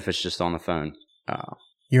 even if it's just on the phone.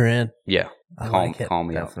 You're in. Yeah. Call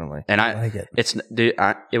me definitely. Up. And I like it.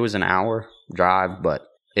 It was an hour drive, but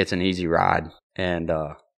it's an easy ride. And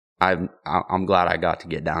I'm glad I got to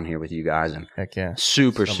get down here with you guys, and heck yeah,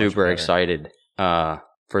 super excited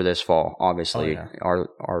for this fall. Obviously,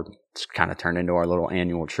 our it's kind of turned into our little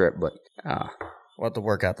annual trip, but we'll have to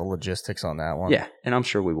work out the logistics on that one. Yeah, and I'm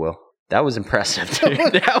sure we will. That was impressive, dude.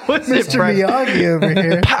 That was Mr. Miyagi over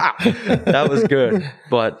here. That was good.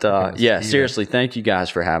 But seriously, thank you guys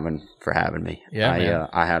for having me. Yeah,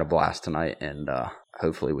 I had a blast tonight, and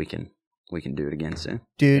hopefully we can do it again soon.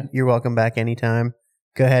 Dude, you're welcome back anytime.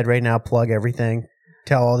 Go ahead right now, plug everything.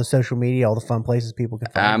 Tell all the social media, all the fun places people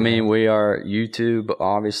can find you. I mean, we are YouTube,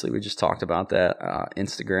 obviously. We just talked about that.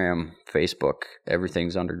 Instagram, Facebook,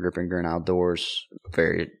 everything's under Grip and Grin Outdoors.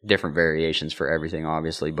 Very different variations for everything,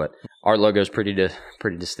 obviously, but our logo's pretty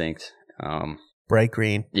distinct. Bright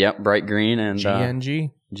green. Yep, bright green and GNG.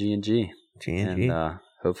 G&G. And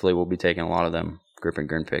hopefully we'll be taking a lot of them Grip and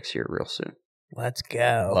Grin pics here real soon. Let's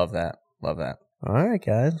go. Love that. All right,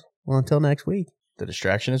 guys. Well, until next week. The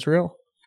distraction is real.